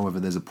there. However,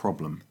 there's a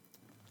problem.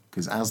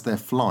 Because as they're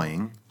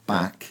flying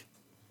back,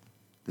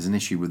 there's an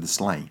issue with the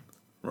sleigh.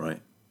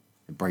 Right.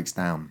 It breaks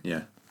down.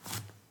 Yeah.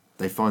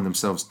 They find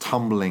themselves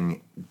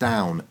tumbling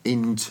down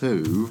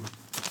into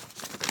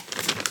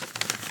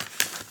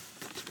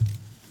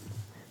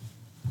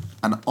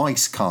an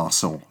ice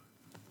castle.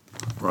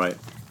 Right.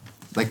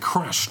 They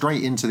crash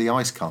straight into the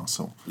ice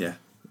castle. Yeah.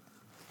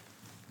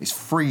 It's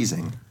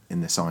freezing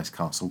in this ice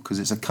castle because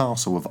it's a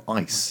castle of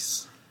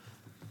ice.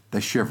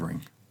 They're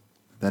shivering.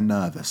 They're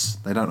nervous.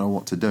 They don't know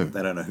what to do.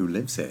 They don't know who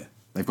lives here.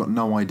 They've got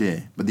no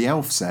idea. But the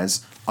elf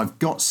says, I've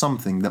got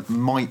something that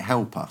might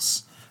help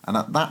us. And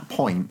at that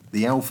point,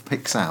 the elf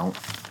picks out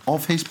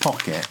of his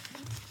pocket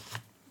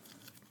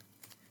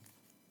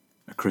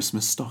A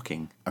Christmas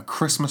stocking. a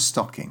Christmas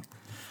stocking.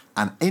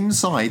 And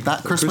inside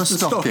that Christmas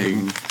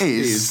stocking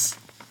is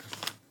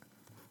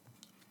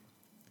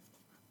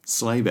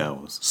sleigh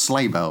bells.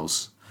 sleigh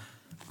bells.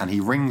 And he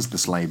rings the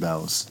sleigh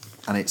bells.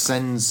 And it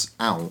sends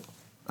out.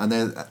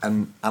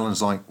 And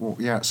Alan's like, well,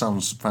 yeah, it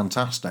sounds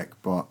fantastic,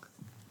 but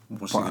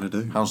What's it going to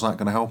do? how's that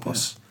going to help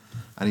us?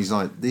 And he's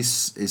like,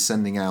 this is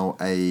sending out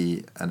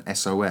an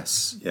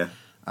SOS Yeah.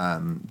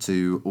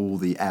 to all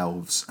the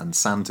elves and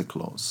Santa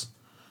Claus.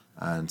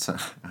 And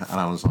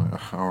Alan's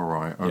like, all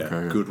right,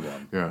 okay. Yeah, good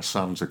one. Yeah,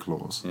 Santa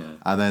Claus. Yeah.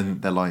 And then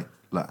they're like,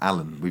 look,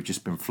 Alan, we've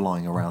just been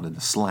flying around in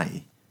a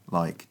sleigh.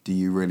 Like, do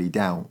you really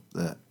doubt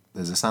that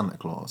there's a Santa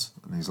Claus?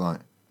 And he's like,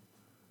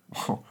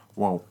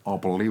 well, I'll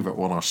believe it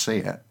when I see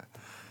it.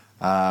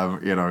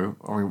 You know,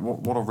 I mean,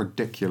 what a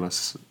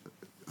ridiculous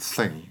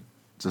thing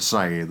to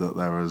say that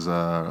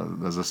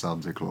there's a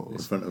Santa In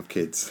Claus. front of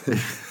kids.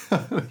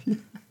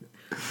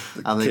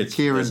 And then Kids,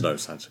 Kieran, there's no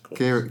Santa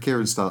Claus.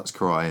 Kieran starts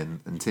crying,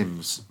 and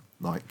Tim's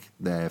like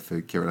there for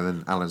Kieran, and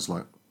then Alan's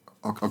like,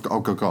 "Oh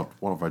God,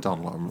 what have I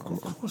done?" Like,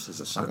 Of course there's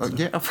a Santa.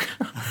 yeah,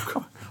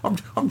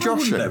 I'm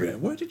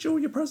Joshing. Where did all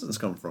your presents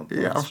come from?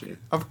 Yeah, last year?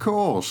 of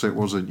course it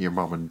wasn't your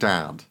mum and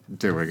dad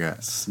doing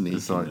it. Sneaking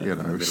It's like, it you in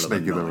the know, middle of the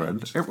sneaking the night.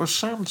 rent. It was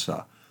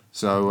Santa.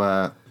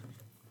 So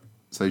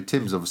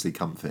Tim's obviously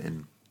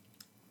comforting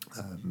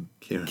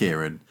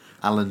Kieran.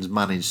 Alan's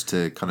managed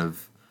to kind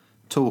of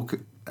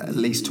at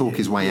least talk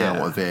his way out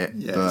of it.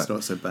 Yeah, but it's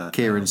not so bad.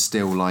 Kieran's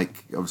still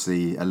like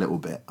obviously a little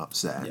bit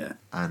upset. Yeah.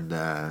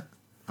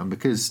 And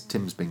because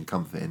Tim's been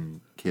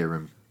comforting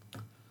Kieran,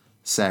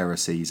 Sarah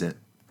sees it.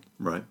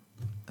 Right.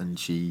 And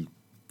she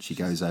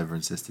goes over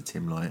and says to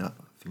Tim, like, I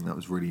think that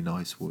was really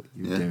nice what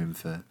you were doing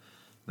for... And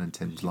then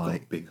Tim's Got a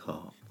like... big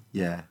heart.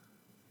 Yeah.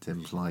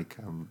 Tim's like,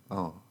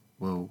 oh,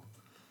 well,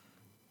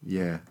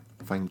 yeah,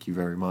 thank you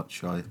very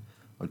much. I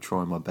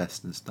try my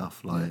best and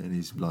stuff, like, and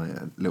he's like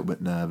a little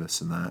bit nervous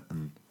and that,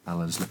 and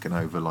Alan's looking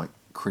over, like,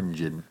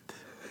 cringing.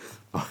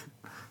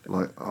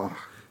 like, oh,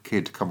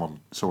 kid, come on,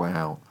 sort it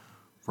out.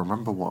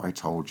 Remember what I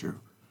told you.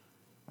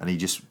 And he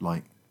just,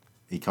 like,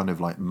 he kind of,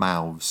 like,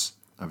 mouths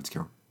over to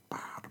Kieran,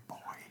 bad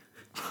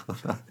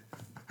boy.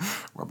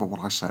 Remember what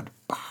I said?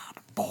 Bad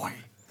boy.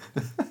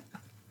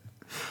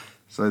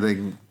 So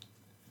then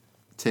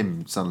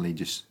Tim suddenly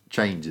just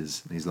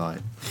changes, and he's like,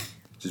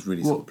 Just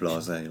really sort of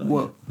blasé. Like,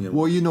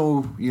 well, you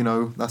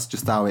know, that's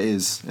just how it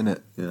is, isn't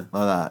it? Yeah.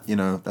 Like that, you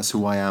know, that's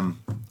who I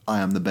am. I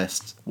am the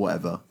best,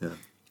 whatever. Yeah.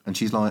 And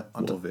she's like,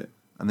 What of it?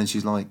 And then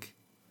she's like,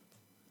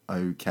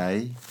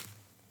 okay.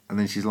 And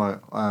then she's like,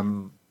 I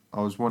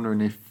was wondering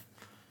if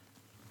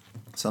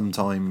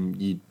sometime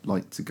you'd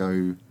like to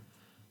go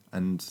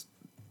and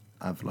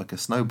have like a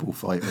snowball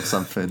fight or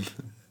something.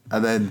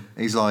 And then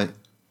he's like,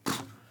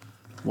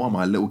 why am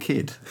I a little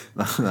kid?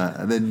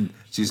 And then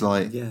she's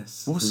like,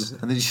 yes. What's?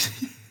 And then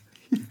she,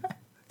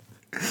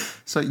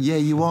 so yeah,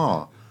 you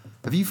are.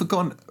 Have you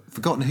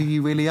forgotten who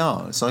you really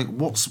are? It's like,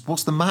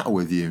 what's the matter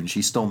with you? And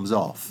she storms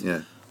off.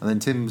 Yeah. And then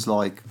Tim's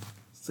like,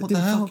 What the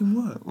hell? Fucking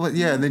work. Well,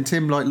 yeah, and then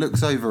Tim like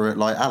looks over at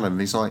like Alan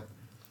and he's like,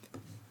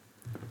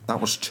 that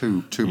was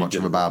too much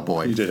of a bad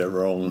boy. You did it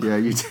wrong. Yeah,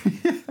 you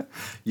did.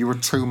 You were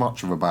too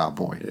much of a bad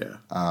boy. Yeah.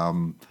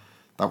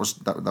 That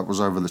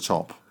was over the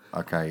top.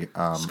 Okay.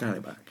 Scale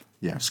it back.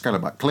 Yeah, scale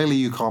it back. Clearly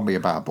you can't be a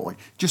bad boy.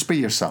 Just be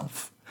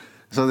yourself.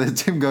 So then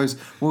Tim goes,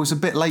 well, it's a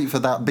bit late for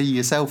that be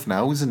yourself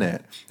now, isn't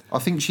it? I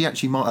think she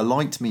actually might have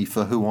liked me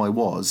for who I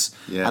was.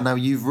 Yeah. And now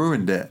you've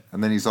ruined it.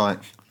 And then he's like,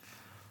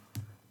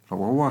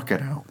 we'll work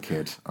it out,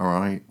 kid. All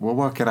right? We'll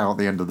work it out at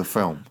the end of the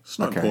film. It's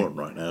not important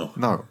right now.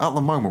 No, at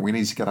the moment we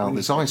need to get out of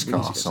this ice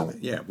castle.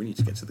 We need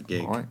to get to the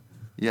gig. All right?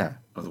 Yeah.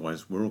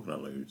 Otherwise, we're all going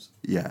to lose.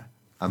 Yeah.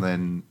 And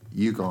then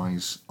you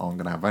guys aren't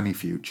going to have any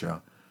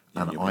future,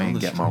 and I ain't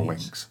get my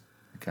wings.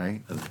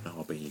 Okay? And then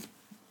I'll be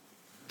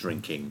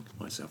drinking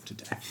myself to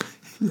death.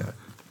 Yeah.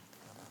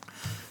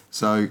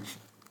 So,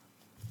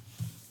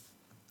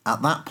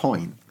 at that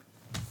point,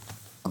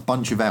 a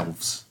bunch of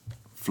elves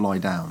fly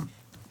down.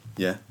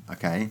 Yeah.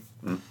 Okay?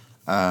 They're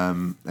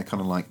kind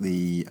of like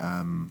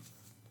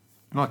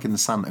like in the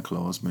Santa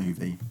Claus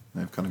movie.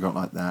 They've kind of got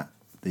like that.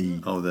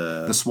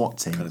 The SWAT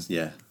team. Kind of,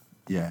 yeah.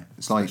 Yeah.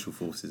 It's like Special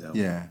forces out.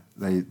 Yeah.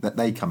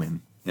 They come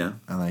in. Yeah.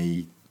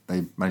 And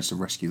they manage to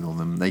rescue all of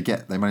them. They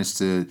manage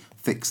to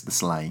fix the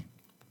sleigh.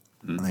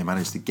 And they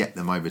manage to get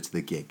them over to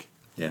the gig.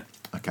 Yeah.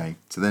 Okay.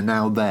 So they're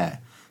now there.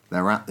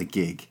 They're at the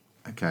gig.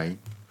 Okay.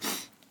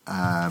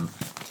 But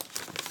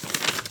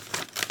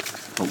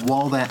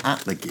while they're at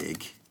the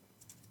gig,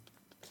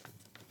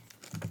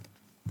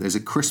 there's a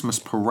Christmas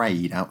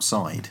parade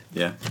outside.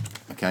 Yeah.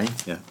 Okay.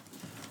 Yeah.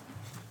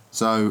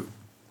 So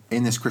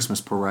in this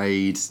Christmas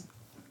parade,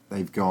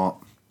 they've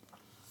got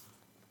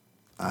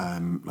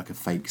like a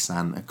fake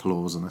Santa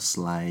Claus on a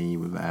sleigh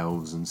with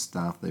elves and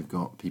stuff. They've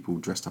got people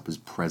dressed up as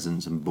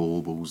presents and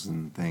baubles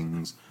and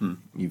things.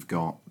 You've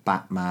got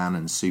Batman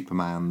and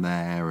Superman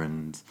there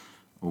and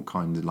all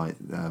kinds of like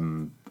I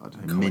don't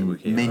know,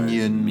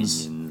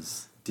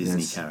 minions,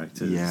 Disney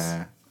characters.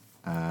 Yeah.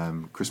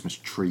 Christmas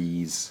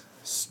trees.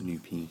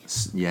 Snoopy.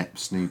 Yep,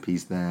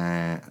 Snoopy's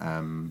there.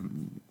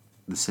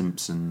 The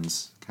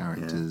Simpsons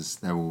characters,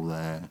 they're all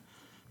there.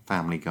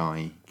 Family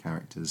Guy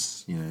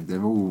characters, you know,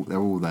 they're all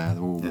there.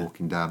 They're all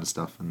walking down and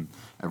stuff, and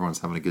everyone's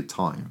having a good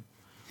time.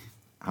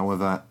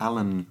 However,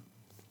 Alan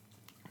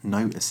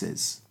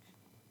notices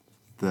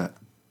that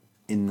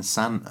in the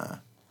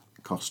Santa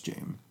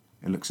costume,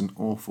 it looks an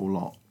awful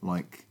lot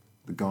like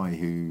the guy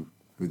who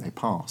they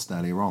passed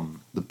earlier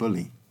on, the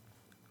bully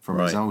from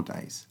his old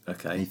days.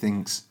 Okay. And he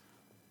thinks,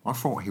 I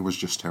thought he was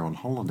just here on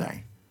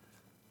holiday.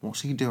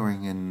 What's he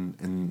doing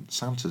in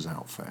Santa's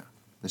outfit?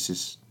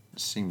 This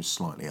seems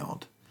slightly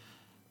odd.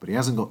 But he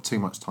hasn't got too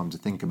much time to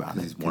think about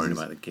it. He's worried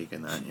about the gig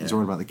and that, yeah. He's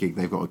worried about the gig.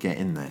 They've got to get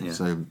in there. Yeah.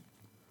 So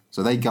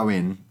they go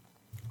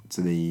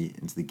into the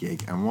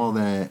gig, and while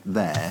they're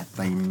there,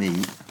 they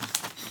meet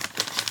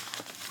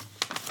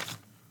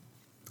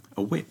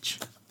a witch.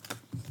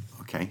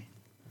 Okay.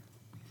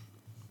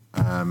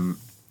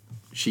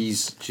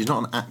 She's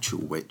not an actual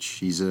witch.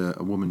 She's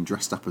a woman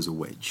dressed up as a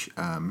witch.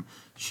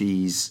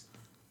 She's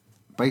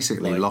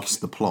basically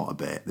lost the plot a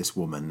bit, this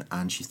woman,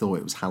 and she thought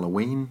it was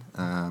Halloween.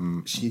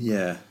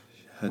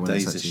 Her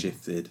days have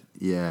shifted.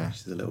 Yeah.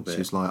 She's a little bit.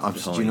 She's like,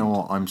 do you know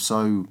what? I'm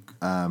so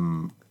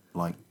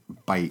like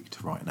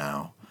baked right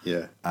now.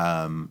 Yeah.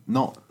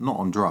 Not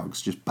on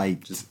drugs, just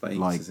baked. Just baked,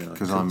 like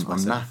because I'm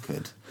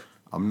knackered.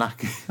 I'm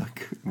knackered. I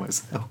cooked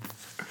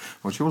myself.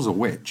 Well, she was a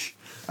witch.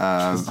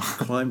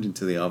 Climbed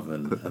into the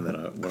oven, and then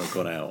when I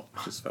got out,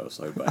 I just felt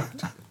so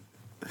baked.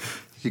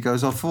 She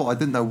goes, I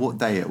didn't know what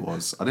day it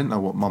was. I didn't know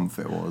what month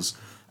it was.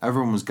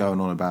 Everyone was going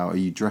on about, are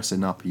you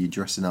dressing up? Are you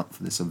dressing up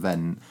for this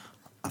event?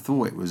 I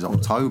thought it was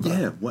October.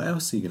 Yeah, what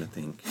else are you going to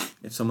think?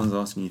 If someone's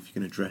asking you if you're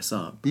going to dress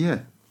up. Yeah.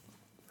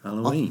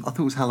 Halloween. I thought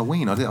it was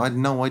Halloween. I had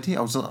no idea.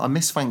 I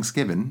missed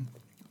Thanksgiving.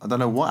 I don't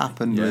know what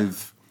happened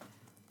with...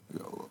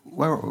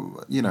 Where,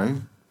 you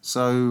know...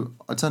 So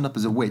I turned up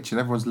as a witch, and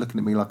everyone's looking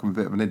at me like I'm a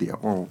bit of an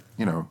idiot. Well,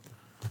 you know,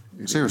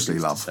 seriously,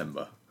 love.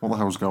 December. What the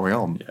hell's going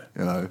on? Yeah.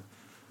 You know,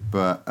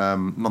 but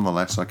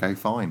nonetheless, okay,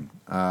 fine.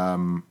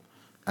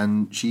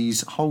 And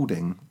she's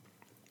holding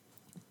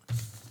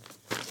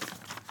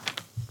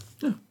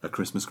a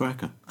Christmas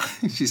cracker.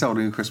 she's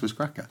holding a Christmas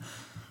cracker.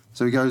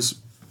 So he goes,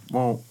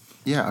 well,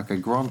 yeah, okay,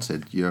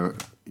 granted, you're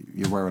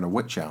wearing a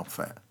witch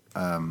outfit.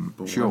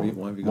 But sure.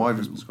 Why have you got a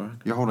Christmas cracker?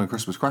 You're holding a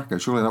Christmas cracker.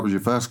 Surely that was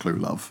your first clue,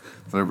 love,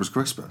 that it was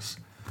Christmas.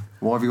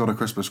 why have you got a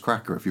Christmas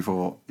cracker if you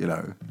thought, it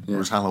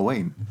was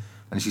Halloween?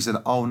 And she said,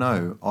 oh,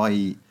 no,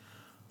 I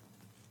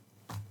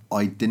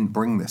didn't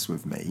bring this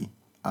with me.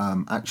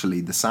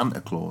 Actually, the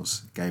Santa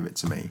Claus gave it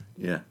to me.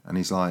 Yeah. And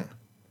he's like,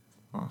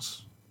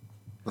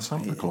 the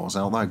Santa Claus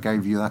out there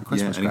gave you that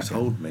Christmas cracker. And he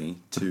told me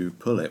to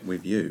pull it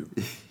with you.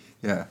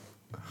 Yeah.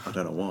 I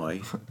don't know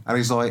why. And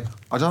he's like,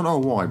 I don't know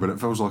why, but it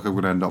feels like I'm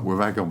going to end up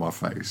with egg on my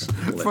face.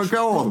 But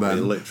go on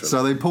then. Literally.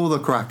 So they pull the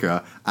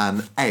cracker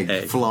and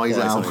egg flies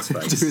out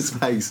into his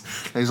face.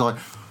 And he's like,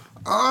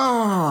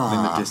 And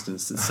in the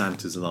distance,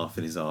 Santa's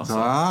laughing his arse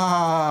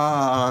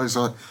off. He's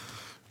like,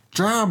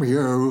 damn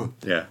you,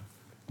 Yeah.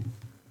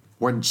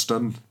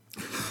 Winston.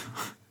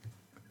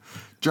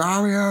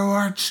 Damn you,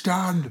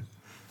 Winston.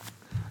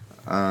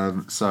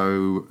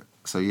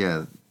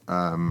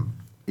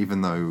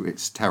 Even though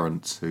it's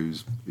Terence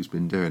who's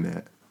been doing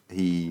it,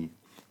 he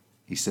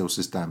still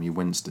says, damn you,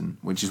 Winston,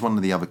 which is one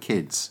of the other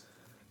kids.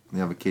 And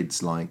the other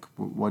kid's like,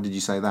 why did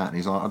you say that? And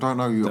he's like, I don't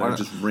know you.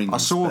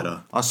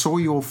 I saw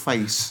your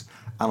face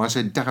and I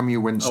said, damn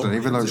you, Winston,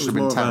 even though it should have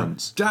been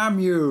Terence. Damn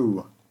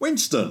you,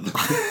 Winston.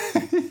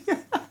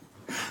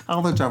 How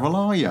the devil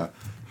are you?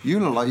 You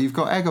look like you've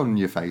got egg on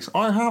your face.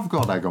 I have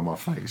got egg on my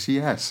face,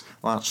 yes,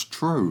 that's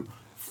true.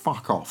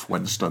 Fuck off,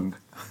 Winston.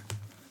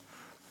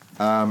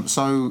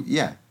 So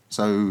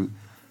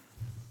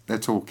they're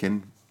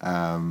talking,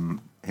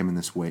 him and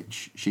this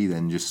witch. She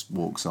then just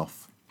walks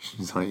off.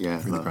 She's like,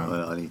 yeah,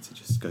 I need to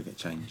just go get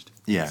changed.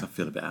 Yeah. I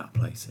feel a bit out of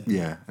place here.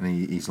 Yeah, and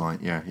he's like,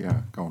 yeah,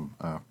 go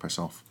on, piss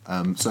off.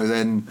 So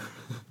then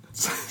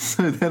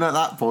at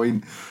that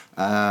point,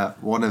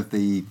 one of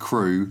the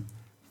crew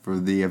for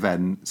the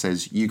event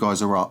says, you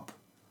guys are up.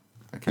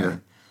 Okay. Yeah.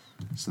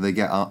 So they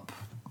get up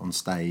on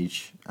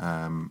stage,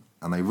 and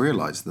they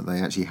realise that they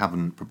actually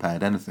haven't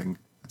prepared anything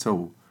at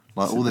all.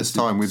 Like, so all this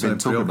time we've been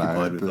talking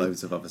about it. With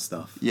loads of other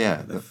stuff.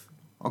 Yeah.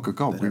 Oh, good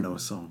God. They don't know a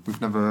song.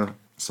 We've never...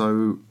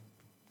 So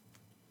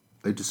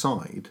they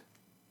decide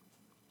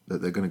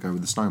that they're going to go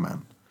with the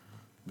Snowman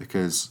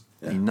because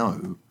they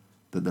know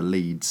that the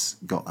leads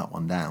got that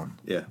one down.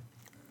 Yeah.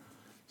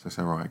 So they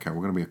say, right, okay,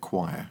 we're going to be a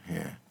choir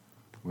here.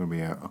 We're going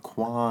to be a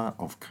choir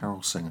of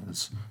carol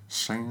singers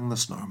singing the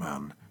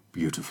Snowman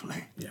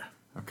beautifully. Yeah.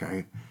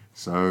 Okay.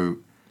 So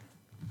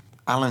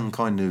Alan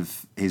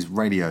his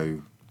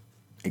radio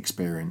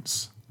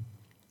experience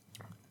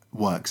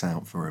works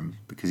out for him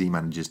because he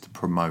manages to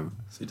promote.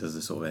 So he does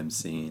the sort of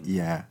MCing.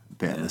 Yeah,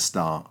 bit at the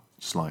start.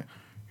 Just like,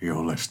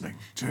 you're listening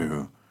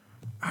to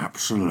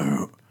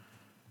Absolute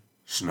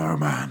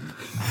Snowman.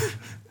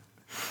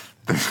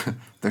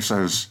 This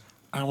is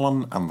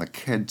Alan and the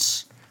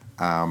kids,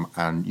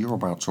 and you're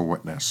about to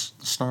witness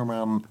the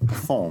Snowman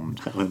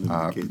performed.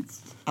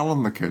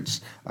 Alan the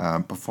kids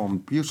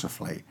performed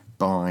beautifully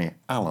by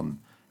Alan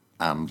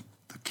and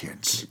the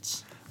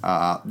kids.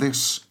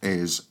 This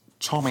is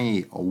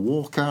Tommy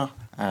Walker,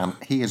 and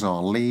he is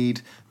our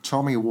lead.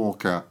 Tommy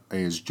Walker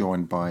is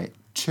joined by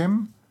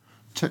Tim,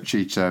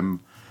 Titchy Tim,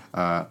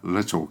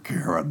 little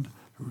Kieran,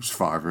 who's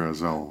 5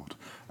 years old,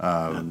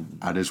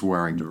 and is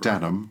wearing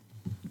denim.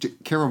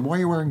 Kieran, why are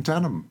you wearing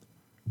denim?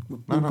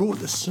 We brought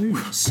the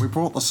suits. We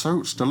brought the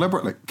suits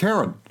deliberately.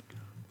 Kieran.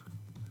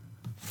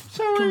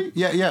 Sorry.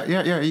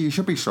 Yeah. You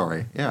should be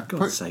sorry. Yeah.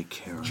 God's sake,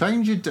 Kieran.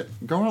 Change your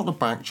go out the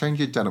back. Change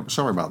your denim.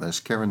 Sorry about this.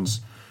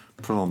 Kieran's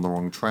put on the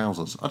wrong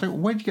trousers.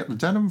 Where'd you get the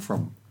denim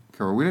from,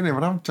 Kieran? We didn't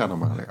even have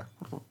denim earlier.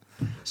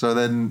 So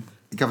then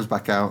he comes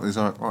back out and he's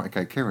like, right,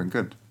 okay, Kieran,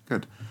 good.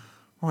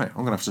 Right,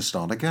 I'm gonna have to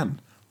start again.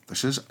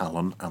 This is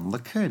Alan and the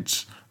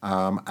kids,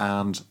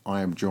 and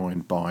I am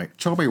joined by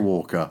Tommy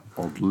Walker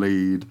on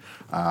lead,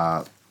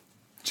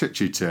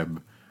 Chitchy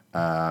Tim,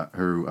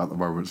 who at the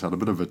moment's had a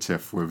bit of a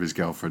tiff with his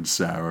girlfriend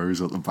Sarah, who's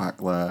at the back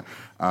there.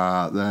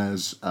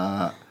 There's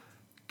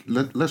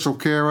little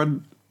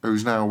Kieran,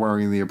 who's now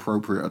wearing the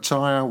appropriate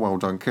attire. Well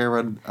done,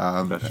 Kieran.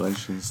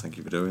 Congratulations, thank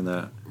you for doing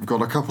that. We've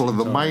got a couple of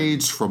the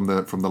maids from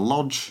the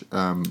lodge,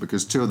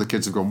 because 2 of the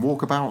kids have gone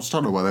walkabouts.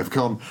 Don't know where they've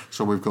gone.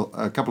 So we've got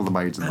a couple of the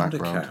maids in the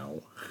background.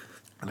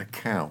 And a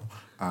cow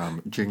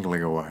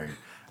jingling away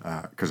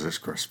because it's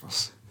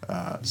Christmas.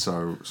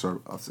 So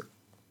I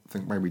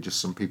think maybe just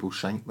some people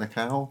shank the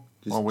cow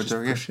while we're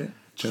doing push it.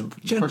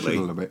 Gently. Push it a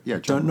little bit. Yeah,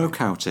 don't know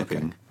cow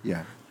tipping. Okay.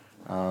 Yeah.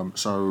 And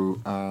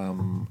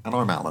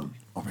I'm Alan,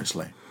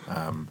 obviously.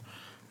 And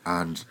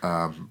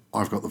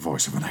I've got the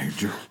voice of an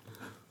angel.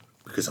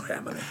 Because I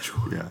am an angel.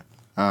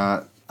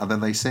 Yeah. And then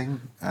they sing.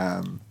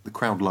 The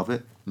crowd love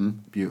it.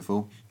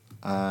 Beautiful.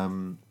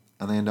 And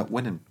they end up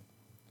winning.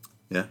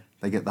 Yeah.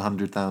 They get the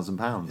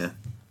 £100,000. Yeah.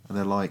 And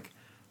they're like,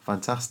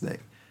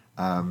 fantastic.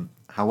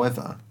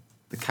 However,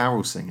 the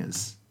carol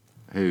singers,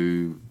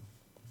 who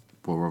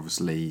were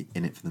obviously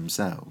in it for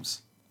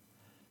themselves,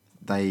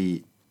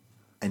 they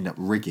end up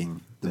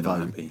rigging the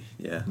vote. Happy.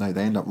 Yeah. No,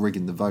 they end up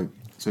rigging the vote.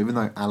 So even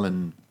though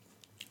Alan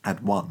had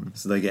won,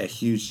 so they get a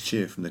huge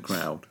cheer from the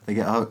crowd. They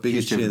get a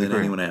bigger cheer than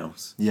anyone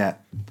else. Yeah.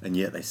 And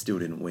yet they still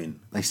didn't win.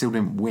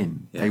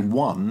 Yeah. They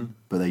won,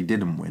 but they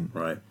didn't win.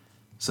 Right.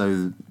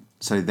 So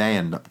they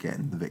end up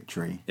getting the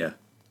victory. Yeah.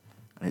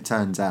 And it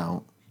turns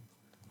out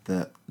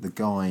that the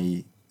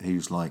guy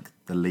who's like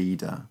the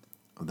leader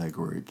of their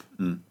group,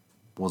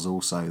 was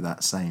also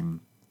that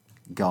same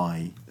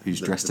guy who's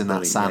dressed in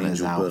that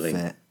Santa's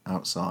outfit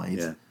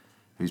outside,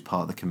 who's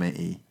part of the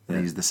committee, and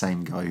he's the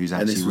same guy who's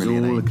actually and this was really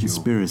all an a angel.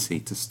 conspiracy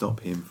to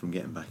stop him from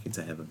getting back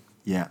into heaven.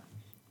 Yeah.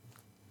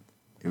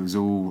 It was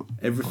all...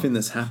 Everything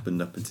that's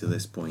happened up until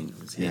this point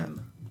was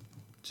him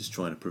just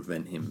trying to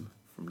prevent him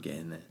from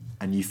getting there.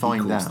 And you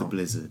find he caused out... the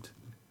blizzard.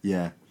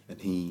 Yeah.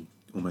 And he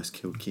almost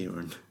killed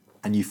Kieran.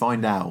 And you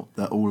find out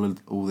that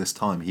all this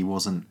time he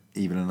wasn't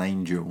even an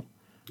angel.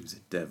 He was a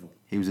devil.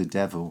 He was a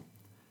devil.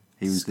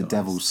 He was the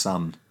devil's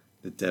son.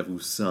 The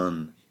devil's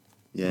son.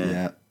 Yeah.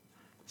 Yeah.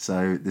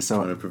 So this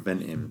trying to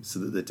prevent him so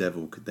that the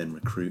devil could then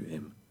recruit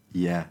him.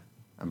 Yeah.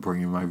 And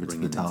bring him over to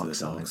the dark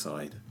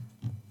side.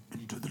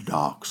 Into the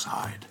dark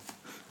side.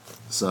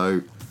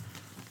 So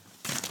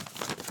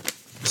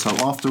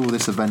after all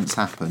this events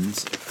happened,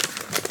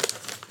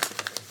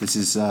 this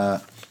is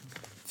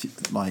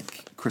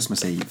like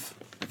Christmas Eve.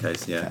 Okay,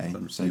 so yeah.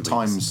 Okay. So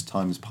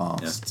time's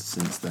passed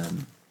since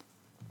then,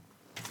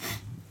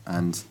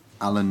 and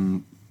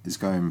Alan is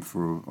going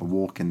for a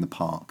walk in the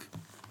park,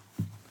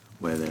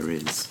 where there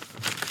is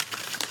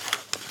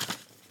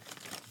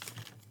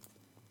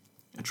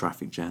a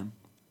traffic jam.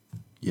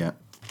 Yeah.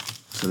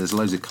 So there's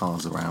loads of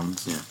cars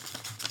around. Yeah.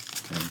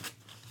 Okay.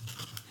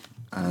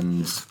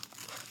 And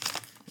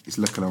he's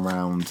looking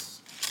around,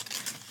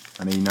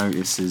 and he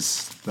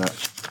notices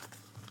that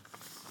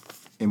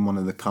in one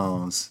of the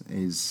cars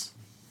is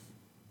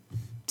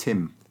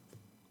Tim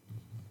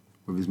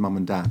with his mum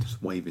and dad.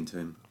 Just waving to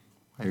him.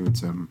 Waving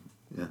to him.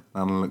 Yeah.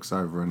 Alan looks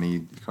over and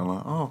he's kind of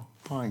like, oh,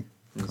 hi.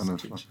 It's Kind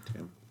of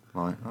Tim.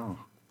 like, oh,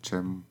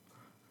 Tim,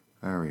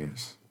 there he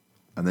is.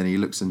 And then he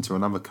looks into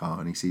another car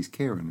and he sees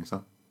Kieran. He's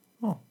like,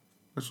 oh,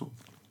 little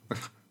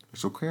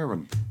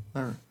Kieran.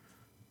 There.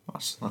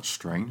 That's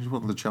strange.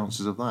 What are the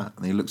chances of that?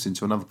 And he looks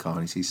into another car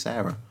and he sees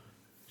Sarah.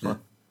 He's like,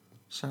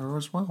 Sarah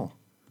as well.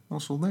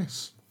 What's all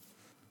this?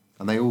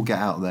 And they all get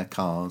out of their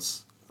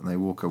cars and they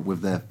walk up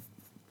with their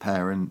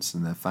parents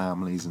and their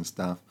families and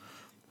stuff.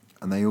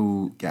 And they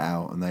all get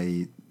out and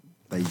they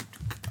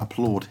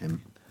applaud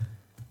him.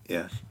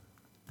 Yeah.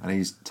 And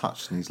he's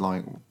touched and he's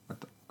like, I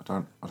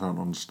don't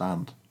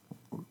understand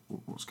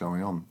what's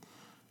going on.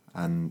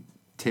 And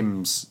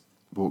Tim's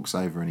walks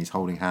over and he's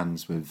holding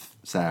hands with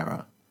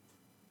Sarah.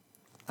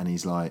 And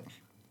he's like,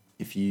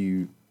 if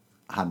you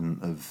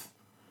hadn't have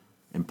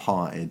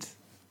imparted,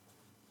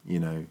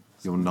 your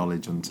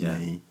knowledge onto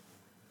me,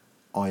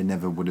 I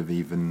never would have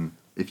even...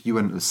 If you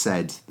wouldn't have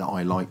said that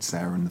I liked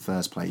Sarah in the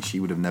first place, she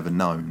would have never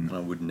known. And I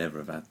would never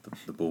have had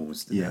the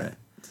balls to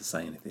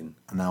say anything.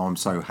 And now I'm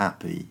so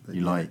happy.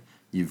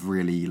 You've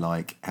really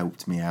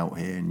helped me out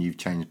here, and you've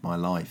changed my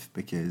life,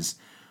 because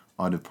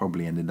I'd have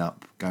probably ended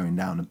up going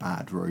down a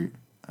bad route.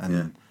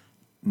 And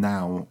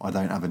now I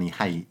don't have any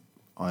hate.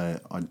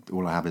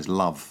 All I have is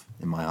love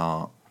in my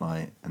heart.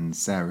 And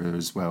Sarah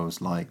as well is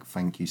like,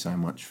 thank you so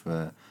much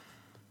for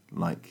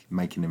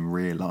making him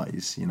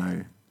realise,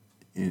 and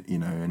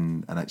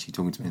actually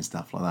talking to me and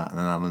stuff like that. And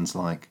then Alan's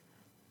like,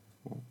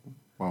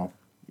 well,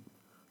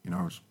 it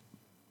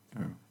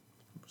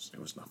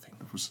was nothing.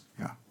 It was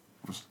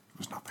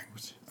nothing.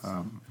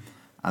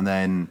 And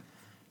then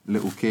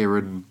little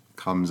Kieran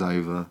comes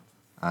over,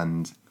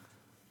 and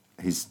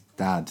his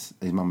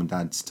mum and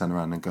dad turn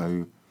around and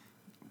go,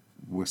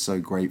 we're so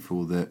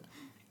grateful that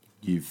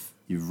you've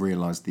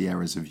realised the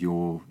errors of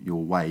your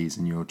ways,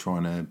 and you're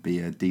trying to be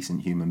a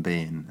decent human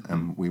being,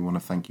 and we want to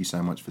thank you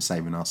so much for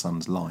saving our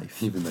son's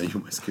life. Even though you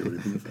almost killed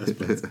him in the first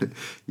place.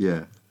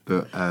 Yeah,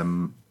 but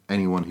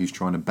anyone who's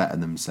trying to better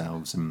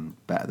themselves and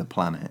better the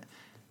planet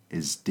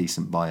is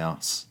decent by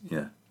us.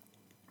 Yeah.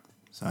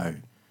 So,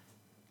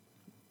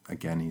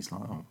 again, he's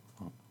like, oh,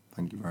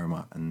 thank you very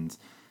much. And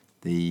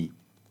the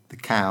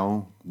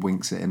cow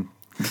winks at him.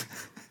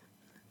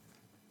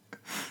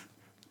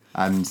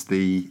 And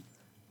the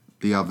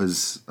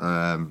others,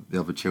 the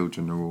other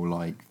children are all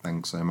like,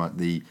 thanks so much.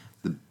 The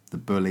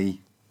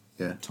bully,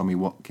 Tommy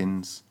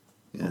Watkins,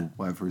 or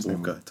whatever his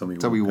name was.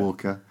 Tommy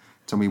Walker.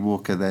 Tommy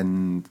Walker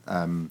then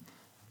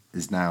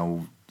is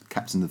now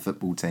captain of the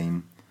football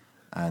team,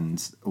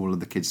 and all of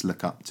the kids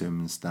look up to him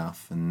and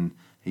stuff. And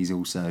he's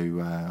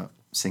also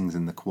sings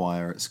in the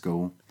choir at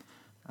school,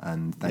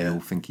 and they all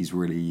think he's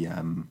really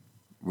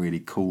really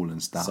cool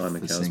and stuff.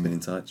 Simon Cowell's been in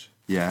touch.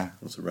 Yeah.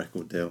 What's a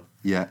record deal?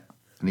 Yeah.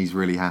 And he's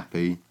really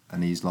happy,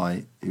 and he's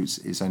like,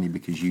 it's only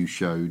because you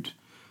showed,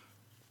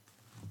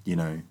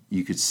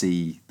 you could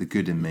see the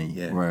good in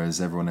me, whereas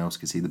everyone else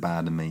could see the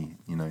bad in me.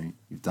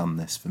 You've done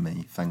this for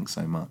me. Thanks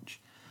so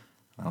much.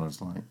 And I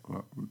was like,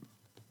 well, it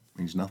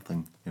means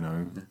nothing,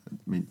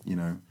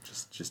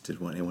 Just did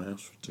what anyone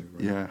else would do,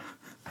 right? Yeah.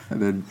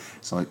 And then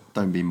it's like,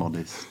 don't be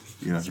modest,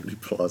 It's really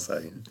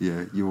blasé.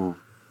 Yeah, you're...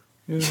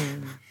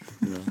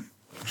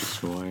 Just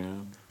who I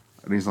am.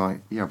 And he's like,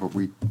 yeah, but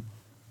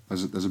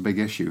there's a big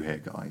issue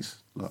here, guys.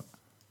 Look,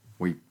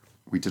 we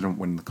didn't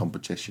win the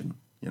competition.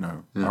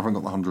 I haven't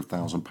got the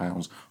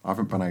 £100,000. I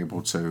haven't been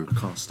able to. I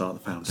can't start the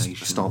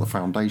foundation. Start the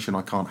foundation.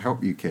 I can't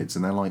help you kids.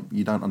 And they're like,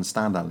 you don't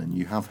understand, Alan.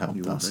 You have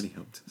helped us. Already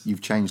helped us.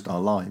 You've changed our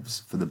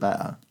lives for the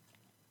better.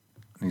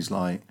 And he's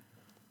like,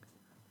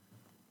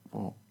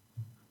 what?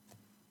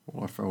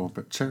 Well, I feel a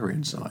bit cheery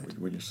inside.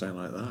 When you say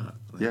like that.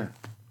 Yeah.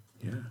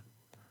 Yeah.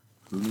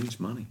 Who needs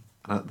money?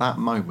 And at that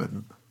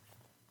moment,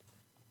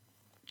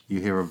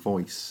 you hear a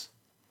voice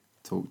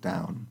talk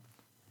down.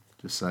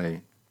 Just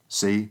say,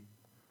 see,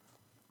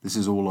 this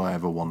is all I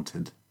ever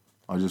wanted.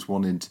 I just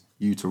wanted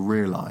you to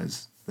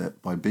realise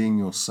that by being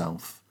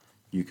yourself,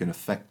 you can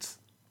affect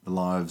the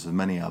lives of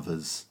many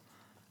others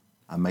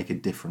and make a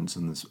difference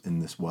in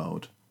this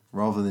world.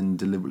 Rather than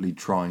deliberately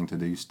trying to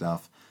do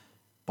stuff,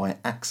 by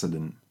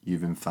accident,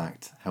 you've in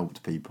fact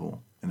helped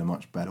people in a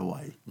much better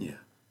way. Yeah.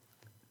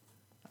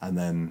 And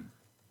then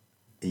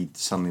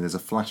suddenly there's a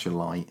flash of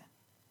light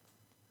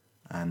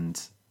and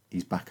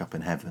he's back up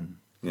in heaven.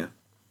 Yeah.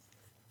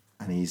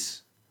 And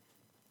he's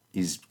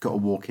got to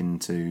walk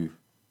into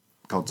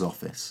God's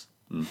office.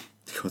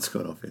 God's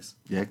got office.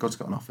 Yeah, God's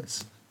got an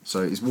office.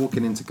 So he's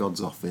walking into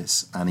God's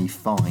office and he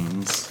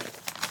finds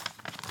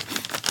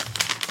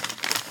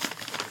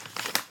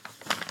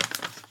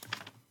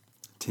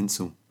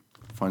Tinsel.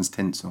 Finds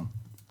tinsel.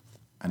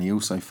 And he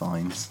also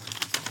finds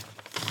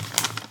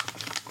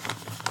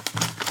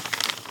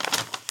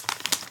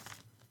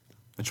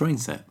a train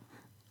set.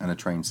 And a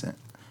train set.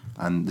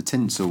 And the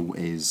tinsel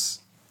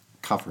is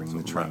covering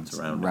the train,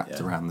 wrapped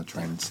around the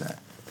train set.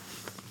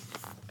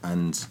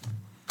 And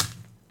it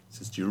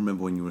says, do you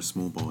remember when you were a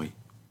small boy?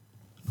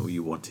 All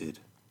you wanted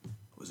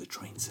was a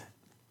train set.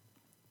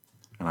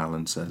 And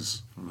Alan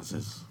says,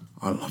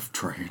 I love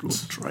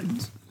trains.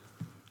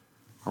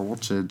 I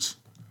wanted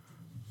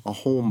a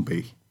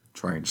Hornby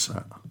train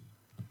set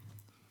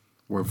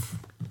with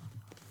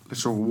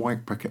little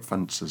white picket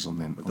fences on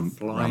the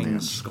flying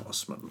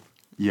Scotsman.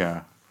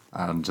 Yeah,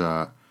 and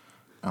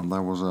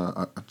there was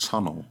a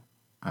tunnel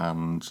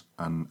and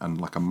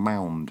like a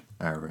mound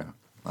area.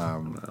 A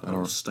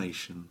little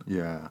station.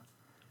 Yeah.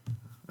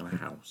 And a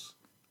house.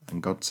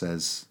 And God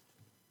says,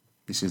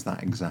 this is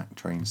that exact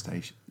train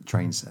set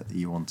that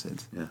you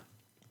wanted. Yeah.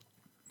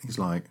 He's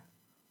like,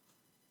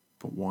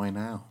 but why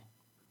now?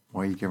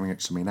 Why are you giving it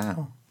to me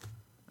now?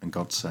 And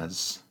God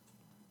says,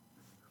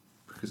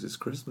 because it's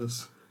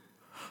Christmas.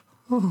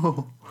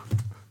 Oh,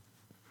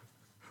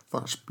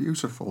 that's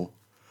beautiful.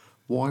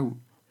 Why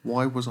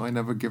was I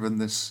never given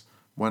this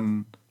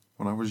when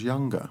I was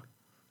younger?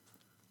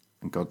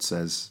 And God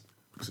says,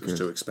 because it was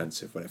too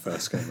expensive when it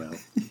first came out.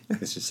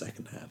 It's just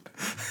second hand.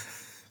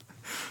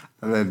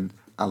 And then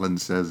Alan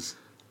says,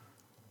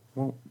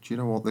 well, do you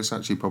know what? This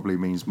actually probably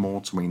means more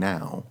to me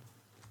now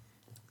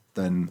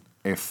than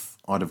if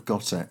I'd have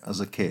got it as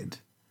a kid.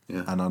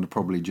 Yeah. And I'd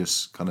probably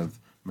just kind of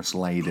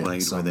mislaid it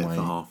in some with way. it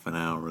for half an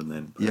hour and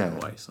then put it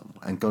away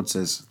somewhere. And God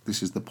says,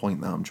 this is the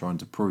point that I'm trying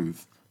to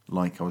prove,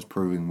 like I was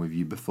proving with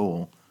you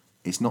before.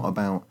 It's not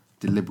about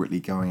deliberately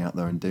going out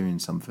there and doing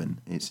something.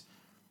 It's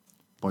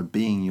by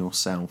being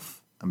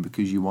yourself, and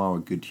because you are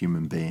a good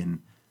human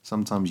being,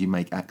 sometimes you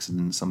make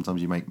accidents,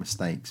 sometimes you make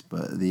mistakes,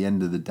 but at the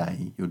end of the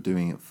day, you're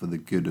doing it for the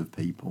good of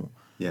people.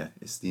 Yeah,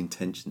 it's the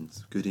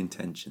intentions, good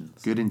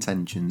intentions. Good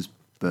intentions,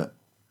 but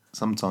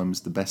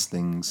sometimes the best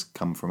things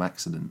come from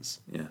accidents.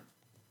 Yeah.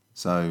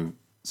 So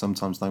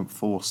sometimes don't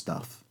force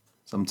stuff.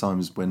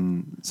 Sometimes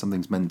when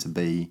something's meant to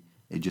be,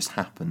 it just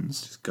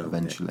happens. Just go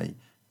eventually.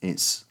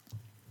 It's,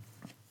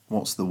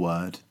 what's the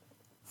word?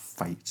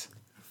 Fate.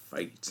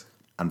 Fate.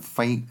 And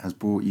fate has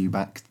brought you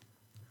back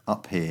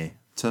up here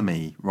to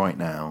me right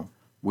now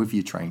with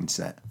your train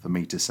set for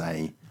me to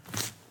say,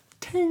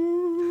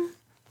 ting,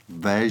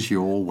 there's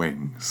your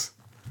wings.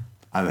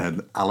 And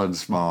then Alan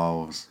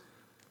smiles.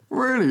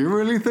 Really? You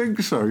really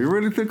think so? You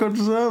really think I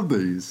deserve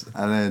these?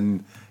 And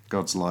then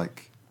God's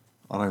like,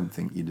 I don't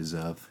think you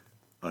deserve.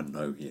 I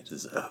know you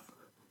deserve.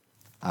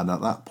 And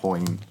at that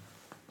point,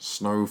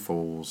 snow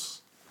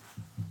falls,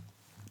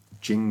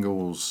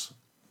 jingles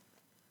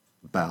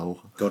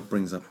bell. God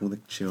brings up all the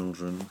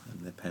children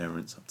and their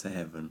parents up to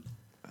heaven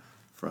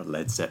for a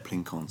Led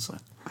Zeppelin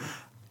concert.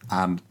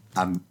 And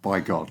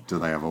by God, do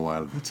they have a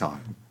whale of a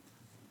time.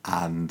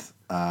 And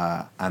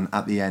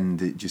at the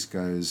end, it just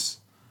goes...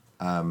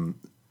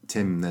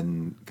 Tim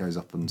then goes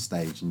up on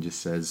stage and just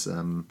says,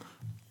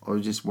 I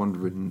was just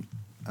wondering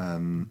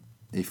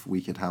if we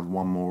could have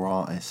one more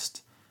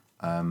artist,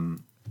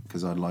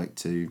 because I'd like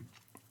to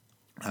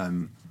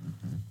kind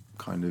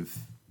of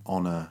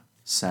honour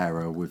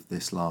Sarah with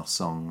this last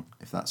song,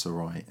 if that's all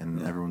right.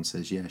 And everyone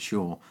says, yeah,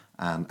 sure.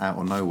 And out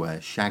of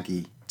nowhere,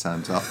 Shaggy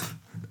turns up.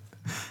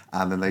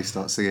 And then they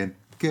start singing,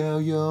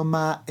 girl, you're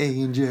my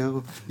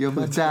angel, you're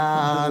my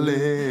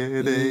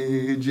darling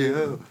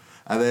angel.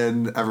 And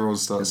then everyone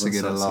starts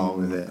singing along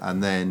with it.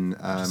 And then...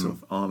 just sort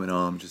of arm in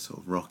arm, just sort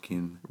of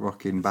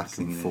rocking back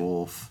and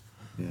forth.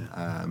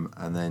 Yeah.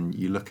 And then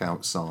you look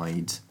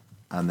outside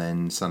and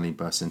then suddenly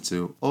bursts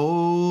into,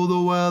 oh,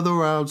 the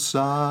weather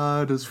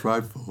outside is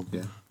frightful.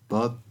 Yeah.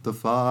 but the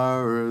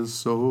fire is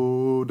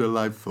so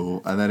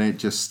delightful. And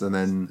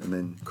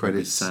then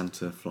credits.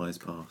 Santa flies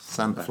past.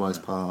 Santa flies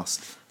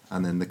past,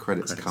 and then the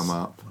credits come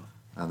up,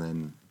 and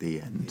then the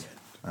end.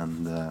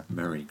 And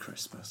Merry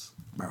Christmas.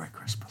 Merry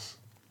Christmas.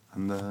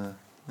 And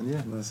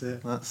yeah, that's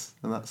it. That's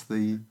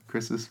the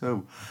Christmas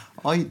film.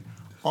 I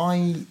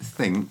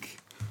think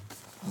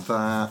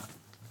that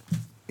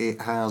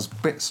it has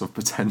bits of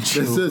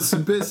potential. There's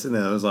some bits in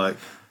there. I was like,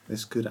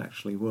 this could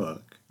actually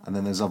work. And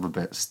then there's other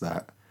bits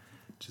that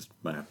just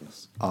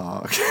madness.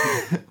 Are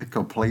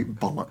complete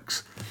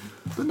bollocks.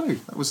 But no,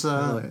 that was.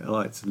 I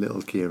liked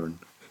Little Kieran.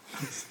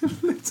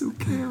 Little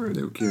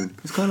Kieran.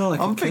 It's kind of like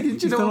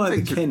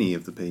the Kenny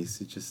of the piece.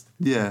 It just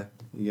yeah.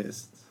 He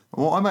gets.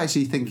 Well, I'm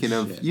actually thinking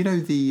of in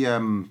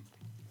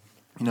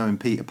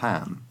Peter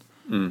Pan,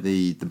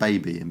 the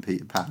baby in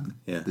Peter Pan,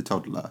 the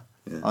toddler.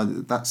 Yeah.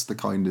 That's the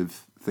kind of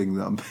thing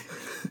that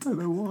I don't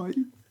know why.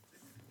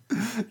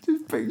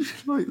 Just picture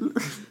like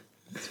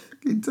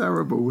fucking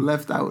terrible,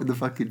 left out in the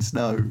fucking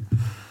snow.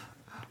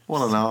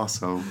 What an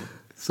arsehole.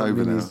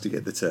 Sober now. Needs to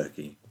get the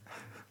turkey.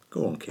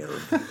 Go on,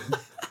 Kieran.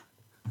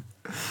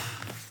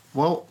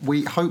 Well,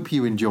 we hope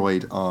you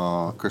enjoyed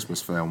our Christmas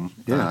film.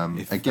 Yeah.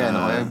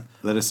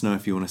 Let us know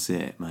if you want to see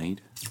it made.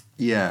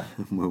 Yeah.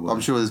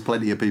 I'm sure there's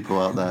plenty of people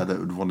out there that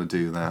would want to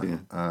do that.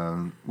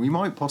 Yeah. We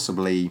might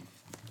possibly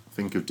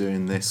think of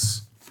doing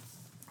this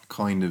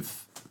kind of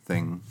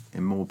thing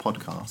in more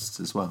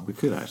podcasts as well. We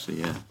could actually,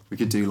 yeah. We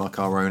could do like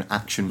our own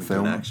action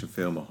film. An action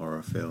film, a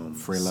horror film,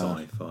 thriller,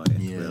 sci-fi,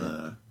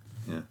 thriller,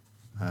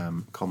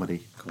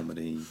 comedy.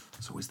 Comedy.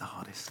 It's always the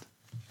hardest.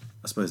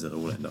 I suppose they'll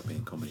all end up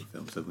being comedy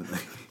films, wouldn't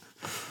they?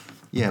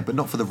 Yeah, but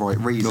not for the right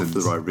reasons. Not for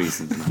the right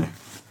reasons, no.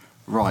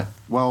 Right.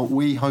 Well,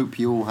 we hope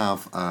you all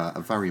have a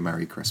very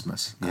Merry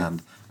Christmas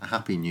and a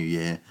Happy New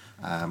Year.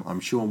 I'm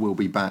sure we'll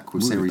be back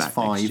with Series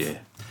 5. Next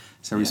year.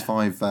 Series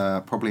 5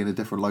 probably in a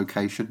different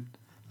location.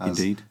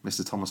 Indeed.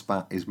 Mr. Thomas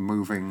Batt is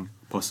moving.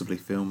 Possibly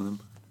film them.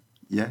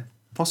 Yeah.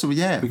 Possibly,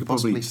 yeah. We could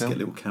possibly just get a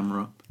little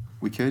camera up.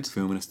 We could.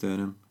 Film in a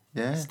sternum.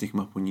 Yeah. Stick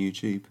them up on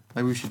YouTube.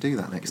 Maybe we should do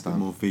that next time.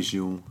 More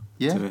visual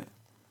to it.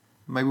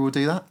 Maybe we'll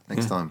do that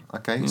next time.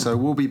 Okay, so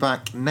we'll be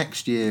back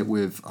next year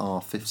with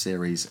our 5th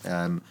series.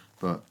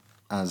 But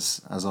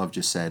as I've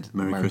just said,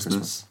 Merry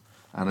Christmas.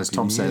 And as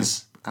Tom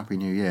says, Happy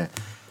New Year.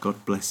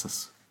 God bless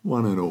us,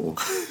 one and all.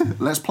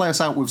 Let's play us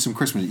out with some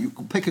Christmas. You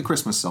pick a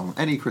Christmas song,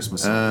 any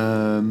Christmas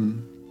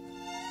song.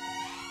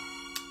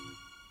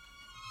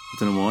 I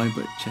don't know why,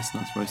 but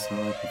chestnuts roasted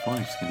on open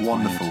fire.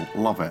 Wonderful,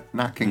 love it.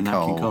 Nat King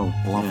Cole.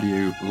 Love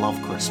you, love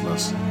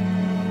Christmas.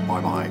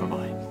 Bye-bye.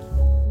 Bye-bye.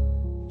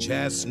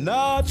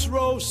 Chestnuts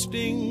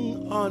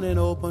roasting on an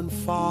open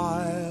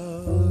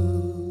fire,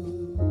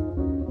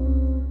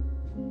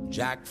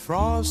 Jack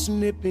Frost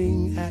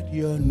nipping at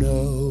your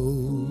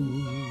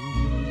nose,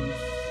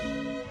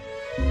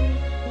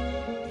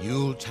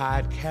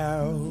 Yuletide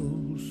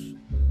carols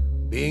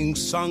being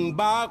sung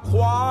by a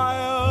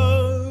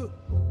choir,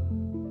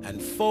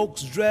 and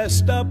folks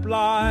dressed up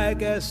like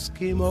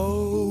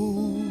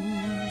Eskimos.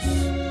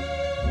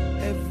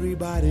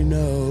 Everybody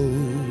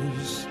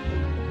knows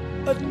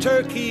a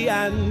turkey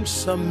and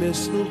some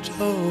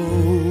mistletoe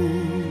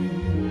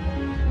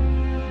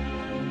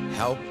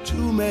help to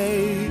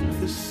make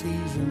the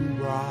season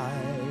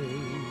bright.